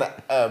 that's the kind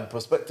of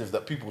perspective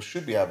that people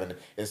should be having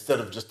instead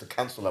of just to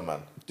cancel a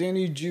man. didn't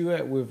he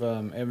duet with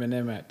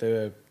Eminem at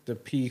the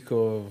peak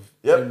of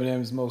Yep.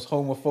 Eminem's most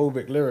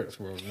homophobic lyrics,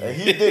 bro? And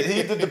he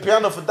did the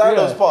piano for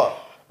Dino's Yeah. part.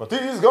 But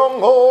he's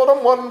gone on,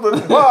 I'm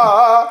wondering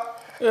why.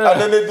 Yeah.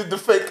 And then they did the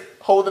fake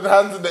holding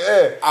hands in the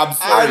air. I'm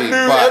sorry, I knew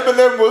but-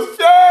 Eminem was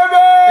fuming.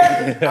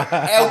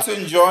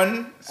 Elton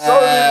John, So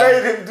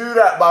they made him do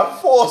that by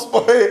force,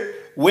 boy.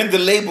 when the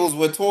labels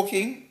were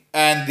talking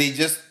and they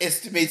just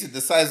estimated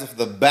the size of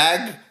the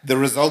bag, the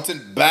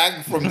resultant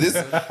bag from this,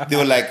 they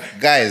were like,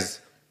 guys,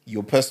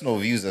 your personal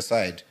views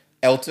aside,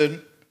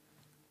 Elton,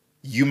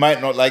 you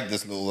might not like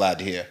this little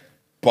lad here,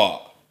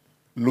 but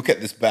look at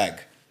this bag.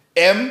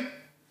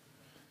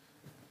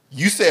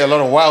 You say a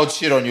lot of wild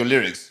shit on your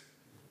lyrics.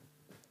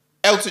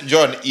 Elton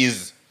John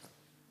is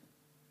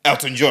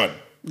Elton John.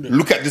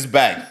 Look at this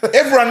bag.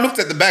 Everyone looked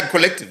at the bag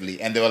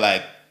collectively and they were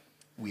like,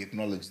 we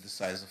acknowledge the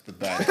size of the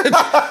bag.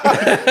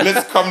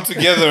 Let's come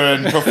together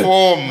and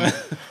perform.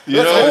 You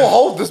Let's know? all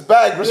hold this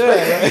bag,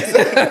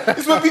 respect.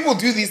 It's when people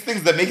do these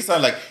things that make it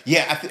sound like,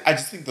 yeah, I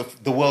just think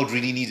the world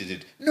really needed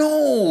it.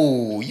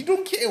 No, you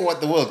don't care what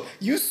the world.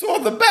 You saw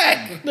the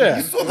bag. Yeah.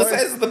 You saw the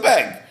size of the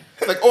bag.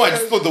 It's like, oh, I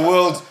just thought the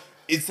world.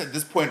 It's at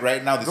this point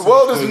right now. The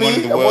world is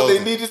me, and what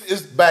they needed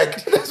is bag.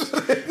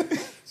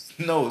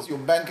 knows your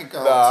bank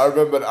account. Nah, I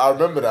remember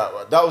that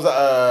one. That was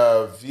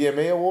at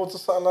VMA Awards or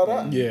something like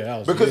that. Yeah, that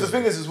was because amazing. the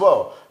thing is as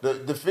well,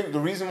 the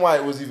reason why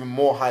it was even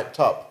more hyped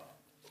up,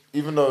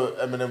 even though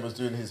Eminem was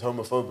doing his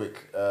homophobic,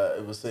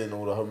 it was saying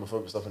all the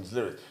homophobic stuff in his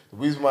lyrics. The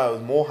reason why it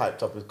was more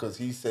hyped up is because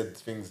he said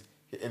things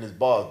in his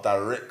bars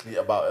directly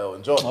about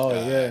Elton John. Oh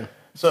yeah.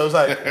 So it was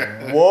like,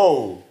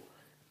 whoa.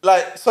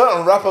 Like,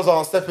 certain rappers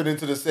aren't stepping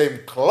into the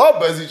same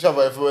club as each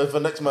other if the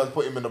next man's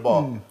put him in the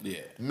bar. Yeah.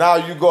 Now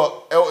you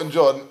got Elton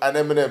John and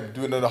Eminem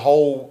doing a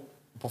whole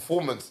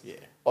performance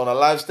on a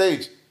live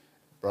stage.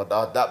 Bro,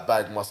 that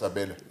bag must have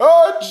been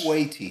huge.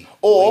 Weighty.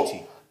 Or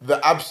Weighty.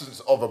 the absence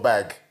of a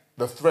bag.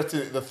 The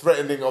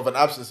threatening of an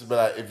absence to be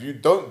like, if you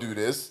don't do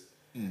this,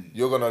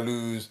 you're going to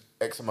lose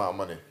X amount of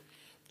money.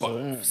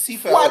 But see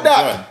for Why Elton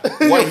that?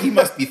 John, what he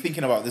must be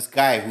thinking about this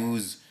guy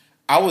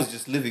I was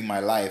just living my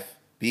life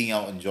being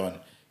Elton John.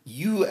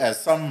 You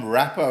as some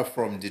rapper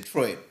from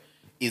Detroit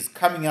is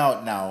coming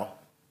out now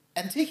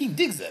and taking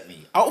digs at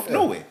me out of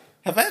nowhere.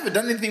 Have I ever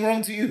done anything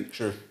wrong to you?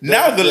 True.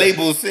 Now the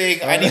label's saying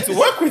I need to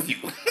work with you.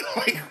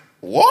 Like,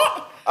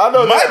 what? I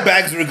know my that.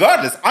 bags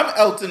regardless. I'm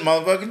Elton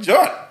motherfucking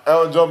John.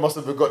 Elton John must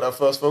have got that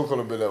first phone call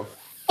and been like,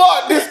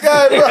 fuck this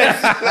guy, bro.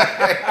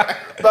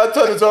 Man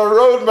turned into a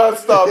roadman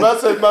star. Man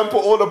said, man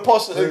put all the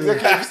posh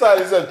executive aside.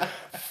 He said,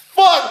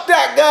 fuck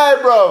that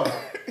guy, bro.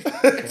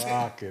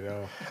 Fuck it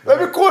up. Let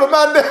me call the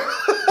man there.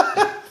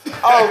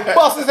 I'll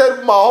bust his head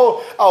with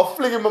I'll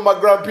fling him on my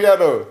grand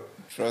piano.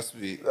 Trust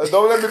me.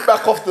 Don't let me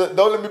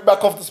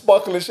back off the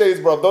sparkling shades,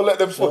 bro. Don't let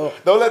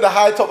the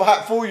high top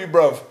hat fool you,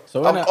 bro.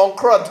 So I'm in a- on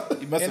crud.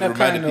 He must In have a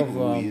kind reminded of,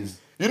 people who he is.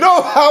 You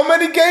know how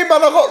many gay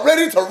men I got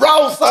ready to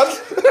rouse, son?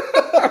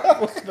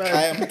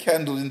 I am a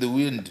candle in the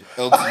wind,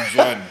 Elton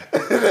John.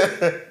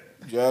 Do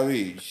you know what I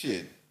mean?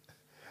 Shit.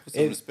 Put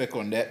some respect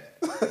on that.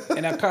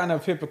 In a kind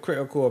of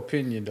hypocritical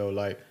opinion though,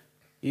 like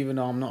even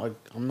though I'm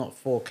not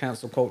for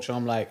cancel culture,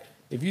 I'm like,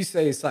 if you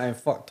say something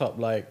fucked up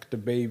like the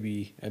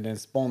baby and then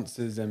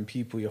sponsors and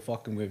people you're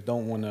fucking with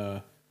don't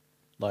wanna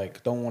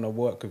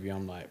work with you,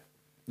 I'm like,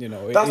 you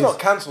know, it That's is- not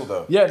cancel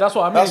though. Yeah, that's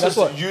what I mean. That's That's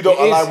just what you don't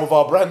it is. align with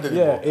our brand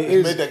anymore. Yeah, it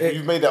is.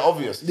 You've made that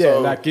obvious. Yeah,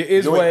 So like it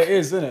is you're what in- it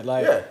is, isn't it?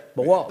 Like, Yeah.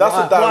 but what That's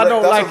what a I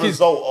don't that's like a is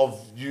result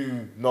of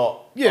you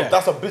not. Yeah.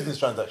 That's a business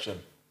transaction.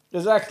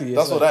 exactly. it's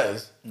That's what like- that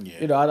is.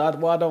 You know,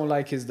 what I don't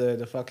like is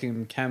the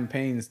fucking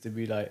campaigns to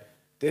be like,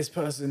 this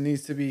person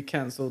needs to be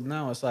cancelled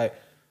now. It's like,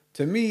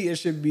 to me, it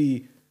should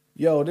be,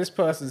 yo, this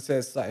person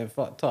says something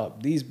fucked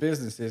up. These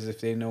businesses, if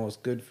they know what's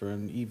good for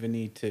them, even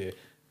need to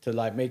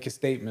like make a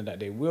statement that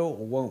they will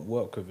or won't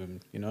work with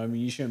them. You know what I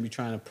mean? You shouldn't be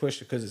trying to push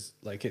it because it's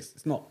like,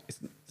 it's not,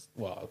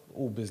 well,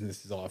 all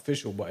businesses are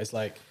official, but it's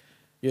like,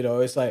 you know,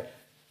 it's like,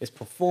 it's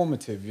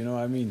performative, you know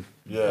what I mean?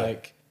 Yeah.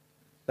 Like,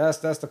 that's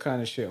the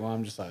kind of shit where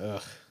I'm just like,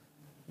 ugh.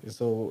 It's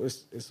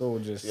all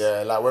just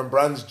Yeah, like when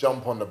brands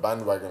jump on the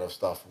bandwagon of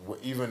stuff,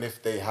 even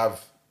if they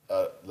have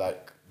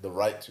like the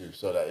right to,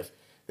 so that if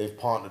they've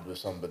partnered with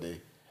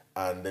somebody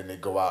and then they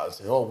go out and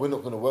say, "Oh, we're not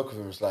going to work with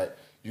him," it's like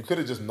you could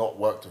have just not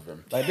worked with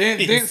him. like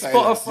didn't In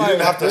silence. Spotify You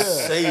didn't have to yeah.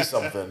 say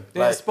something. Didn't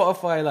Like,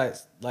 Spotify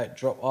like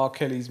drop R.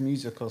 Kelly's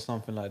music or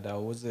something like that?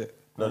 Or was it?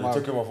 no, they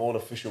took him off all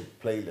official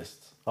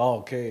playlists. Oh,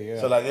 okay, yeah.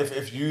 So like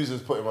if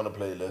users put him on a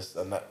playlist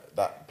and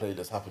that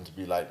playlist happened to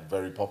be like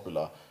very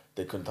popular,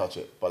 they couldn't touch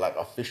it. But like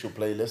official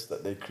playlists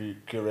that they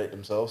curate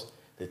themselves,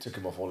 they took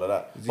him off all of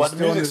that. he But the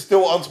still on music's his-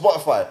 still on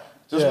Spotify.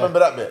 Just Yeah. remember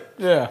that bit.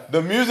 Yeah.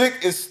 The music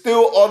is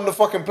still on the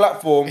fucking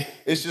platform.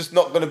 It's just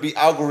not going to be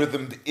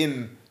algorithmed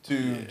in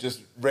to just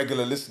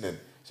regular listening.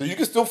 So you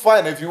can still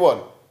find it if you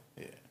want.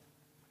 Yeah.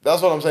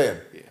 That's what I'm saying.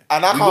 Yeah.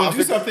 And I We can't gonna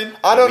do think- something?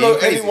 I don't Being know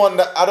crazy.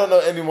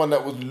 anyone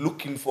that was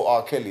looking for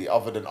R. Kelly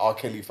other than R.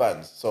 Kelly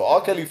fans. So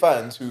R. Kelly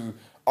fans who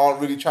aren't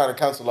really trying to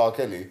cancel R.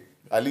 Kelly,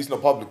 at least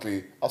not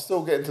publicly, are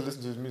still getting to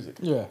listen to his music.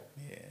 Yeah.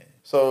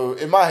 So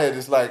in my head,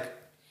 it's like,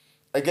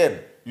 again,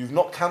 you've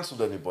not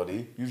cancelled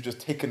anybody. You've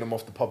just taken them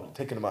out of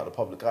the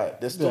public eye.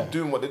 They're still Yeah.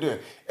 doing what they're doing.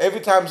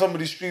 Every time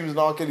somebody streams an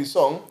R. Kelly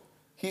song,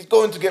 he's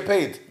going to get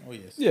paid Oh,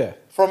 yes. Yeah.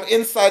 from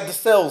inside the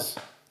cells.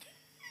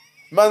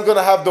 Man's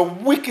gonna have the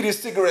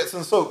wickedest cigarettes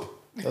and soap.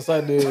 That's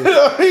like You the know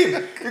what I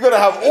mean? You're gonna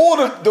have all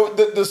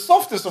the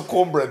softest of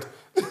cornbread.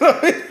 You know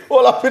what I mean?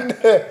 All up in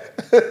there.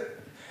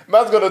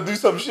 Man's gonna do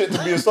some shit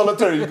to be a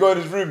solitary. You go in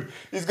his room.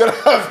 He's gonna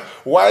have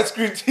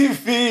widescreen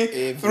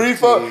TV, 3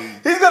 phone.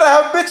 He's gonna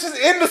have bitches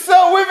in the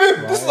cell with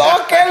him. This is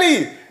R.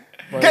 Kelly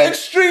getting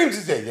streams.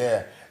 He said,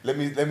 "Yeah, let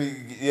me,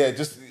 yeah,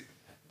 just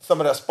some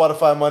of that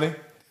Spotify money,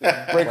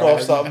 break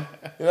off something."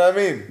 You know what I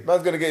mean?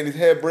 Man's gonna get his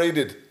hair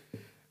braided.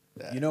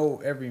 you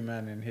know every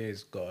man in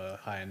here's got a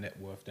higher net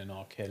worth than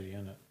R. Kelly,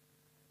 innit?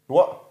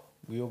 What?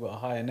 We all got a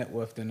higher net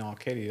worth than R.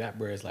 Kelly. That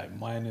bro is like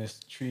minus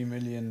 $3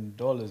 million,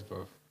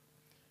 bro.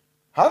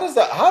 How does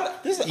that?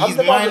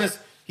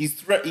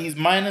 He's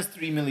minus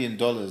 $3 million,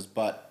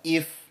 but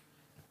if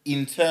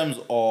in terms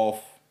of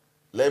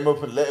Let him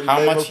open. Let him. How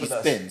let him much open he that,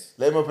 spends.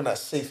 Let him open that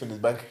safe in his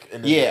bank.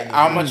 In his yeah, in his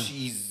how room. much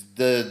he's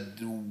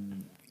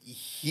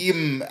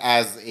him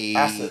as a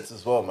Assets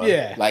as well, man.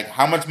 Yeah. Like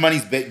how much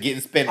money's getting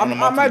spent on a I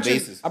monthly imagine-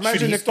 basis. imagine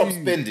Should he if stop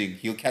you- spending,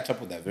 he'll catch up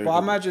with that very But I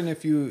quickly. imagine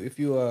if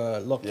you are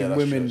Yeah, locking that's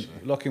women true,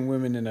 actually. locking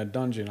women in a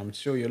dungeon, I'm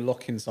sure you're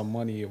locking some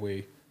money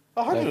away.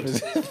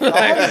 100.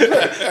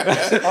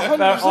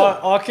 Like,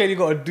 R. Kelly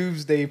got a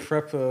doomsday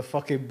prepper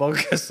fucking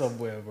bunker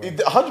somewhere, bro.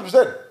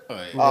 100%.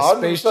 Right. With a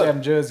Space 100%.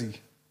 Jam jersey.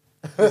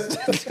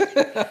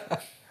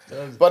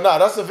 But nah,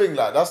 that's the thing.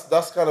 Like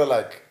that's kind of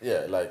like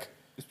like.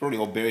 It's probably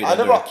all buried I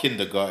under never- a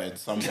kindergarten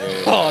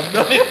somewhere.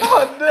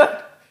 Oh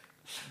no!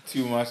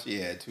 Too much,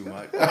 yeah, too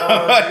much. But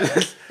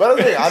that's the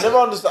thing.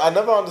 I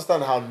never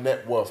understand how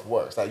net worth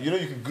works. Like you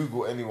can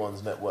Google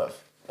anyone's net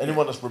worth,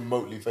 anyone that's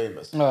remotely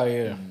famous. Oh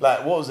yeah. Like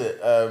what was it?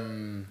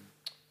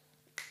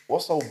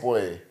 What's the old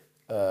boy?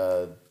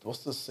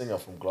 What's the singer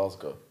from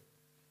Glasgow?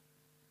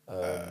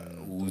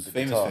 Who's the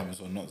famous, guitar. famous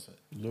or not?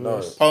 No.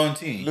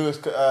 Palantin. Lewis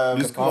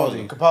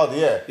Capaldi. Capaldi,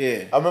 yeah.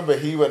 Yeah. I remember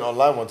he went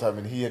online one time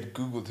and he had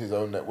Googled his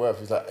own net worth.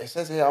 He's like, it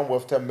says here I'm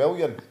worth 10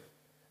 million.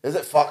 Is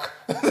it fuck?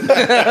 I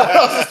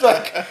was just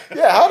like,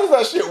 yeah, how does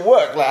that shit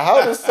work? Like,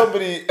 how does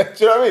somebody, do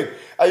you know what I mean?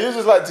 And you're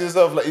just like to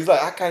yourself, like, he's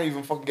like, I can't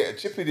even fucking get a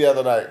chippy the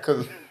other night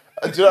because,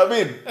 do you know what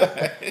I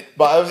mean?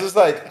 But I was just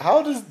like,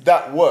 how does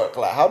that work?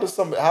 Like, how does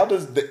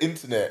the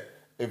internet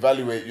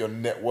evaluate your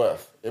net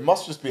worth? It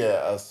must just be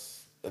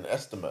an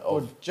estimate of.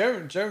 Well,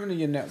 generally,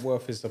 your net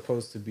worth is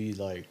supposed to be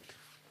like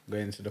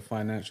going to the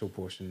financial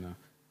portion now.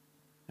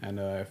 And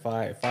if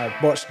I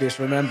botch this,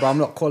 remember I'm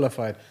not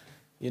qualified.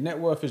 Your net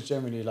worth is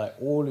generally like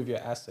all of your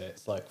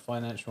assets, like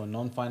financial and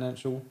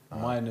non-financial,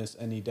 minus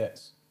any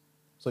debts.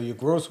 So your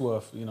gross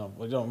worth, we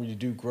don't really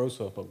do gross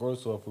worth, but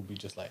gross worth would be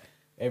just like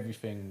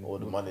everything All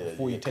the money that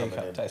before you you get take coming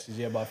out in. taxes.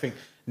 Yeah, but I think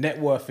net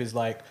worth is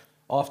like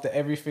after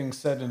everything's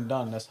said and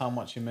done, that's how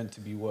much you're meant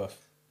to be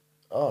worth.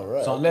 Oh,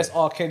 right. So okay. unless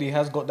R. Kelly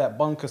has got that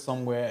bunker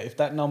somewhere, if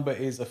that number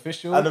is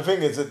official, And the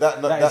thing is that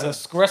that is a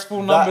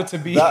stressful number to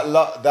be.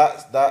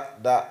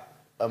 That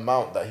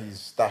amount that he's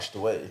stashed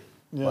away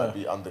Yeah. might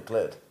be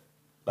undeclared.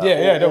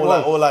 Yeah,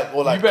 or like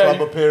You better-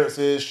 club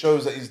appearances,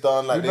 shows that he's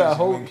done. Like You better he's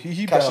hope doing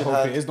he cash better in hope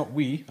hand. it is not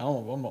we.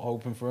 I'm not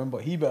hoping for him,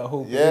 but he better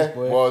hope it Yeah, is,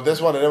 boy. well,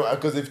 that's one of them.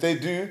 Because if they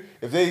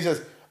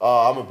just,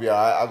 I'm gonna be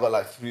alright. I got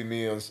like 3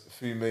 million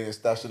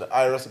stashed in the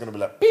IRS are gonna be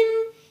like, bing.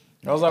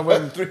 I was like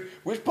when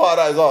Which part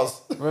of that is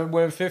ours?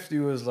 when 50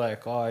 was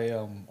like, oh yeah,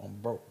 I'm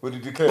broke. When he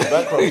declared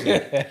bankruptcy,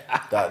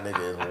 that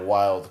nigga is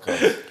wild. Cause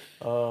do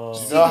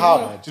you know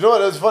how? Do you know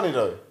what? It's funny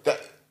though.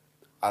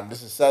 And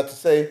this is sad to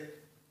say.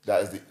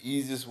 That is the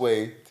easiest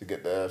way to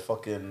get the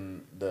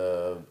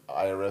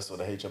IRS or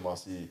the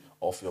HMRC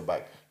off your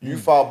back. You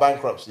file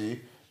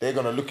bankruptcy, they're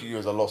gonna look at you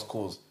as a lost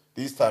cause.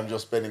 These times you're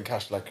spending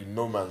cash like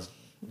no man's.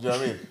 Do you know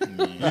what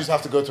I mean? You just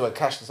have to go to a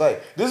cashless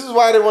site. This is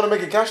why they want to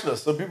make it cashless,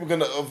 so people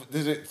can,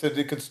 so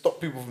they can stop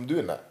people from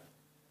doing that.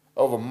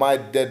 Over my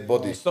dead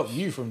body, It'll stop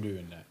you from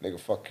doing that. nigga,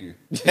 fuck you.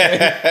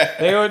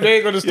 They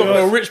ain't gonna stop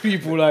no rich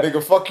people like.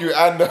 Nigga, fuck you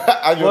and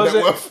your What is net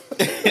it? worth.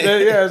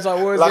 Yeah, it's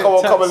like what is Like it? I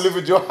won't come and Tax-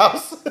 live in your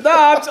house.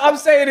 Nah, I'm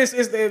saying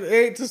it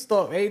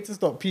ain't to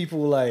stop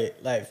people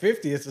like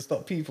 50. It's to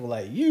stop people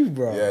like you,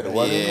 bro. Yeah, the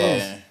working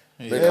class.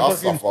 Yeah. Make Yeah.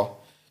 us suffer.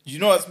 You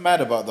know what's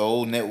mad about the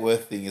whole net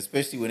worth thing,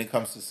 especially when it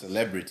comes to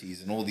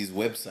celebrities and all these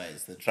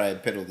websites that try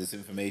and peddle this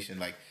information?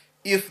 Like,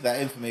 if that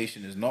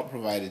information is not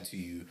provided to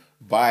you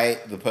by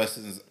the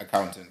person's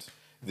accountant,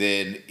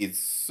 then it's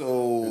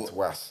so It's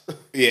worse.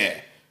 yeah.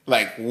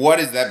 Like, what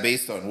is that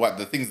based on? What,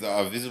 the things that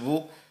are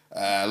visible?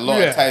 A lot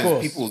Yeah, of of times,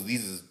 course. people,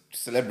 these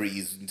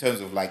celebrities, in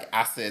terms of like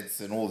assets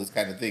and all this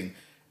kind of thing,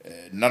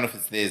 none of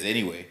it's theirs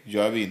anyway. Do you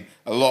know what I mean?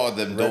 A lot of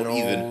them don't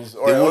even. Reynolds, They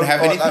or- won't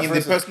have or anything like, in for their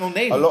instance, personal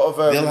name. a lot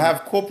of, they'll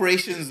have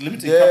corporations,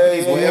 limited Yeah,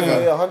 companies, yeah,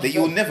 whatever, yeah, that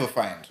you'll 100%. never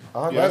find. Do you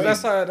know what I Well,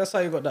 mean? that's how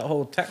you got that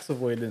whole tax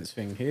avoidance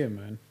thing here,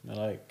 man.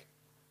 Like,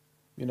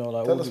 like Tell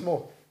all us the-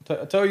 more.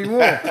 Tell you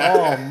more.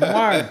 Oh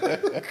man.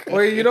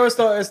 Well, it's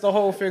the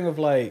whole thing of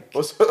like.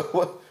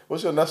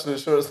 What's your national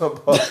insurance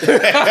number?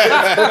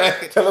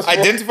 Tell us more.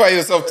 Identify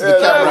yourself to the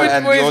Yeah, camera Which-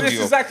 and which the is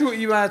audio. exactly what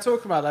you man are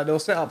talking about. Like they'll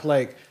set up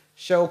like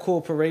shell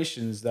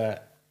corporations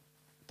that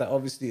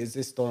obviously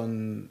exist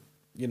on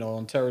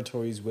on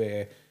territories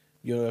where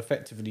you're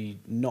effectively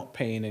not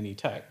paying any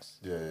tax.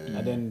 Yeah.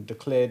 And then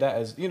declare that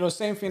as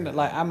same thing that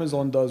like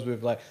Amazon does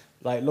with like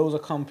loads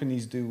of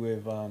companies do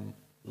with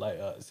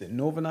is it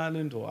Northern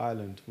Ireland or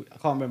Ireland? I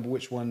can't remember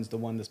which one's the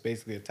one that's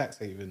basically a tax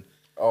haven.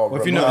 Oh, Well,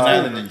 if you Northern know-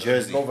 Ireland and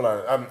Jersey. Northern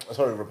Ireland.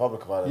 Sorry,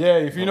 Republic of Ireland. Yeah,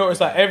 if you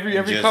notice, like every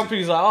Jersey.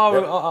 company's like,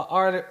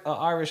 Yep.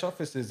 Irish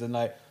offices, and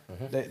like,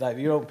 they, like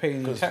you don't pay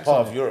any 'Cause it's tax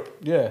part on of it. Europe.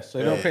 Yeah, so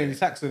you don't Yeah. pay any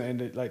tax on it, and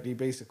they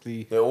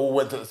basically They all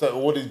went to, so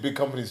all these big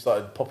companies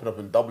started popping up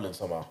in Dublin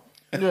somehow.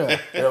 yeah.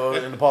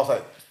 In the past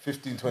like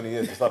 15, 20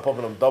 years, they started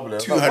popping up in Dublin.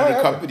 It's like, 200 why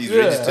haven't- companies Yeah.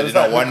 registered And in it's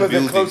like that one because they're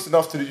building. close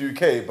enough to the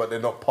UK, but they're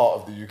not part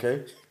of the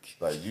UK.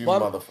 Like you Well,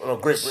 motherfucker. No,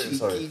 Great Britain,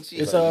 sorry. cheeky.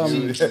 It's Like,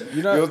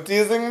 you're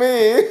teasing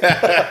me. you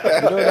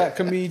know that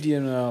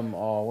comedian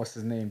what's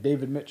his name,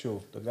 David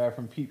Mitchell, the guy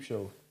from Peep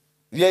Show.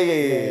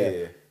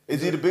 Yeah.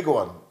 Is he the bigger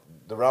one?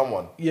 The round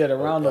one? Yeah, the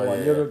rounder Oh, one.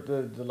 yeah, You're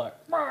the like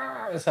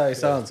that's how he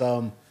sounds.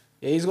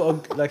 Yeah, he's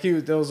got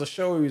there was a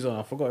show he was on,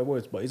 I forgot what it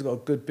was, but he's got a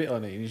good bit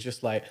on it. And he's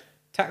just like,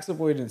 tax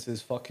avoidance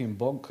is fucking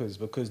bonkers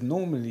because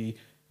normally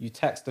you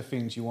tax the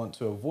things you want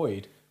to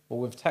avoid, but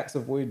with tax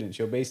avoidance,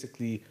 you're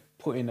basically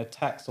putting a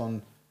tax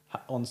on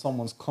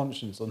someone's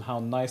conscience on how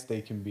nice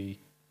they can be.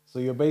 So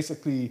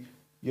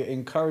you're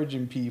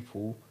encouraging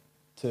people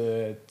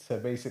to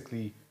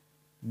basically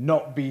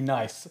not be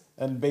nice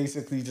and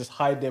basically just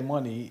hide their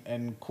money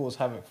and cause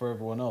havoc for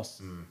everyone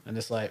else. And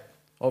it's like,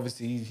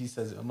 obviously he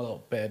says I'm a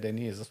lot better than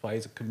he is. That's why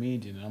he's a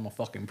comedian and I'm a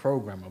fucking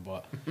programmer.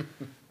 But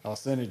I'll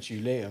send it to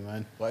you later,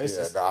 man. But it's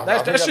just,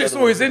 that shit's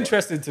always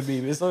interesting to me.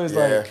 It's always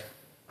like,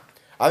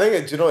 I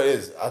think do you know what it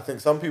is? I think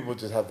some people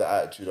just have the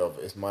attitude of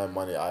it's my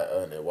money, I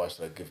earn it. Why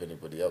should I give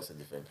anybody else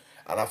anything?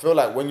 And I feel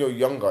like when you're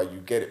younger, you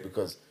get it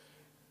because,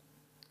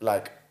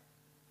 like,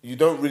 you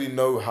don't really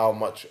know how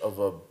much of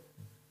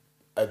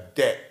a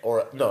debt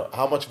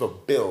how much of a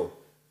bill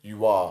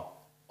you are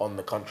on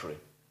the country.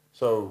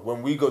 So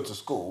when we go to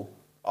school,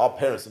 our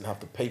parents didn't have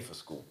to pay for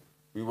school.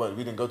 We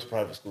didn't go to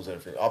private schools or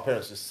anything. Our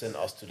parents just sent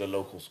us to the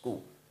local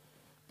school.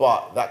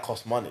 But that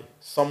costs money.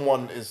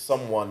 Somewhere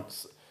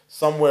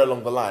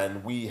along the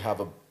line, we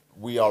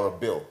are a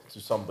bill to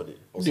somebody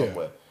or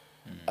somewhere.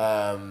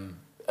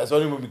 It's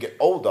only when we get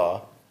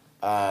older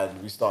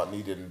and we start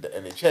needing the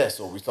NHS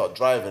or we start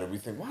driving and we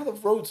think, why are the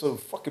roads so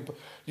fucking...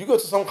 You go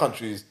to some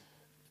countries,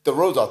 the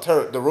roads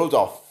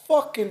are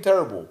fucking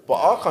terrible. But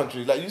our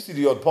country, like you see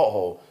the odd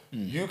pothole,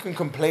 you can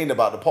complain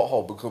about the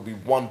pothole because it'll be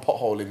one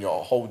pothole in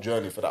your whole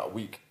journey for that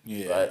week.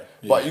 Right?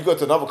 But you go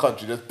to another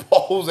country, there's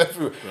potholes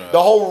everywhere. Right.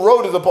 The whole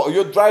road is a pothole.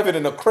 You're driving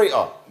in a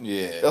crater.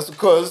 That's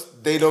because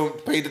they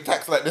don't pay the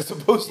tax like they're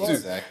supposed to.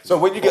 Exactly. So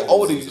when you get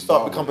older, you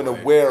start becoming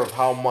aware of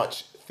how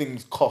much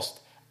things cost.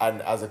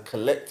 And as a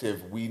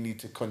collective, we need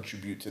to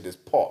contribute to this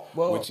pot,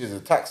 which is a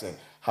taxing.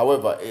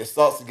 However, it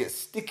starts to get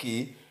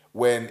sticky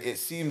when it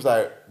seems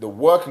like the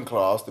working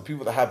class, the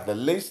people that have the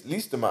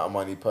least amount of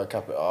money per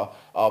capita,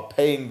 are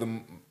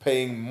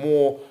paying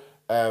more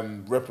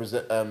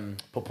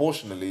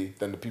proportionally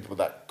than the people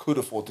that could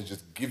afford to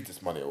just give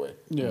this money away.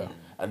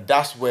 And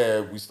that's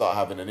where we start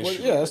having an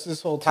issue. That's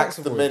this whole tax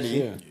the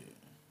many,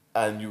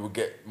 and you will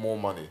get more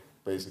money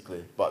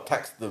basically. But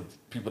tax the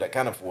people that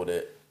can afford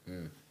it.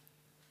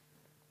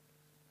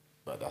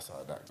 But that's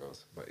how that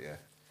goes. But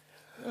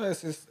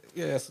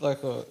it's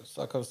like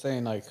I was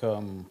saying, like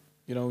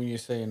you know, when you're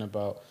saying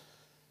about,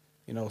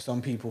 you know,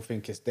 some people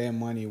think it's their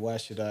money. Why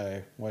should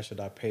I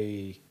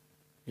pay,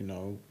 you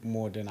know,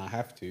 more than I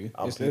have to?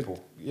 I'm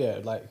people.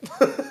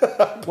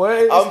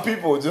 I'm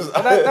people. Just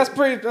that's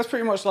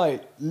pretty much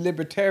like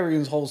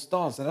libertarians' whole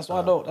stance, and that's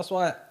why That's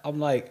why I'm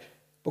like,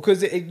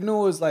 because it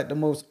ignores like the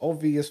most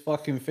obvious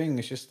fucking thing.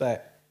 It's just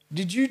that,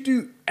 did you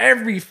do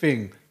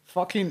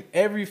fucking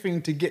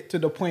everything to get to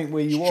the point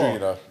where you are? True, you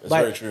know. It's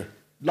very true.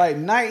 Like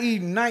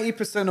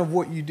 90% of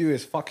what you do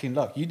is fucking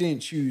luck. You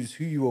didn't choose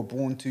who you were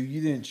born to.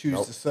 You didn't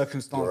choose the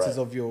circumstances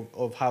of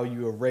how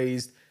you were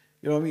raised.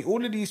 You know what I mean?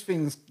 All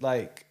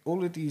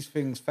of these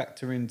things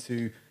factor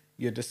into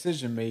your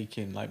decision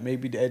making. Like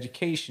maybe the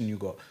education you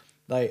got.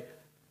 Like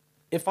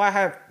if I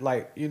have,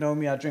 like, you know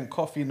me, I drink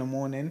coffee in the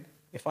morning.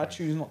 If I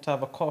choose not to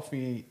have a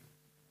coffee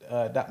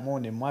that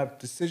morning, my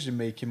decision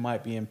making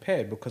might be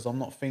impaired because I'm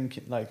not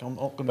thinking, like, I'm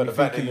not going to be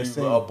thinking the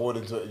same. But the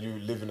fact that you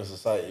live in a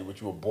society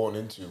which you were born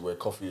into where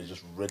coffee is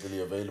just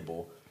readily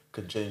available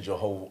could change your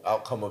whole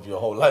outcome of your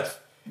whole life.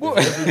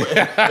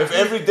 If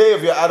every day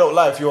of your adult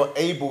life you're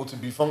able to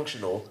be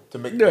functional to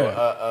make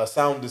a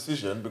sound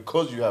decision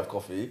because you have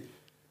coffee.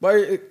 But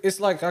it's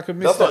like I could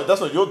miss.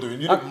 That's what you're doing.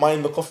 You didn't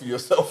mind the coffee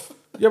yourself.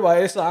 Yeah,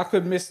 but it's like I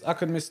could miss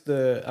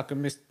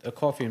a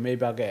coffee and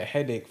maybe I'll get a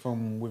headache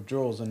from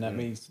withdrawals, and that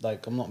means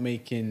like I'm not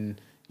making,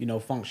 you know,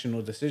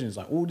 functional decisions.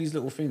 Like all these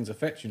little things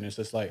affect you, and it's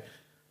just like,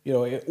 you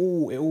know, it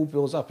all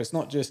builds up. It's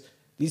not just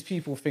these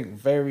people think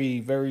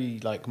very, very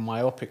like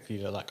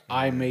myopically. They're like,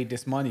 I made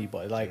this money,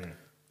 but like,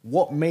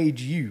 what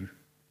made you?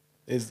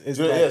 Is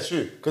yeah, like, it's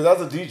true. Because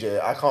as a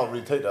DJ, I can't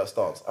really take that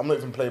stance. I'm not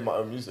even playing my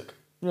own music.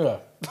 Yeah.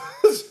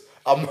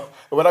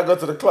 When I go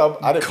to the club,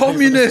 I didn't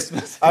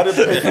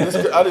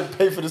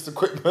pay for this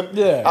equipment.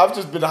 Yeah. I've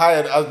just been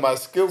hired as my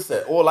skill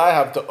set. All I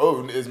have to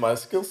own is my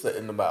skill set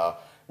in the matter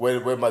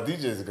where my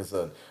DJs are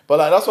concerned. But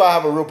like that's why I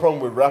have a real problem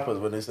with rappers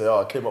when they say,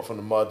 "Oh, I came up from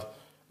the mud,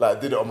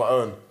 like did it on my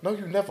own." No,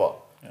 you never.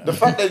 Yeah.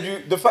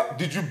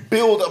 Did you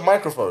build a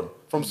microphone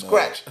from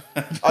scratch?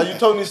 Are you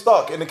Tony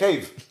Stark in a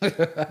cave?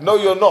 No,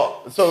 you're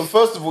not. So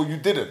first of all, you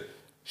didn't.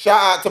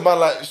 Shout out to man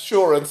like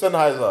Shure and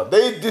Sennheiser.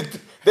 They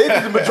did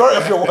the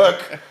majority of your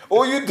work.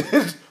 All you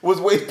did was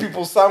waste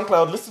people's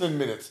SoundCloud listening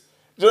minutes.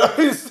 Do you know what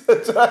I mean?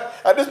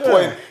 At this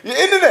point, your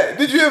internet.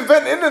 Did you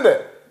invent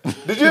internet?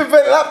 Did you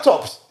invent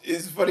laptops?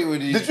 It's funny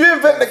when you... Did you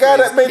invent the guy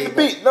that made the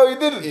beat? No, you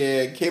didn't.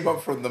 Yeah, it came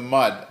up from the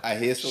mud. I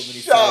hear so many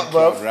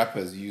SoundCloud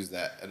rappers use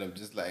that. And I'm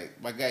just like,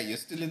 my guy, you're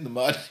still in the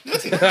mud.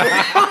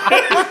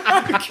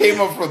 It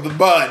came up from the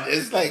mud.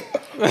 It's like,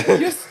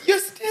 you're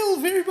still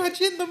very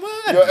much in the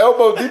mud. Your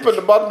elbow deep in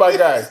the mud, my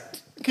guy.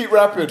 Keep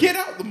rapping. Get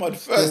out the mud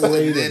first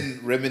and then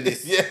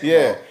reminisce.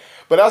 Yeah.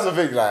 But that's the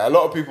thing, like, a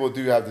lot of people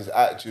do have this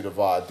attitude of,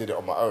 I did it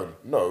on my own.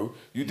 No,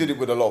 you did it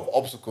with a lot of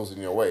obstacles in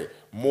your way,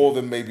 more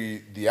than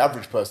maybe the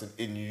average person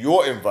in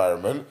your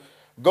environment.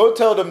 Go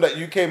tell them that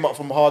you came up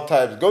from hard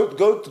times. Go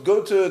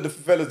to the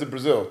favelas in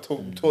Brazil.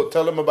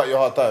 Tell them about your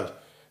hard times.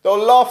 They'll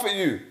laugh at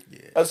you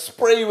and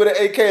spray you with an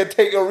AK and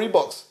take your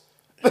Reeboks.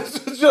 Do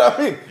you know what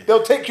I mean?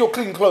 They'll take your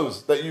clean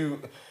clothes that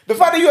you... The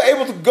fact that you're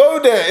able to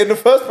go there in the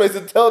first place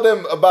and tell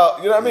them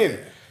about... You know what I mean?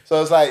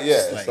 So it's like,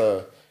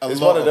 so... It's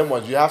one of them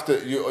ones. You have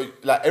to...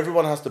 like,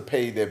 everyone has to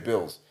pay their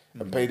bills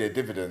and pay their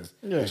dividends.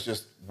 Yeah. It's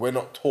just, we're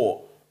not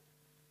taught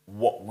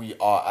what we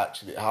are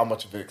actually... How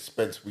much of an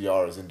expense we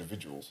are as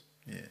individuals.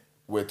 Yeah.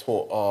 We're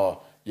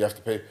taught, you have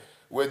to pay...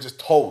 We're just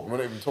told, we're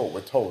not even taught,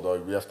 we're told,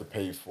 we have to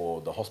pay for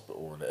the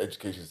hospital and the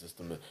education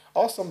system.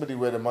 Ask somebody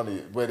where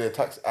their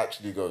tax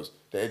actually goes,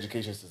 the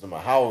education system,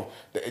 and how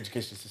the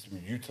education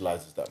system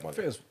utilizes that money.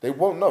 They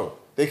won't know.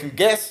 They can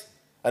guess,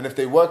 and if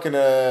they work in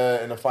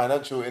a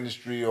financial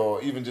industry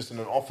or even just in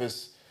an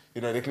office,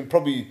 they can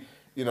probably,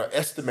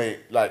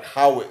 estimate like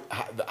how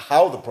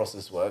the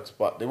process works,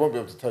 but they won't be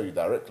able to tell you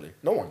directly.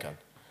 No one can.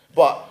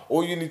 But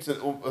all you need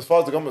to, as far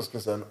as the government's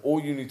concerned, all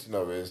you need to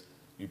know is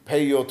you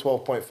pay your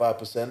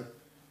 12.5%,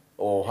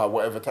 or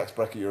whatever tax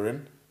bracket you're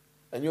in,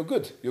 and you're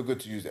good. You're good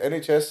to use the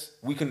NHS.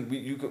 We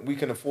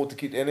can afford to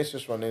keep the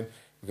NHS running.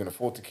 We can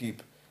afford to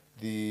keep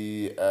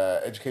the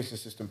education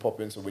system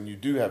popping. So when you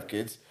do have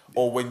kids,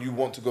 or when you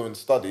want to go and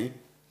study,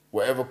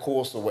 whatever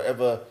course or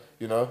whatever,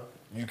 you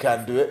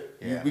can do it.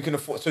 Yeah. We can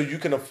afford. So you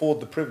can afford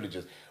the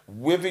privileges.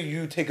 Whether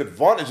you take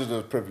advantage of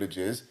those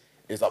privileges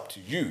is up to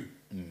you.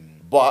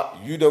 But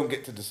you don't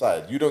get to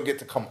decide. You don't get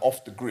to come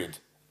off the grid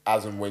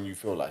as and when you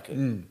feel like it.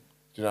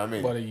 Do you know what I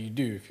mean? But you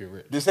do if you're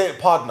rich. This ain't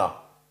partner.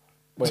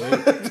 But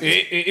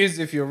it is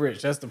if you're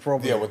rich. That's the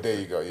problem. Yeah, well, there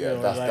you go. Yeah,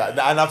 that's that.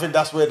 And I think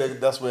that's where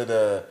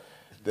the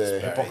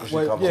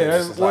hypocrisy comes in.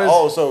 It's like,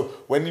 so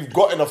when you've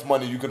got enough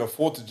money, you can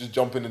afford to just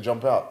jump in and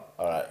jump out.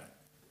 All right.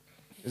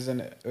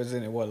 Isn't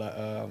it what, like,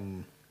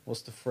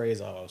 what's the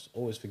phrase? I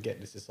always forget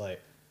this. It's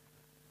like,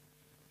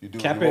 you do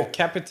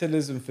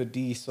capitalism for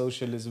D,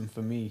 socialism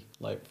for me,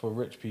 like for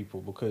rich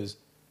people, because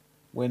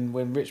when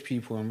rich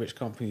people and rich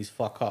companies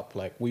fuck up,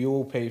 like, we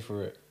all pay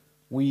for it.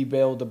 We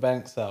bail the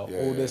banks out,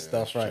 all this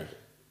stuff, right?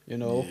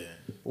 True.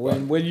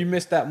 When you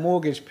miss that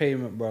mortgage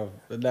payment, bro,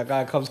 that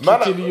guy comes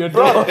kicking in your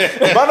door.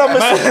 Man,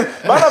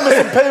 I'm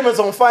missing payments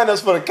on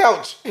finance for the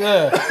couch.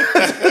 Yeah.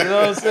 You know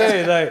what I'm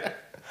saying? Like,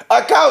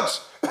 a couch.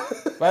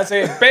 I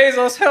say,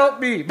 Bezos, help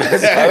me. Bezos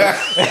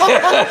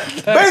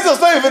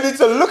don't even need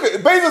to look at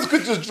it. Bezos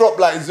could just drop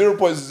like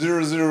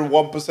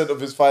 0.001% of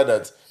his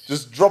finance.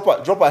 Just drop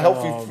a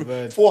healthy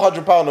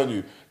 £400 on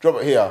you. Drop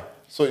it here.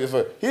 So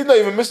he's not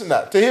even missing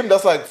that. To him,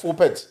 that's like 4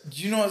 pence.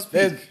 Do you know what's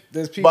big?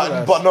 There's people,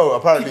 but no,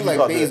 apparently people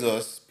like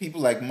Bezos, people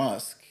like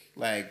Musk.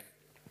 Like,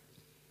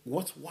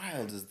 what's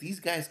wild is these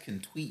guys can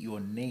tweet your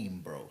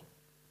name, bro.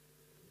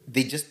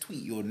 They just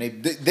tweet your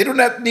name. They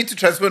don't need to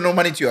transfer no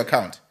money to your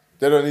account.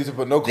 They don't need to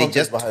put no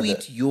context behind it. They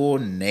just tweet your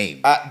name.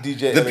 At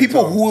DJ The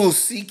people who will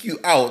seek you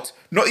out,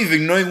 not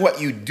even knowing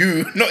what you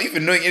do, not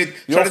even knowing anything,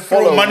 trying to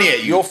throw money at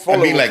you. Your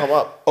follow and be like, come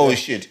up. Oh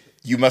shit,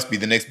 you must be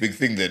the next big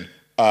thing then.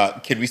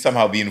 Can we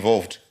somehow be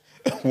involved?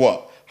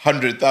 What?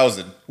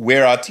 100,000.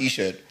 Wear our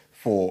t-shirt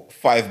for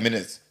 5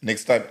 minutes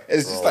next time.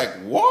 It's just like,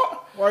 what?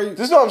 This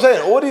is what I'm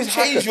saying. All these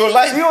hackers, your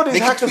life. See all these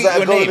hackers that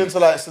are going into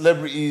like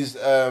celebrities'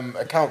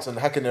 accounts and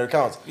hacking their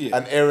accounts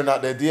and airing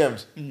out their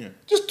DMs. Yeah.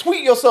 Just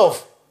tweet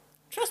yourself.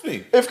 Trust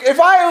me. If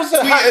I was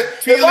to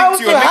hack Kim, exactly.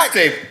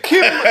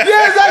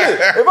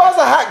 If I was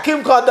to hack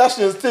Kim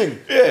Kardashian's thing,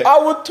 I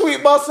would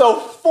tweet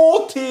myself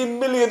 14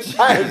 million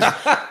times.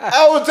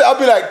 I'd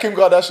be like, Kim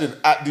Kardashian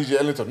at DJ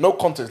Ellington. No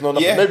context, no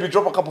nothing. Yeah. Maybe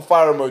drop a couple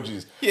fire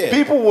emojis. Yeah.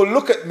 People will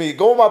look at me,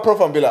 go on my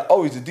profile and be like,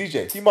 oh, he's a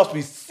DJ. He must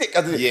be sick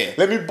as a DJ.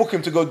 Let me book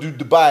him to go do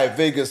Dubai,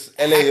 Vegas,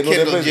 LA, and all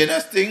that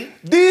places. Thing.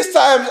 These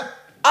times,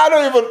 I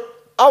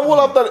will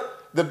have done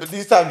it.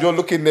 These times you're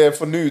looking there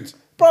for nudes.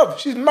 Bruv,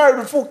 she's married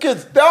with 4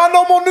 kids. There are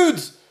no more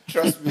nudes.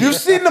 Trust me. You've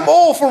seen them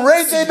all from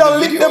Ray J. Done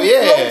leaked them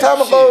a long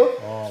time ago.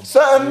 Oh,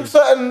 certain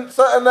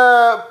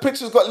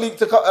pictures got leaked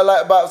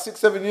like about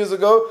 6-7 years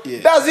ago. Yeah.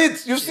 That's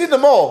it. You've seen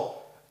them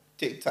all.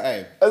 Take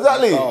time.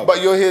 Exactly.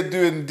 But you're here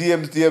doing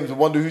DMs and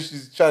wonder who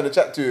she's trying to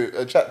chat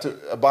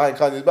to behind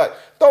Kanye's back.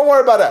 Don't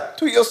worry about that.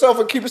 Tweet yourself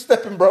and keep it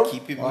stepping, bro.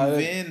 Keep it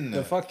moving.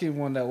 The fucking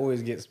one that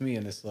always gets me,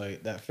 and it's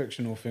like that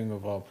fictional thing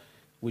of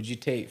would you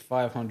take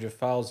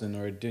 500,000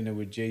 or a dinner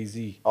with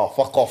Jay-Z? Oh,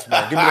 fuck off,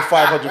 man. Give me the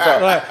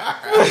 500,000.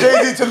 For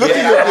Jay-Z to look at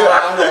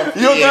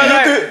you. You're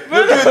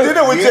doing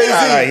dinner with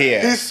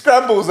Jay-Z. He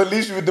scrambles and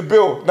leaves you with the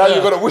bill. Now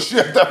you're going to wish you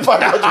had that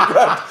 500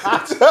 grand.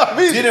 Do you know what I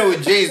mean? Dinner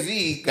with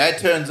Jay-Z, guy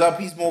turns up,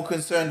 he's more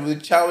concerned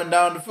with chowing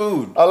down the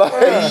food.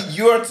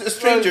 You're a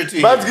stranger to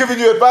him. Man's giving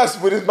you advice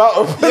with his mouth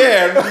open.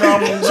 Yeah.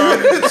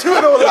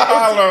 Chewing all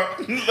that.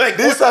 Like,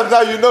 these times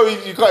now you know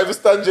you can't even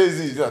stand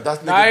Jay-Z.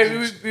 That's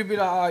nigga. We'd be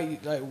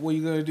like, what are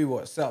you going to do?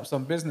 What? Set up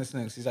some business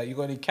links? He's like, you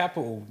got any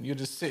capital? You're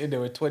just sitting there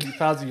with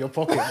 £20 in your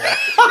pocket.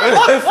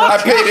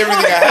 I paid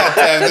everything I had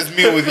to have this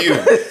meal with you.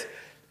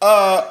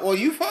 Well,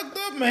 you fucked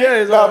up, man. Yeah,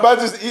 it's Nah, like, man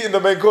just eating the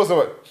main course. I'm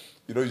like,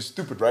 you know, you're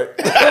stupid, right?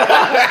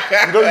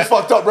 You know, you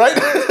fucked up, right?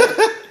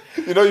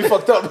 You know, you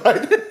fucked up,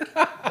 right?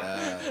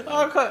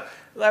 I can't,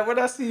 like when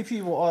I see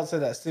people answer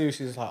that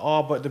seriously, it's like,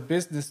 oh, but the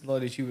business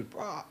knowledge you would,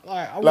 bro,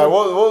 like, Like,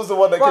 what was the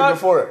one that came But-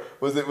 before it?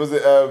 Was it?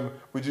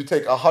 Would you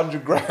take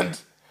 100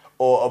 grand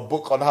or a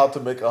book on how to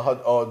make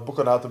or a book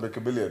on how to make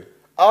 $1 million?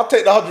 I'll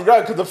take the 100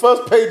 grand because the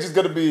first page is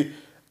gonna be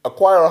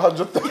acquire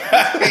 100,000.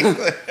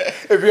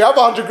 If you have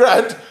 100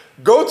 grand,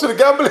 go to the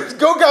gambling,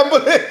 go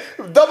gamble it,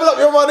 double up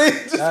your money.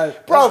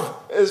 Just, bruv,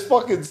 it's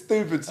fucking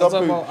stupid. Some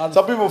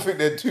people think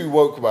they're too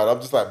woke, man. I'm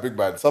just like, big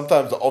man.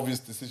 Sometimes the obvious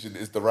decision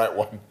is the right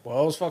one. Well,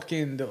 I was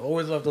fucking. I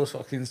always love those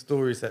fucking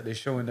stories that they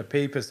show in the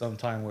paper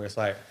sometime where it's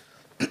like,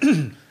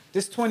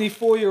 this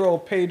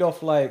 24-year-old paid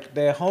off like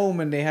their home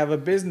and they have a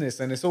business,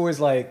 and it's always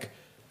like,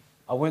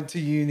 I went to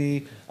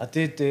uni, I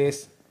did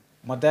this,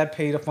 my dad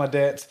paid off my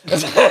debts.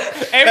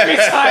 Every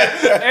time,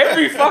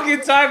 every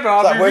fucking time,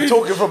 bro. Like we're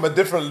talking from a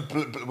different.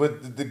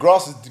 With the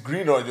grass is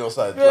greener on your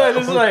side. Yeah,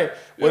 it's like,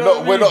 you we're know not.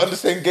 what I We're mean? not in the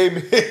same game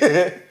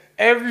here.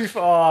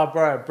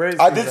 Bro, it breaks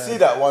I me, did man. see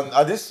that one.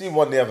 I did see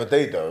one the other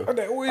day though, And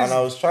they always- and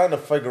I was trying to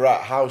figure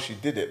out how she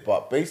did it.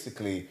 But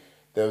basically,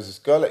 there was this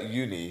girl at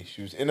uni.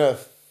 She was in her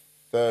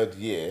 3rd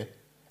year,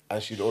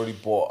 and she'd already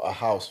bought a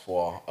house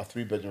for a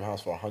 3-bedroom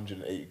house for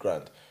 180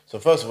 grand. So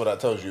first of all, that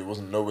tells you it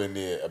wasn't nowhere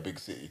near a big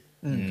city.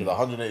 Because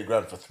 180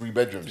 grand for 3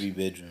 bedrooms,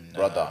 3-bedroom, nah.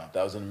 brother.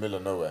 That was in the middle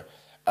of nowhere.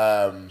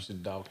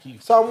 Should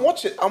Dalkeith. So I'm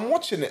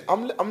watching it.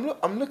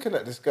 I'm looking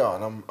at this girl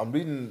and I'm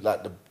reading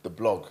like the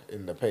blog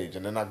in the page,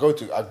 and then I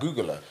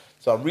Google her.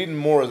 So I'm reading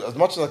more as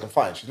much as I can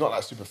find. She's not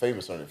like super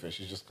famous or anything.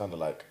 She's just kind of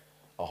like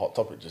a hot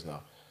topic just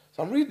now.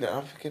 So I'm reading it and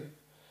I'm thinking,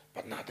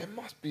 but nah, there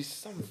must be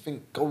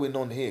something going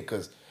on here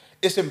because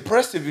it's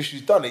impressive if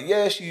she's done it.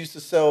 Yeah, she used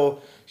to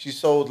sell. She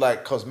sold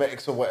like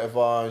cosmetics or whatever,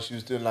 and she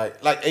was doing like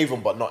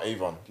Avon, but not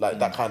Avon. Like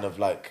that kind of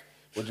like,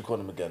 what do you call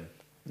them again?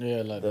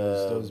 Yeah, like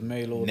those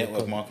mail order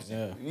network com- marketing.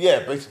 Yeah.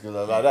 Yeah, basically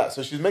like that.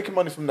 So she's making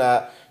money from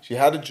that. She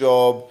had a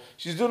job.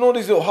 She's doing all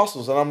these little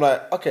hustles, and I'm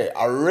like, okay,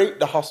 I rate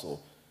the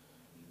hustle,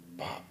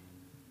 but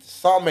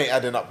something ain't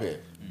adding up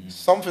here.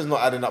 Something's not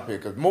adding up here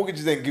because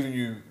mortgage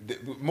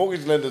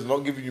lenders not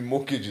giving you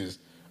mortgages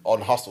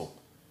on hustle.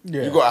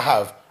 Yeah. You gotta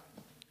have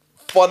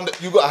fund.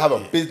 You gotta have a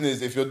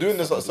business. If you're doing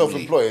this like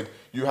self-employed,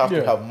 you have to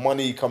Yeah. have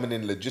money coming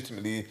in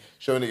legitimately,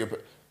 showing that you're.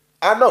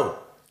 I know.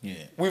 Yeah.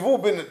 We've all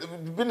been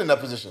in that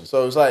position.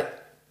 So it's like,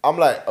 I'm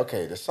like,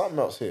 okay, there's something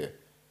else here.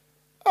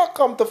 I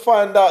come to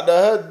find out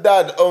that her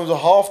dad owns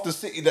half the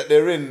city that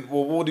they're in with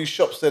all these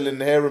shops selling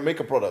hair and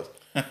makeup products.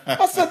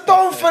 I said,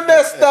 don't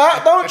finesse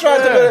that. Don't try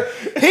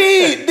to.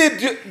 He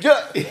did.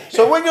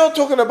 So when you're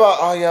talking about,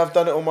 oh yeah, I've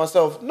done it all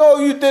myself. No,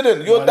 you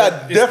didn't. Your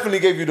dad definitely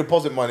gave you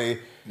deposit money.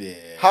 Yeah.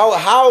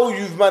 How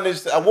you've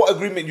managed, and what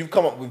agreement you've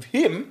come up with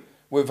him,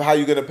 with how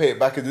you're going to pay it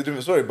back is a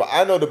different story. But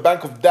I know the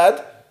bank of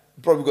dad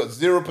probably got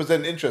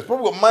 0% interest,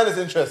 probably got minus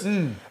interest.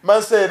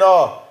 Man saying,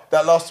 oh,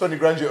 that last 20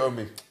 grand you owe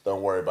me,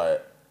 don't worry about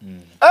it.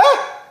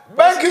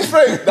 Bank is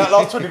free. That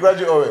last 20 grand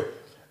you owe me.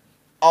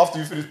 After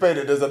you finish paying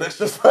it, there's an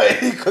extra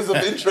 30 because of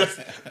interest.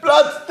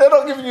 Blood, they're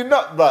not giving you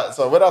nut. Right.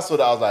 So when I saw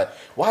that, I was like,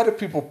 why do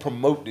people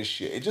promote this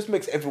shit? It just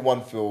makes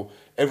everyone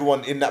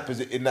in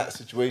that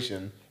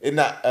situation, in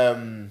that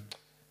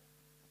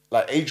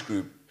like age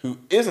group who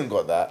isn't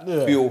got that,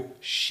 feel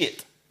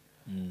shit.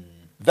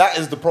 That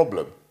is the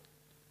problem.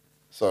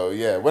 So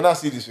yeah, when I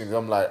see these things,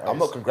 I'm like, I'm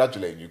not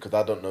congratulating you because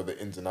I don't know the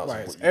ins and outs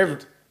of what you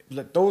did.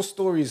 Like those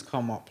stories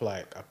come up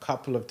like a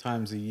couple of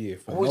times a year.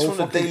 For Always no from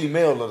the fucking- Daily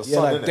Mail or the Yeah,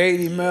 Sun, like innit?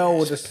 Daily Mail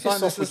or the Piss Sun. off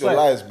It's with just your like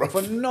lies, bro.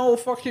 for no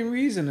fucking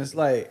reason. It's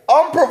like,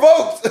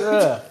 Unprovoked.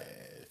 yeah.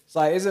 It's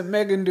like, isn't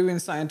Megan doing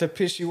something to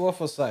piss you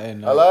off or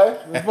something? Like, Hello?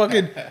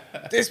 Fucking,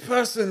 this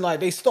person, like,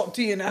 they stopped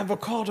eating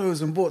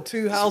avocados and bought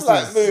 2 houses.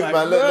 Like, move, Like,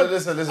 man. what?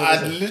 Listen.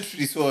 I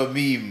literally saw a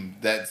meme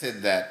that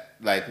said that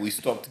like we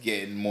stopped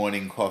getting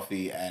morning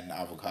coffee and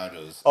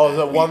avocados. Oh, And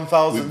the we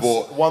 1,000,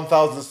 bought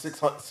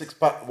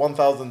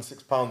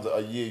 1,006 pounds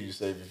a year you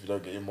save if you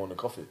don't get your morning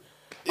coffee.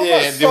 I'm yeah,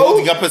 like, and they're so?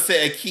 holding up a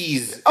set of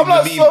keys. I'm in the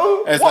like, meme.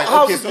 so And it's what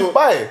house did you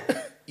buy?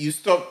 you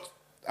stopped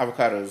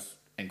avocados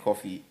and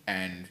coffee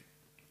and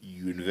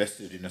you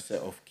invested in a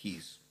set of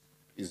keys.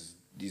 Is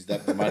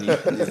that the money?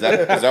 Is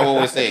that what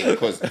we're saying?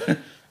 Because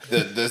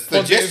the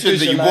suggestion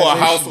that you bought a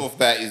house off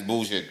that is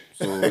bullshit.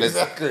 So let's,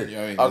 Exactly. you know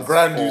what I mean? A Let's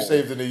grand you all-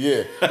 saved in a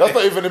year. That's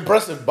not even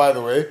impressive, by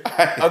the way.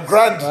 A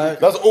grand.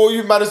 That's all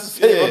you managed to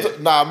save. Yeah.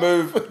 Nah,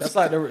 move. That's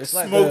like it's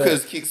like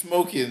Smokers kick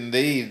smoking,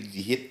 they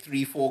hit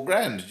 3-4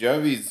 grand. Do you know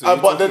what I mean? So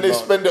But you're then they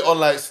talking spend it on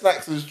like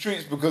snacks and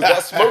treats because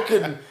that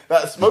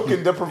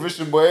smoking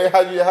deprivation, boy,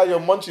 had your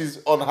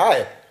munchies on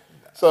high.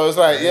 So it's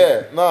like,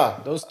 yeah, nah.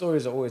 Those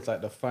stories are always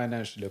like the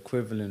financial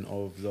equivalent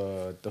of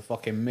the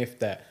fucking myth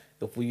that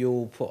if we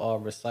all put our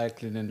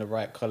recycling in the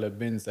right color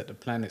bins, that the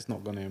planet's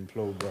not gonna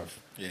implode, bruv.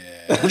 Yeah.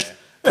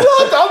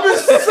 What? I've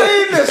been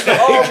saying this.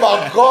 Oh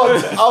my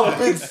god, I've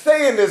been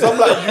saying this. I'm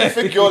like, you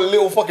think your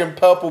little fucking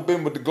purple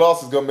bin with the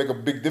glasses gonna make a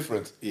big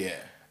difference? Yeah.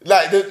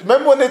 Like,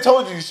 remember when they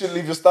told you should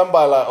leave your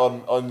standby light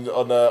on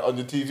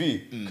your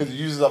TV because it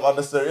uses up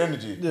unnecessary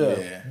energy?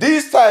 Yeah.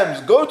 These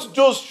times, go to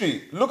George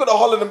Street, look at the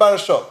Holland and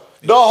Barrett shop.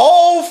 The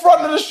whole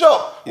front of the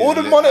shop, all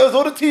the monitors,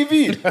 all the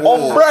TV,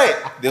 on bright.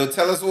 They'll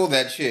tell us all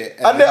that shit.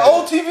 And they're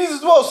old TVs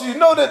as well, so you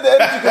know that the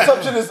energy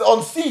consumption is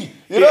on C.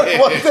 You know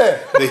what's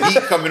there? The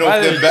heat coming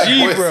off their back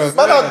G, voices.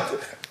 Man,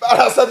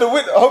 outside the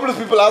window, homeless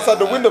people outside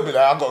the window be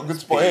like, I got a good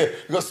spot here.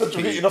 You got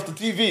central heating off the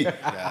TV.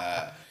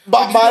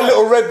 But my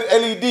little red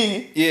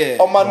LED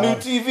on my new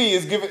TV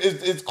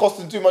is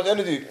costing too much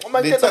energy. Oh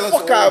man, They get the tell us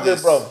fuck all out of here,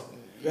 this. bro.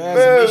 Yeah,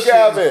 Man, get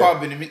out of here.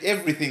 Carbon,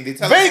 everything. They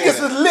tell Vegas us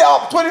all is lit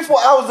up 24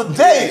 hours a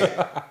day.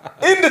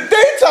 In the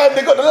daytime,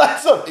 they got the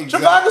lights on. Exactly.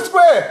 Trafalgar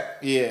Square.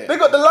 Yeah. They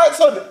got the lights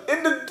on.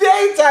 In the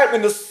daytime,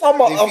 in the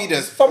summer, They feed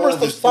us summer all of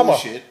the this summer.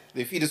 bullshit.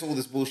 They feed us all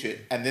this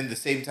bullshit, and then the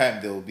same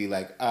time they'll be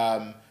like,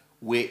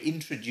 "We're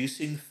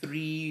introducing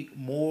 3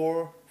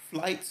 more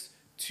flights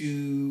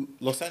to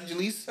Los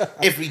Angeles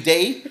every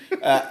day.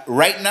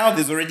 Right now,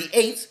 there's already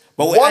 8,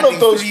 but we're One of adding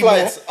those 3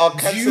 flights more. are Do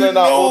cancelling you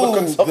out all the know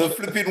consumption? The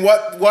flipping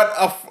what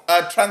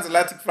a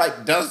transatlantic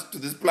flight does to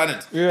this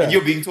planet, Yeah. and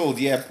you're being told,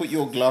 yeah, put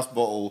your glass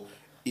bottle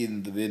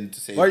in the bin to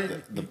save Well,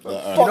 the You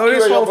Fuck know you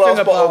this and your whole thing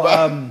glass bottle,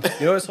 about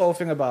you know this whole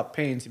thing about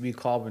paying to be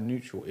carbon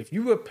neutral. If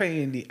you were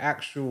paying the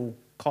actual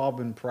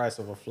carbon price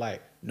of a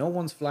flight, no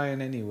one's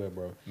flying anywhere,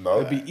 bro. No.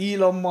 It'd be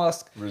Elon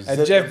Musk and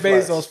Resilient Jeff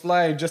flights. Bezos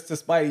flying just to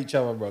spite each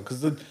other, bro. Because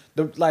the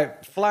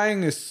like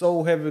flying is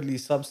so heavily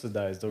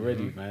subsidized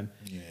already, man.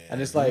 Yeah.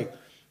 And it's like,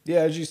 yeah,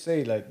 as you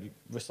say, like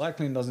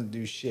recycling doesn't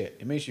do shit.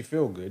 It makes you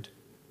feel good,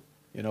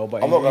 you know.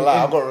 But I'm not gonna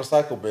lie, I've got a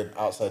recycle bin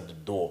outside the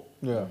door.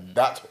 Yeah.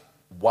 That's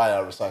why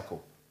I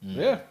recycle.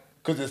 yeah.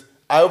 Because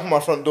I open my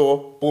front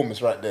door, boom,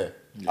 it's right there.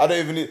 I don't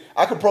even need.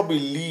 I could probably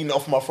lean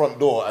off my front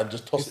door and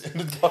just toss it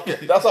in the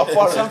bucket. That's how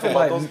far it is Something from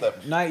my like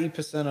doorstep.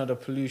 90% of the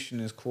pollution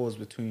is caused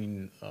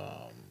between.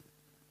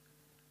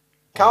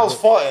 Cows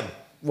farting.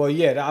 Well,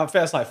 yeah, I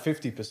think it's like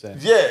 50%.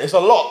 Yeah, it's a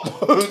lot.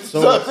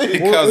 So-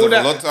 because all of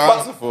that- a lot to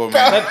answer for,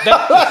 man.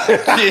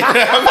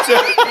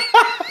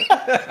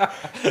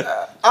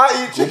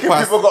 I eat chicken,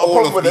 past people got a all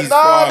problem of with it. these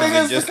Nah, farms niggas,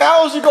 and just- the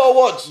cows you gotta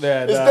watch.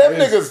 Yeah, it's nah, them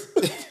it's-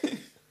 niggas.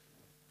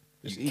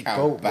 Just eat Cow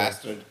goat, bro.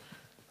 bastard.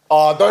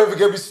 Oh, don't even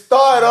get me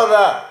started on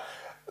that.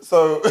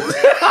 So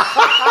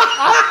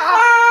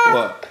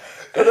What?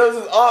 there was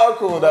this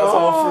article that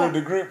someone threw in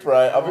the group,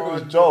 right? I think it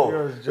was Joe. yeah,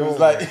 it was It Joe, was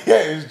like,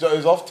 yeah, it was Joe. It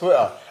was off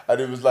Twitter,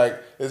 and it was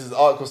like, this is an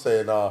article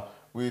saying,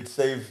 we'd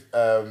save.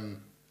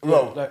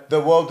 Well, like- the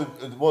world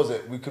what was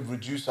it? We could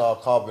reduce our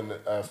carbon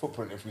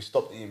footprint if we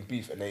stopped eating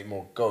beef and ate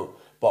more goat,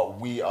 but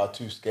we are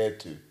too scared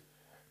to.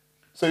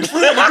 So he threw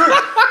it in the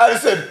group, and he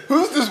said,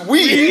 "Who's this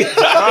we?"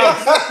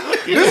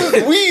 This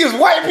is we is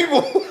white people.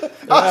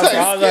 I was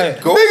I was like,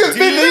 like, Goat niggas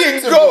been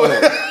eating delectable.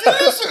 goat.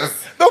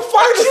 Delicious. The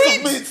finest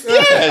of meats.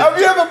 Have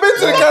you ever been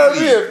to the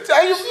Caribbean?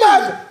 Are you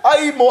mad?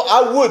 I eat more.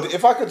 I would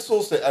if I could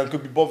source it and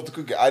could be bothered to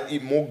cook it. I'd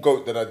eat more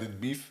goat than I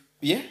did beef.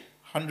 Yeah,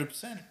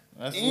 100%.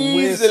 That's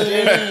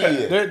Easily.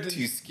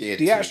 too scared.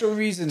 The to. actual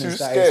reason Too is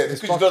that scared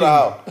it's because you don't know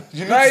how.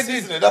 You need No, to it's-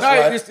 season it. That's no,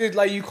 why. it's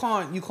like you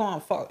can't.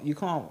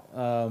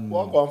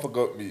 Well, I'm going for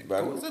goat meat,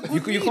 man.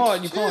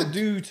 You can't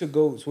do to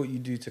goats what you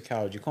do to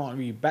cows. You can't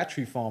really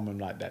battery farm them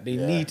like that. They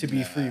need to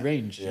be free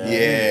range. Yeah,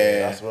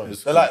 that's right.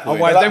 That's They're like, cool.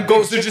 Otherwise, they're them like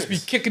goats big would just be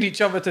chickens. kicking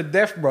each other to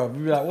death, bro.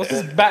 We'd be like, "What's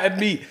this battered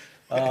meat?"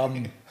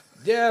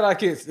 Yeah,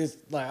 like it's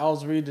like I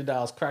was reading that,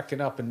 I was cracking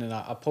up, and then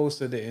I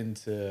posted it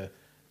into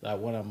like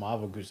one of my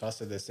other groups. I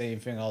said the same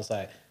thing. I was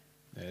like,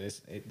 "Yeah,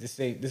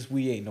 this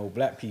we ain't no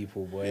black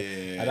people, boy."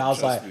 Yeah, and I was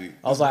trust like, me.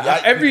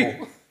 White every,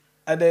 people.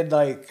 and then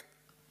like.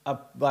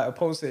 I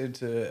posted it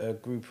into a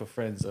group of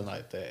friends, and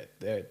like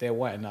they're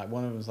white, and like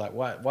one of them's like,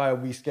 why are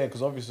we scared?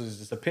 Because obviously it's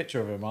just a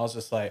picture of him. I was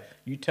just like,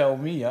 you tell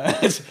me, you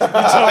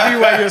tell me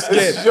why you're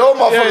scared. It's your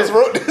motherfuckers Yeah.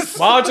 wrote this.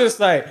 But I was just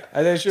like,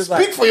 and then she was Speak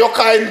like, for your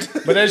kind.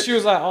 but then she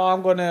was like, oh,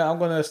 I'm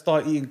gonna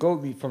start eating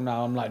goat meat from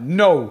now. I'm like,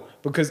 no,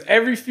 because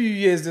every few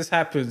years this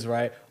happens,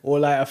 right? Or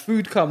like a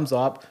food comes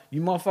up,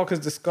 you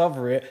motherfuckers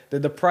discover it,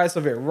 then the price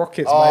of it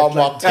rockets Oh by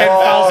my like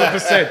 10,000%. You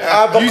stay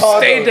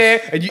Avocados.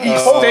 there and you eat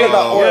Coconut steak,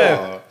 oil.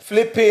 yeah.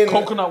 Flipping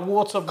Coconut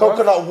water, bro.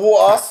 coconut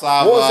water.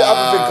 Cassava. What was the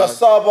other thing?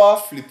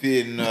 Cassava.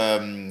 Flipping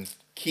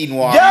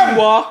quinoa. Yam.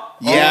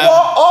 Yeah.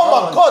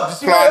 Oh my god. You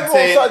see what everyone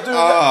Plantain. started doing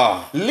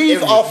that?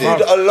 Leave our everything.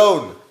 food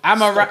alone.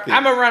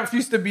 Amaranth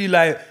used to be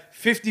like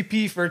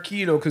 50p for a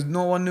kilo because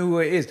no one knew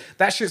what it is.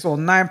 That shit's on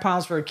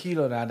 £9 for a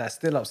kilo now. That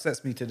still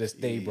upsets me to this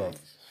day, bro.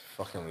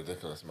 Fucking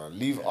ridiculous, man.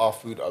 Leave our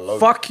food alone.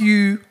 Fuck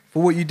you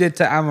for what you did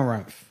to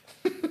Amaranth.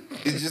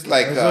 It's just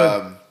like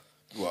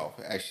well,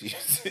 actually,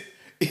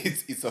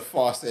 it's a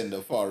far send,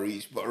 a far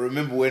reach. But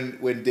remember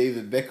when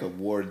David Beckham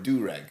wore a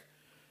do-rag?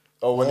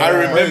 Oh, when I they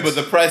remember braids.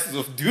 the prices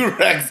of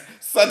do-rags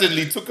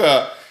suddenly took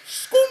a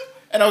scoop,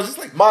 And I was just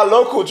like, My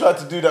local tried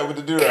to do that with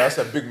the durian. I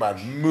said, big man,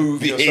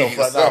 move Behave yourself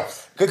right now.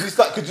 yourself.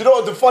 Because you know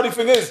what the funny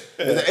thing is?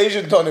 There's an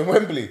Asian don in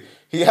Wembley.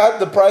 He had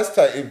the price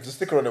tag, the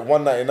sticker on it,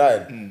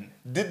 $1.99.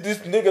 Did this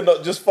nigga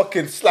not just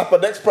fucking slap a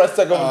next price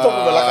tag over the top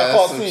of it like I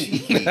can't that's so see?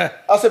 cheeky.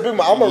 I said, big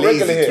man, I'm a Lazy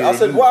regular here. to I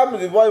said, remove. what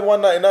happened? Why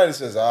 $1.99? He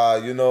says,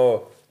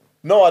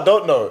 no, I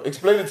don't know.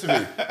 Explain it to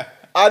me.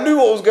 I knew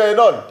what was going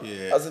on.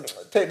 Yeah. I said,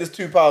 take this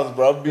 £2,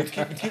 bro.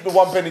 Keep the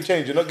 1 penny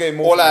change. You're not getting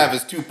more. All from I me. have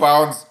is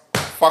 £2.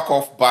 Fuck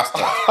off,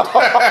 bastard.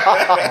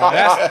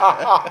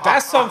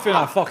 That's something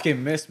I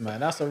fucking miss, man.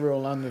 That's a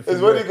real London thing.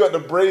 It's when he got the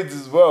braids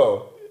as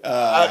well.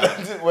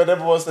 And when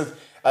everyone says,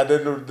 and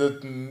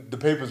then the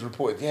papers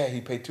reported, yeah,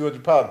 he paid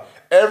 £200.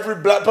 Every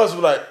black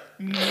person was like,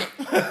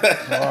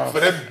 for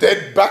them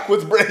dead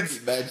backwards braids.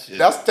 Imagine.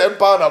 That's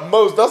 £10 at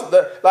most. That's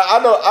like I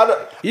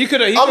know. You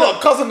could I'm got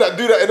a cousin that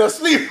do that in her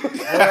sleep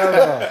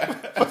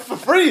for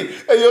free,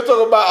 and you're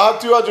talking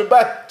about 200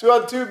 back,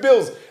 202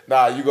 bills.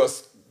 Nah, you got.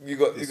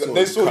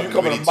 They saw you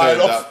coming a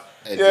mile off.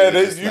 Yeah,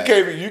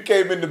 you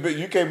came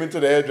into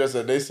the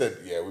hairdresser. And they said,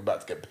 "Yeah, we're about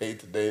to get paid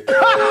today."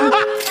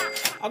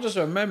 I just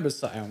remember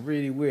something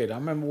really weird. I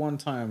remember one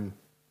time,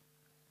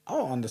 I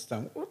don't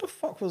understand. What the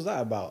fuck was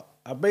that about?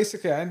 I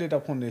ended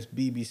up on this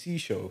BBC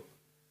show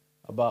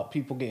about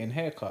people getting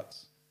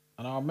haircuts.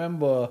 And I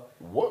remember...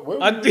 Where were you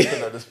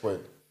living at this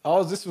point?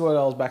 This is when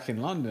I was back in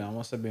London. I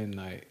must have been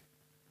like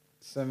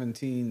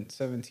 17,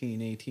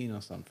 18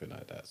 or something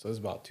like that. So it was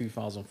about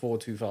 2004,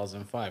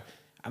 2005.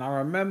 And I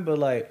remember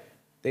like,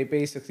 they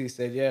basically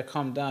said, yeah,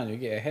 come down, you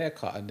get a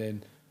haircut. And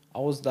then I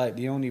was like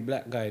the only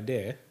black guy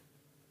there.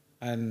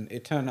 And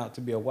it turned out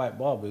to be a white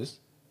barber's.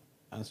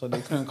 And so they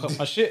couldn't cut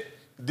my shit.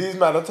 These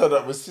men are turned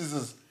up with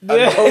scissors. Yeah.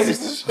 And the whole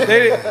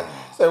shit.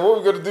 So what are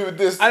we gonna do with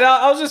this? And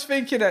I was just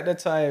thinking at the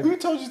time, Who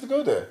told you to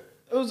go there?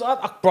 it was,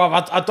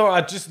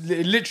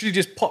 it literally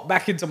just popped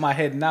back into my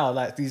head now,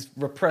 like these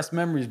repressed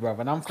memories, bruv.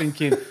 And I'm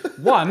thinking,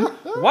 one,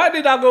 why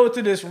did I go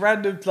to this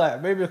random,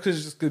 like, maybe because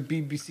it's just good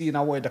BBC and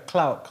I wanted the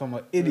clout, come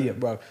an idiot,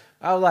 bro.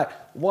 I was like,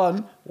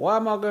 one, why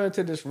am I going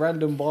to this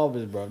random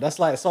barbers, bro? That's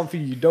like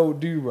something you don't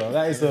do, bro.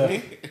 That is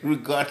a,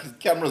 Regardless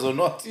cameras or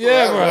not.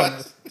 yeah,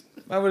 Whatever. bro.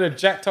 I would have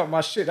jacked up my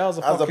shit. That was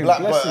a As a fucking black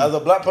blessing. as a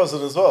black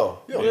person as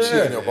well. You don't Yeah.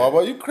 cheat on your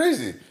barber. You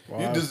crazy. Wow.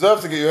 You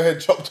deserve to get your head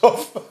chopped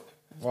off.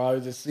 Well,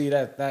 to see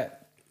that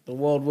the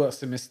world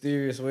works in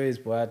mysterious ways,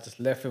 boy. I just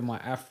left with my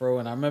afro,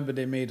 and I remember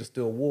they made us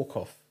do a walk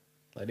off.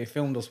 Like they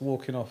filmed us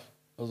walking off.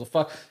 It was a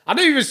fuck. I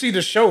didn't even see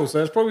the show,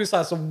 so it's probably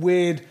like some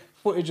weird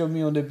footage of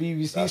me on the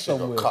BBC That shit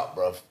somewhere. got cut,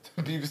 bruv.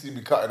 BBC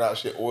be cutting out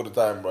shit all the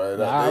time, bro.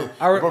 Nah, They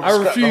I probably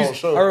scrapped the whole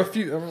show.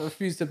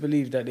 refuse to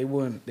believe that they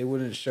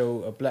wouldn't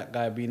show a black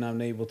guy being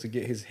unable to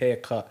get his hair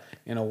cut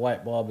in a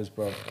white barber's,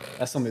 bro.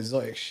 That's some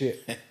exotic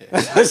shit.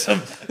 that's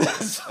some,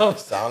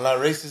 Sound like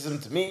racism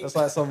to me. that's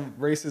like some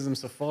racism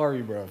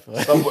safari, bro.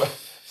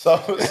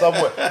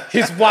 Somewhere,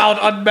 His wild,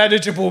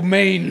 unmanageable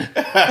mane.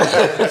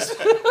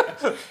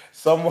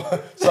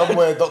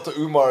 somewhere, Dr.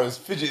 Umar is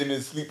fidgeting in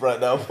his sleep right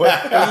now.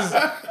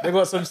 They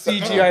got some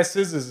CGI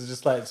scissors, and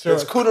just like show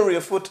There's coonery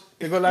afoot.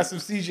 they got like some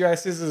CGI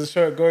scissors and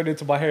show it going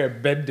into my hair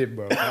and bending,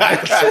 bro.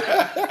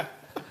 I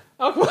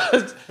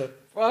was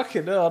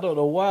fucking hell. I don't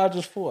know why I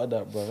just thought of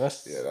that, bro.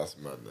 That's That's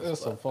madness.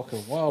 that's some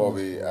fucking wild.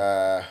 Probably,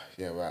 we're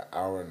an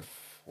hour and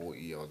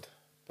 40 odd.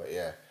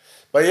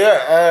 But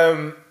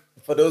yeah,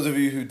 for those of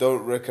you who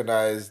don't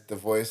recognize the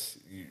voice,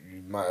 you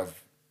might have,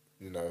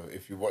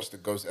 if you watched the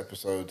Ghost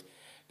episode,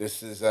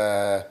 this is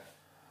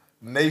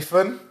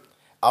Nathan.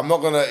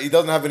 He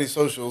doesn't have any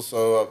socials,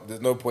 so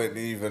there's no point in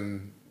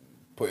even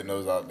putting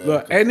those out there.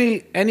 Look,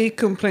 any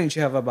complaints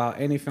you have about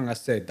anything I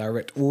said,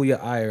 direct all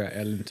your ire at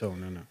Ellen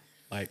Tone, no.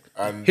 Like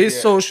And, his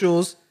yeah.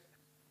 socials,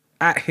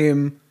 at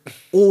him,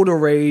 all the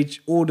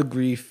rage, all the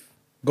grief,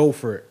 go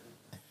for it.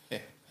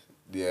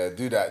 Yeah,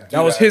 do that.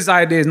 That was his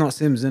idea, not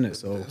Sims, innit?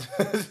 So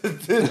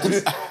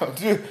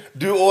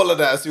do all of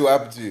that and see what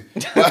happens to you.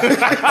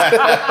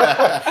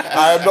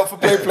 I am not for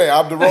play.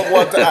 I'm the wrong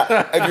one to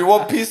at. If you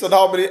want peace and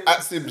harmony,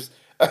 at Sims.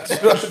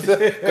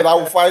 Because I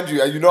will find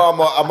you. And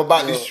I'm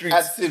about these streets.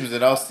 At Sims,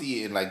 and I'll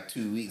see it in like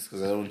 2 weeks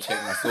because I don't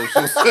check my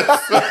socials.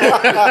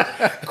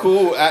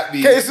 Cool, at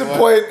me. Case in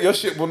point, your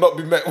shit will not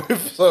be met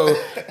with. So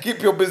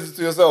keep your business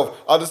to yourself.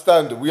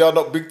 Understand, we are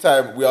not big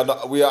time. We are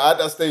at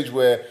that stage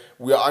where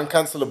we are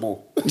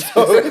uncancelable.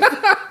 So,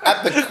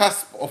 At the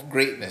cusp of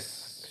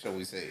greatness, shall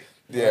we say.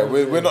 yeah,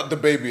 we're not the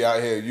baby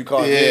out here. You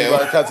can't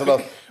cancel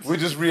us. We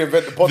just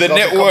reinvent the podcast. The net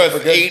and come up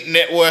worth again. ain't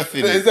net worth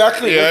in it.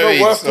 Exactly. You know There's what I no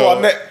mean? worth to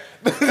our net.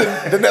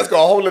 The net's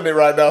got a hole in it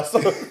right now.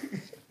 So.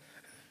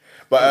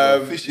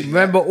 But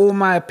remember, all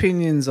my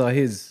opinions are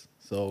his.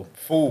 So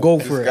fool, go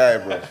this for it. guy,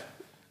 bro.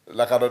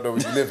 Like I don't know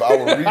where you live. I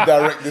will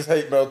redirect this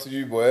hate mail to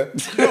you, boy.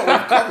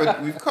 No,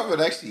 we've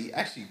covered actually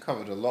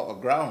covered a lot of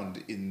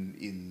ground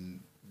in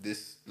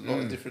this, a lot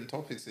of different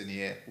topics in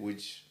here,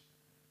 which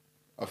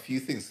a few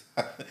things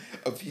that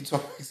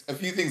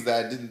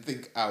I didn't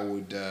think I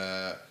would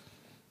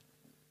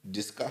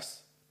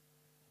discuss.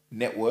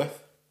 Net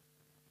worth.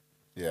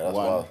 Yeah, that's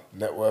One. wild.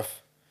 Net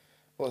worth.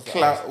 What's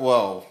that?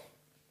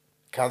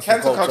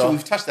 Cancel culture. culture.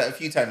 We've touched that a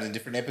few times in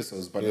different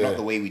episodes, but Yeah. not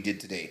the way we did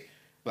today.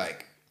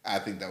 Like, I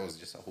think that was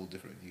just a whole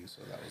different view.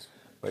 So that was.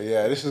 But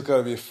yeah, this is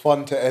gonna be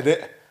fun to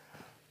edit.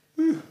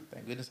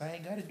 Thank goodness I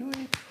ain't got to do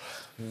it.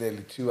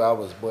 Nearly 2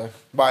 hours, boy.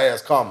 But yeah,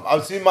 it's calm.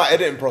 I've seen my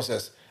editing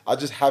process. I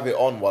just have it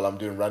on while I'm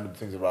doing random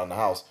things around the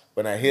house.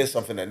 When I hear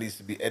something that needs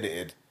to be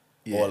edited,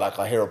 Yeah. or like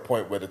I hear a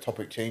point where the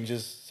topic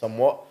changes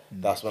somewhat,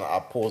 that's when I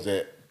pause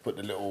it, put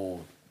the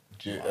little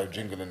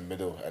jingle in the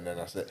middle, and then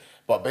that's it.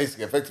 But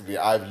basically, effectively,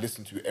 I've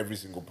listened to every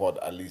single pod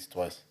at least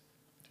twice.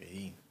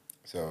 Gee.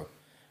 So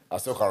I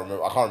still can't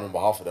remember. I can't remember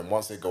half of them.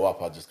 Once they go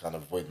up, I just kind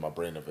of void my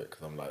brain of it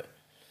because I'm like,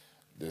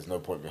 there's no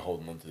point in me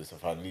holding on to this.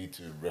 If I need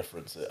to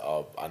reference it,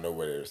 I know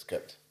where it's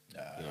kept. You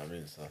know what I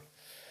mean? So,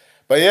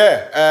 but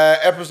yeah,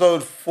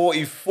 episode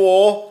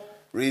 44,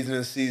 Reason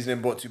and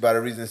Seasoning, brought to you by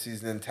the Reason and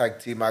Seasoning tag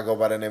team. I go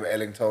by the name of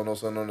Ellington,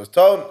 also known as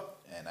Tone.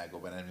 And I go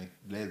by the name.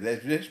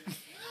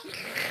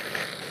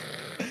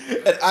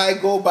 And I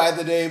go by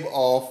the name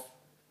of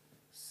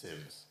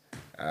Sims.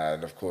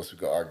 And of course, we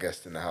got our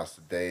guest in the house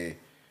today,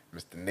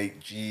 Mr. Nate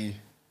G.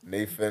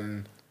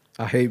 Nathan.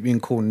 I hate being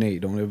called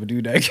Nate. Don't ever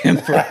do that again,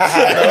 bro.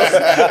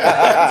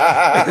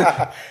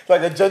 It's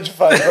like a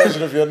gentrified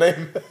version of your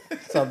name.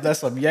 That's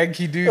some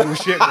Yankee Doodle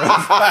shit, bro.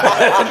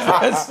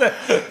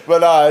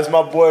 But it's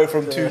my boy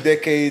from 2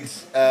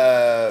 decades,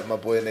 my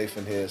boy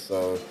Nathan here.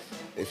 So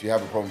if you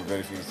have a problem with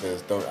anything he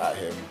says, don't at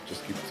him.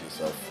 Just keep it to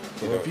yourself.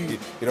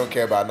 You don't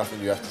care about nothing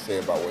you have to say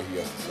about what he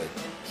has to say.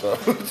 So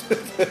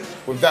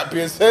with that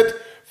being said,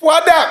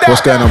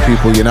 what's going on,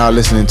 people? You're now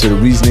listening to the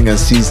Reasoning and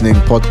Seasoning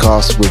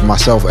podcast with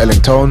myself,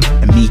 Ellington.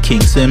 And me, King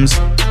Sims.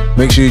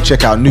 Make sure you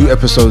check out new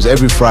episodes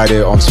every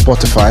Friday on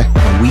Spotify.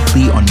 And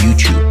weekly on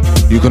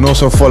YouTube. You can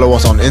also follow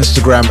us on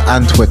Instagram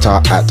and Twitter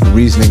at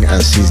Reasoning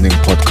and Seasoning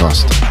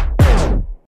Podcast.